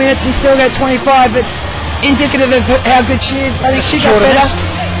 25 minutes and still get 25, but indicative of how good she is. I think she got better.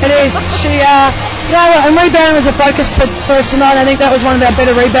 It is. She, and rebounding was a focus for us tonight. I think that was one of our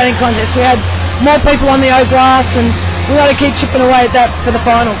better rebounding contests. We had more people on the O glass, and we got to keep chipping away at that for the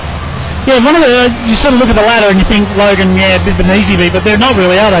finals. Yeah, you sort of look at the ladder and you think Logan, a bit of an easy beat, but they're not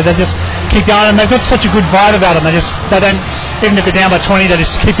really, are they? They just keep going, and they've got such a good vibe about them. They don't, even if they're down by 20, they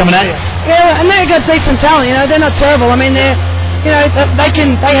just keep coming at you. Yeah, and they've got decent talent. They're not terrible. I mean, they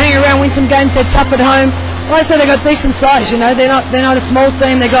hang around, win some games. They're tough at home. Like I said, they've got decent size. They're not a small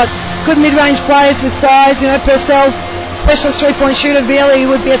team. They've got good mid-range players with size. Purcell's specialist three-point shooter. Vieli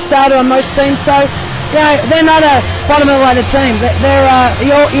would be a starter on most teams. So. They're not a bottom-of-the-ladder team.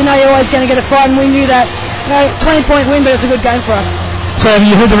 You're always going to get a fight, and we knew that. 20-point win, but it's a good game for us. So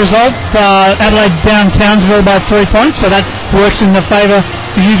you heard the result. Adelaide down Townsville by 3 points, so that works in the favour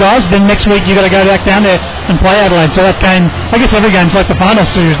for you guys. Then next week you've got to go back down there and play Adelaide. So that game, I guess every game's like the final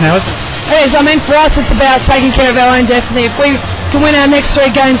series now, isn't it? It is. I mean, for us it's about taking care of our own destiny. If we can win our next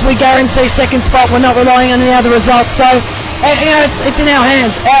 3 games, we guarantee second spot. We're not relying on any other results. So, it's in our hands.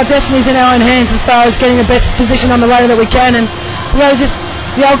 Our destiny's in our own hands as far as getting the best position on the ladder that we can. And we've got to just,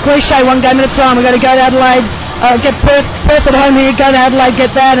 the old cliche, one game at a time. We've got to go to Adelaide, get Perth at home here, go to Adelaide,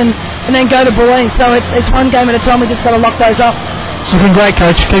 get that, and then go to Bulleen. So it's one game at a time. We've just got to lock those up. It's looking great,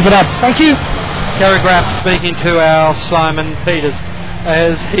 Coach. Keep it up. Thank you. Gary Graff speaking to our Simon Peters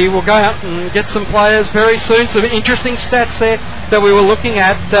as he will go out and get some players very soon. Some interesting stats there that we were looking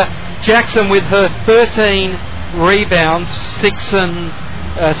at. Jackson with her 13 rebounds, 6 and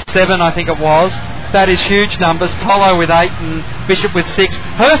 7 I think it was. That is huge numbers. Tolo with 8 and Bishop with 6.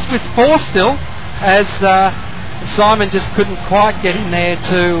 Hurst with 4 still, as Simon just couldn't quite get in there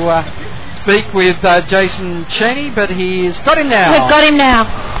to speak with Jason Cheney, but he's got him now. We've got him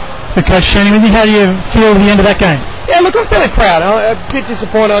now. Coach Cheney, how do you feel at the end of that game? Yeah, look, I'm fairly proud. I'm a bit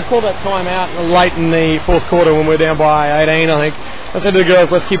disappointed. I called that time out late in the fourth quarter when we were down by 18, I think. I said to the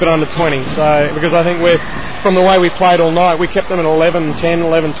girls, let's keep it under 20. So, because I think from the way we played all night, we kept them at 11, 10,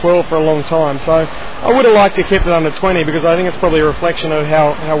 11, 12 for a long time. So I would have liked to keep it under 20 because I think it's probably a reflection of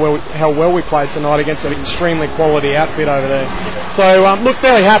how well we played tonight against an extremely quality outfit over there. So, look,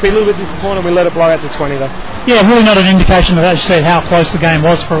 fairly happy, a little bit disappointed we let it blow out to 20 though. Yeah, really not an indication of, as you said, how close the game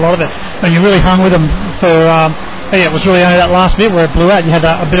was for a lot of it. And you really hung with them for... it was really only that last bit where it blew out. You had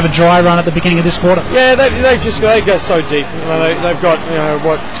a bit of a dry run at the beginning of this quarter. Yeah, they go so deep. They've got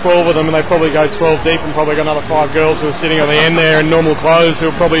 12 of them, and they probably go 12 deep, and probably got another 5 girls who are sitting on the end there in normal clothes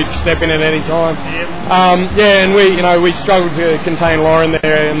who will probably step in at any time. And we struggled to contain Lauren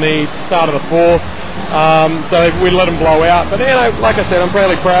there in the start of the fourth. So we let them blow out. But like I said, I'm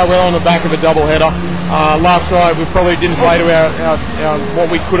fairly proud. We're on the back of a double header. Last night we probably didn't play to our what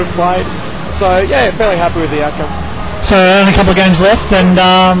we could have played. So yeah, fairly happy with the outcome. So only a couple of games left, and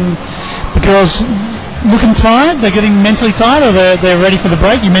the girls looking tired. They're getting mentally tired, or they're ready for the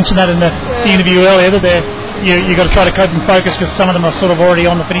break. You mentioned that in the interview earlier that you've got to try to cope and focus because some of them are sort of already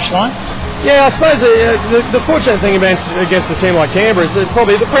on the finish line. Yeah, I suppose the fortunate thing against a team like Canberra is that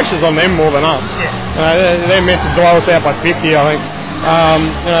probably the pressure's on them more than us. Yeah. They're meant to blow us out by 50, I think.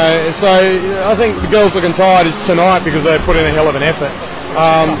 So I think the girls looking tired is tonight because they put in a hell of an effort.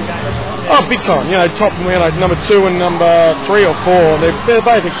 Big time. Top number 2 and number 3 or 4. They're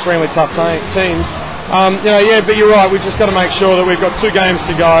both extremely tough teams. But you're right. We've just got to make sure that we've got 2 games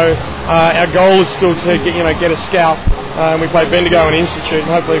to go. Our goal is still to get a scalp. We play Bendigo and Institute,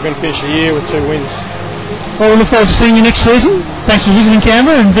 and hopefully we can finish the year with 2 wins. Well, we look forward to seeing you next season. Thanks for visiting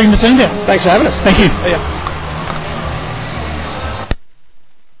Canberra and bringing the team down. Thanks for having us. Thank you.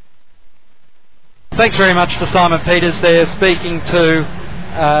 Thanks very much to Simon Peters there, speaking to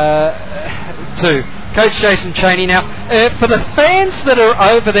Coach Jason Cheney. Now, for the fans that are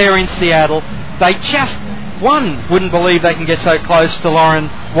over there in Seattle, they just, one, wouldn't believe they can get so close to Lauren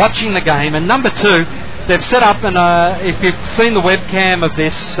watching the game, and number 2, they've set up, and if you've seen the webcam of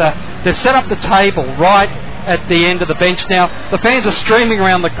this, they've set up the table right at the end of the bench. Now, the fans are streaming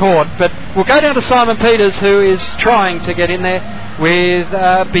around the court, but we'll go down to Simon Peters, who is trying to get in there with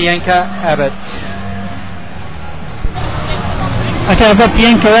Bianca Abbott. Okay, I've got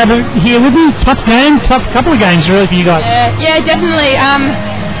Bianca Abbott here with me. Tough couple of games really for you guys. Yeah, definitely.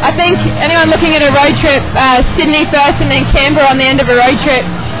 I think anyone looking at a road trip, Sydney first and then Canberra on the end of a road trip,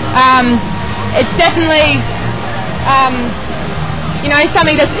 it's definitely,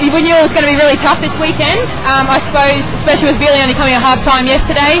 something that we knew it was going to be really tough this weekend. I suppose, especially with Billy only coming at half-time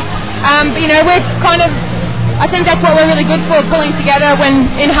yesterday. We're kind of, I think that's what we're really good for, pulling together when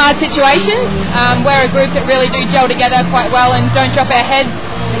in hard situations. We're a group that really do gel together quite well and don't drop our heads.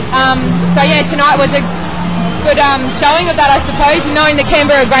 Tonight was a good showing of that, I suppose, knowing that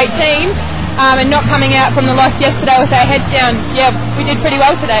Canberra are a great team. and not coming out from the loss yesterday with our heads down. Yeah, we did pretty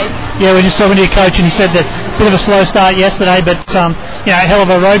well today. Yeah, we were just talking to your coach, and he said that a bit of a slow start yesterday, but a hell of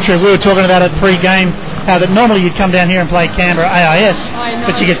a road trip. We were talking about it pre-game, how that normally you'd come down here and play Canberra AIS,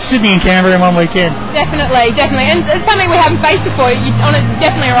 but you get Sydney and Canberra in one weekend. Definitely, and it's something we haven't faced before. You're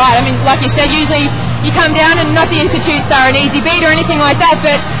definitely right. I mean, like you said, usually you come down and not the Institutes are an easy beat or anything like that,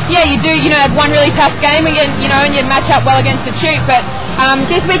 but yeah, you do, have one really tough game again, and you match up well against the Tute, but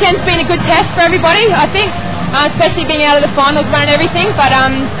this weekend's been a good test for everybody, I think, especially being out of the finals run and everything, but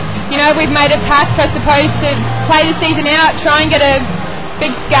we've made a pact, I suppose, to play the season out, try and get a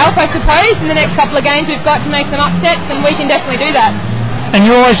big scalp, I suppose, in the next couple of games we've got to make some upsets, and we can definitely do that. And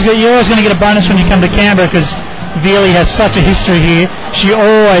you're always going to get a bonus when you come to Canberra, because Veely has such a history here. She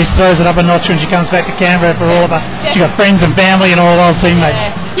always throws it up a notch when she comes back to Canberra for all of her. She's got friends and family and all old teammates.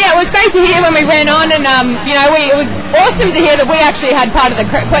 Yeah, it was great to hear when we ran on, and it was awesome to hear that we actually had part of this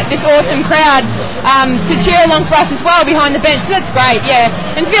awesome crowd to cheer along for us as well behind the bench. So that's great, yeah.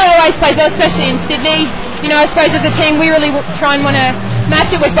 And Veely always plays well, especially in Sydney. I suppose as a team we really try and want to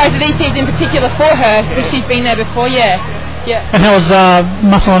match it with both of these teams in particular for her, because she's been there before, yeah. And how was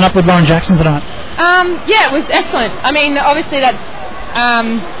muscling up with Lauren Jackson tonight? Yeah, it was excellent. I mean, obviously that's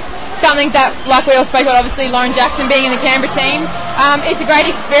something that, like we all spoke about, obviously Lauren Jackson being in the Canberra team, it's a great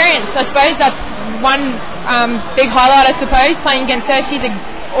experience. I suppose that's one big highlight, I suppose, playing against her. She's an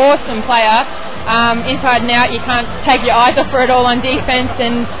awesome player. Inside and out, you can't take your eyes off her at all on defence,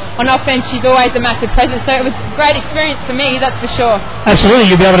 and on offence she's always a massive presence, so it was a great experience for me, that's for sure. Absolutely,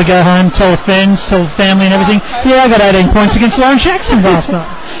 you'll be able to go home, tell friends, tell family and everything. Yeah, I got 18 points against Lauren Jackson last night.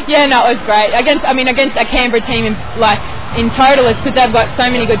 Yeah, no, it was great. Against a Canberra team in total, it's because they've got so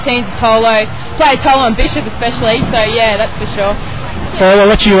many good teams. Tolo and Bishop especially, so yeah, that's for sure. Well,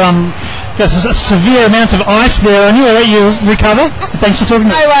 we'll let you get severe amounts of ice there on you. I'll let you recover. Thanks for talking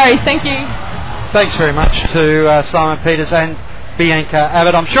to me. No worries, thank you. Thanks very much to Simon Peters and Bianca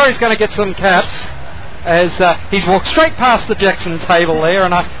Abbott. I'm sure he's going to get some caps as he's walked straight past the Jackson table there,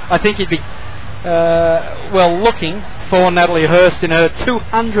 and I think he'd be looking for Natalie Hurst in her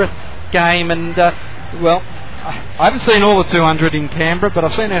 200th game, and I haven't seen all the 200 in Canberra, but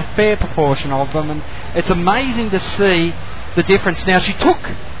I've seen a fair proportion of them, and it's amazing to see the difference. Now, she took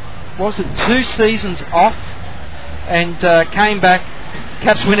 2 seasons off and came back.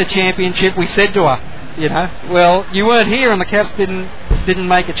 Caps win a championship. We said to her, you weren't here and the Caps didn't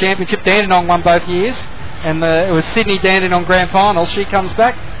make a championship. Dandenong won both years, and it was Sydney Dandenong Grand Finals. She comes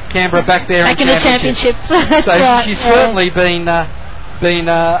back, Canberra back there making in the championships. So right, she's certainly been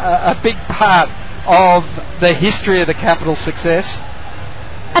a big part of the history of the Capitals' success.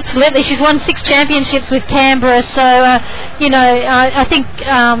 Absolutely, she's won 6 championships with Canberra, so I think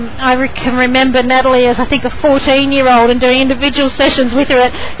I can remember Natalie as I think a 14-year-old and doing individual sessions with her.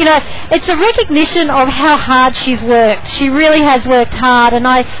 It's a recognition of how hard she's worked. She really has worked hard, and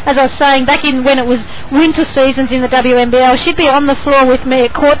as I was saying, back in when it was winter seasons in the WNBL, she'd be on the floor with me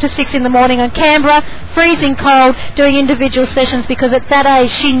at 5:45 in the morning on Canberra, freezing cold, doing individual sessions, because at that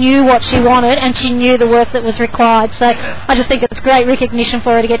age she knew what she wanted and she knew the work that was required. So I just think it's great recognition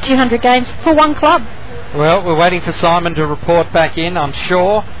for her to get 200 games for one club. Well, we're waiting for Simon to report back in. I'm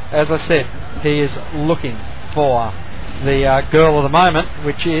sure, as I said, he is looking for the girl of the moment,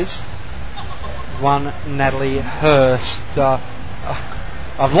 which is one Natalie Hurst.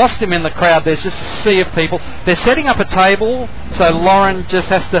 I've lost him in the crowd. There's just a sea of people. They're setting up a table, so Lauren just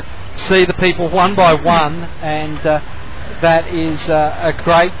has to see the people one by one, and that is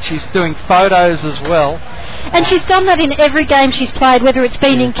great. She's doing photos as well. And she's done that in every game she's played, whether it's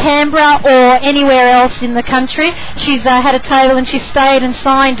been in Canberra or anywhere else in the country. She's had a table and she's stayed and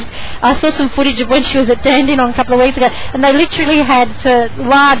signed. I saw some footage of when she was at Dandenong a couple of weeks ago, and they literally had a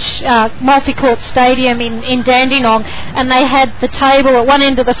large multi-court stadium in Dandenong, and they had the table at one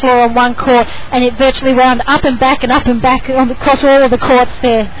end of the floor on one court, and it virtually wound up and back across all of the courts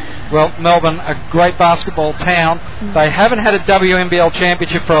there. Well, Melbourne, a great basketball town. They haven't had a WNBL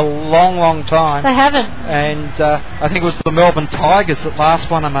championship for a long, long time. They haven't. And I think it was the Melbourne Tigers that last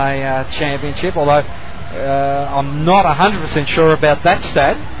won them a championship, although I'm not 100% sure about that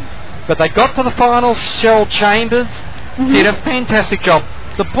stat. But they got to the finals. Cheryl Chambers did a fantastic job.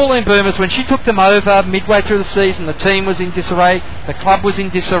 The Bulleen Boomers, when she took them over midway through the season, the team was in disarray, the club was in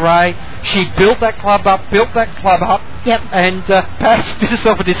disarray. She built that club up, Yep. And perhaps did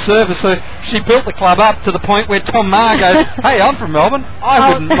herself a disservice. So she built the club up to the point where Tom Maher goes, hey, I'm from Melbourne,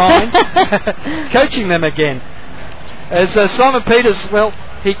 I wouldn't mind coaching them again. As Simon Peters,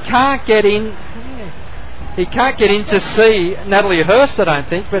 he can't get in. He can't get in to see Natalie Hurst, I don't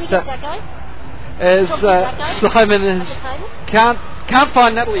think. But as Simon can't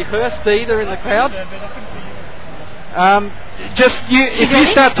find Natalie Hurst either in the crowd. If you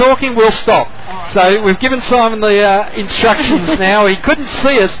start talking, we'll stop. So we've given Simon the instructions now. He couldn't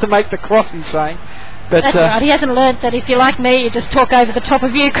see us to make the cross, he's saying. But, that's right. He hasn't learnt that if you're like me, you just talk over the top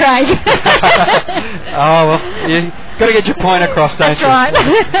of you, Craig. Well, you've got to get your point across, don't you? That's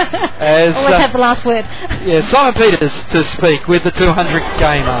right. Always have the last word. Yeah, Simon Peters to speak with the 200th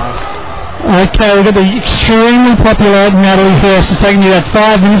gamer. Okay, we've got the extremely popular Natalie Hurst. It's taken you about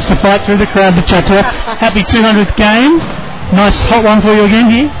 5 minutes to fight through the crowd to chat to her. Happy 200th game. Nice hot one for you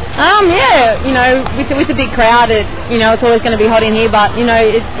again here. Yeah, with the big crowd, it's always going to be hot in here. But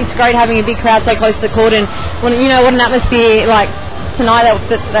it's great having a big crowd so close to the court, and what an atmosphere like tonight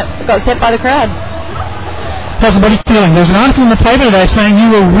that got set by the crowd. How's the body feeling? There was an article in the paper today saying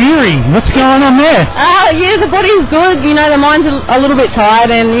you were weary. What's going on there? Yeah, the body's good. The mind's a little bit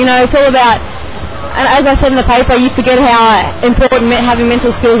tired, and it's all about. And as I said in the paper, you forget how important having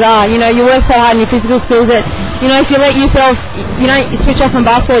mental skills are. You work so hard in your physical skills that, if you let yourself, you switch off from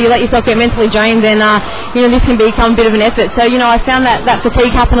basketball, you let yourself get mentally drained, then, this can become a bit of an effort. So, I found that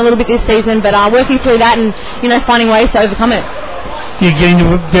fatigue happen a little bit this season, but working through that and, finding ways to overcome it. You're getting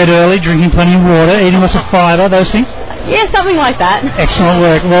to bed early, drinking plenty of water, eating lots of fibre, those things? Yeah, something like that. Excellent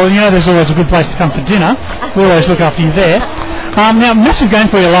work. Well, there's always a good place to come for dinner. We'll always look after you there. Now, massive game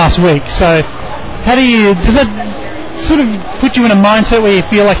for you last week, so... does that sort of put you in a mindset where you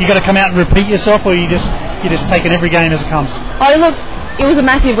feel like you've got to come out and repeat yourself, or you're just taking every game as it comes? Oh, look, it was a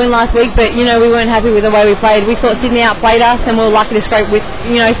massive win last week, but, we weren't happy with the way we played. We thought Sydney outplayed us, and we were lucky to scrape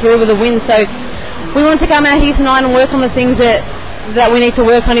through with a win. So we wanted to come out here tonight and work on the things that we need to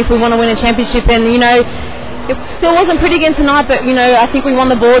work on if we want to win a championship. And, it still wasn't pretty again tonight, but, I think we won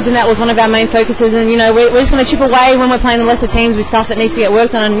the boards, and that was one of our main focuses. And, we're just going to chip away when we're playing the lesser teams with stuff that needs to get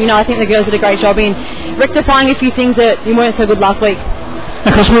worked on. And, I think the girls did a great job in rectifying a few things that weren't so good last week.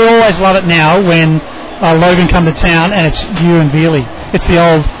 Of course, we always love it now when Logan come to town and it's you and Veerley.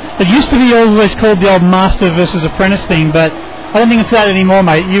 It used to be always called the old master versus apprentice thing, but I don't think it's that anymore,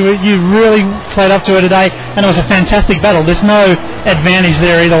 mate. You really played up to it today, and it was a fantastic battle. There's no advantage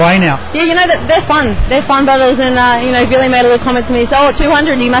there either way now. Yeah, they're fun. They're fun battles, and, Billy made a little comment to me, so, at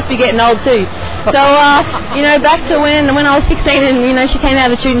 200, you must be getting old too. So, back to when I was 16 and, she came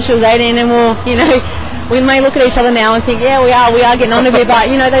out of the chute and she was 18, and we may look at each other now and think, yeah, we are getting on a bit, but,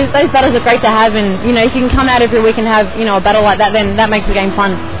 those battles are great to have, and, if you can come out every week and have, a battle like that, then that makes the game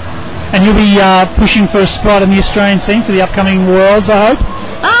fun. And you'll be pushing for a spot in the Australian team for the upcoming Worlds, I hope?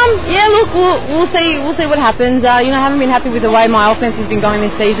 Yeah, look, we'll see what happens. I haven't been happy with the way my offense has been going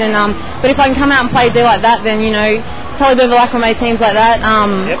this season. But if I can come out and play a day like that, then, Tully Bevilacqua made teams like that.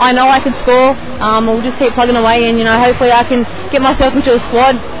 Yep. I know I can score. We'll just keep plugging away, and, hopefully I can get myself into a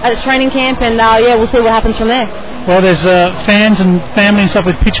squad at training camp, and, we'll see what happens from there. Well, there's fans and family and stuff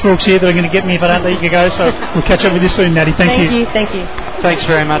with pitchforks here that are going to get me if I don't let you go, so we'll catch up with you soon, Natty. Thank you. Thank you. Thanks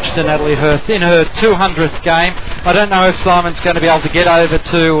very much to Natalie Hurst in her 200th game. I don't know if Simon's going to be able to get over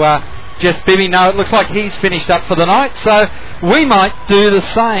to Jess Bibby. No, it looks like he's finished up for the night, so we might do the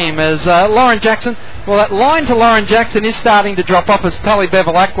same as Lauren Jackson. Well, that line to Lauren Jackson is starting to drop off as Tully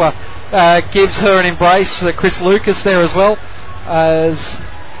Bevilacqua gives her an embrace. Chris Lucas there as well.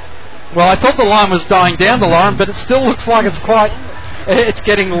 Well, I thought the line was dying down to Lauren, but it still looks like it's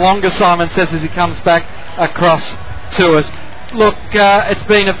getting longer, Simon says as he comes back across to us. Look, it's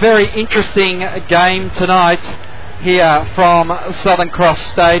been a very interesting game tonight here from Southern Cross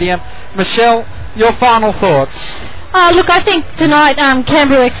Stadium. Michelle, your final thoughts? Look, I think tonight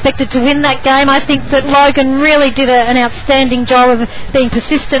Canberra expected to win that game. I think that Logan really did an outstanding job of being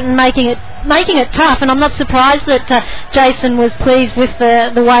persistent and making it tough, and I'm not surprised that Jason was pleased with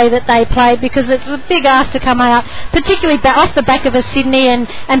the way that they played, because it's a big ask to come out, particularly off the back of a Sydney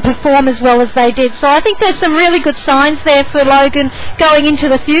and perform as well as they did. So I think there's some really good signs there for Logan going into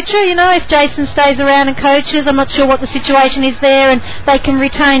the future. If Jason stays around and coaches, I'm not sure what the situation is there, and they can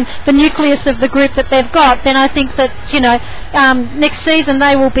retain the nucleus of the group that they've got, then I think that next season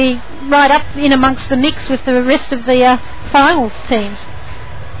they will be right up in amongst the mix with the rest of the finals teams.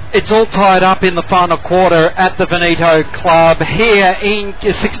 It's all tied up in the final quarter at the Veneto Club here in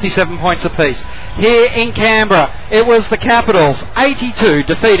 67 points apiece. Here in Canberra, it was the Capitals 82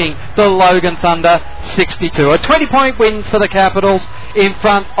 defeating the Logan Thunder 62. A 20-point win for the Capitals in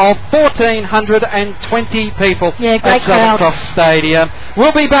front of 1,420 people at Southern Cross Stadium.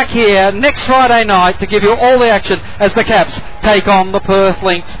 We'll be back here next Friday night to give you all the action as the Caps take on the Perth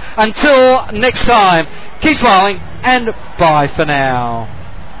Lynx. Until next time, keep smiling and bye for now.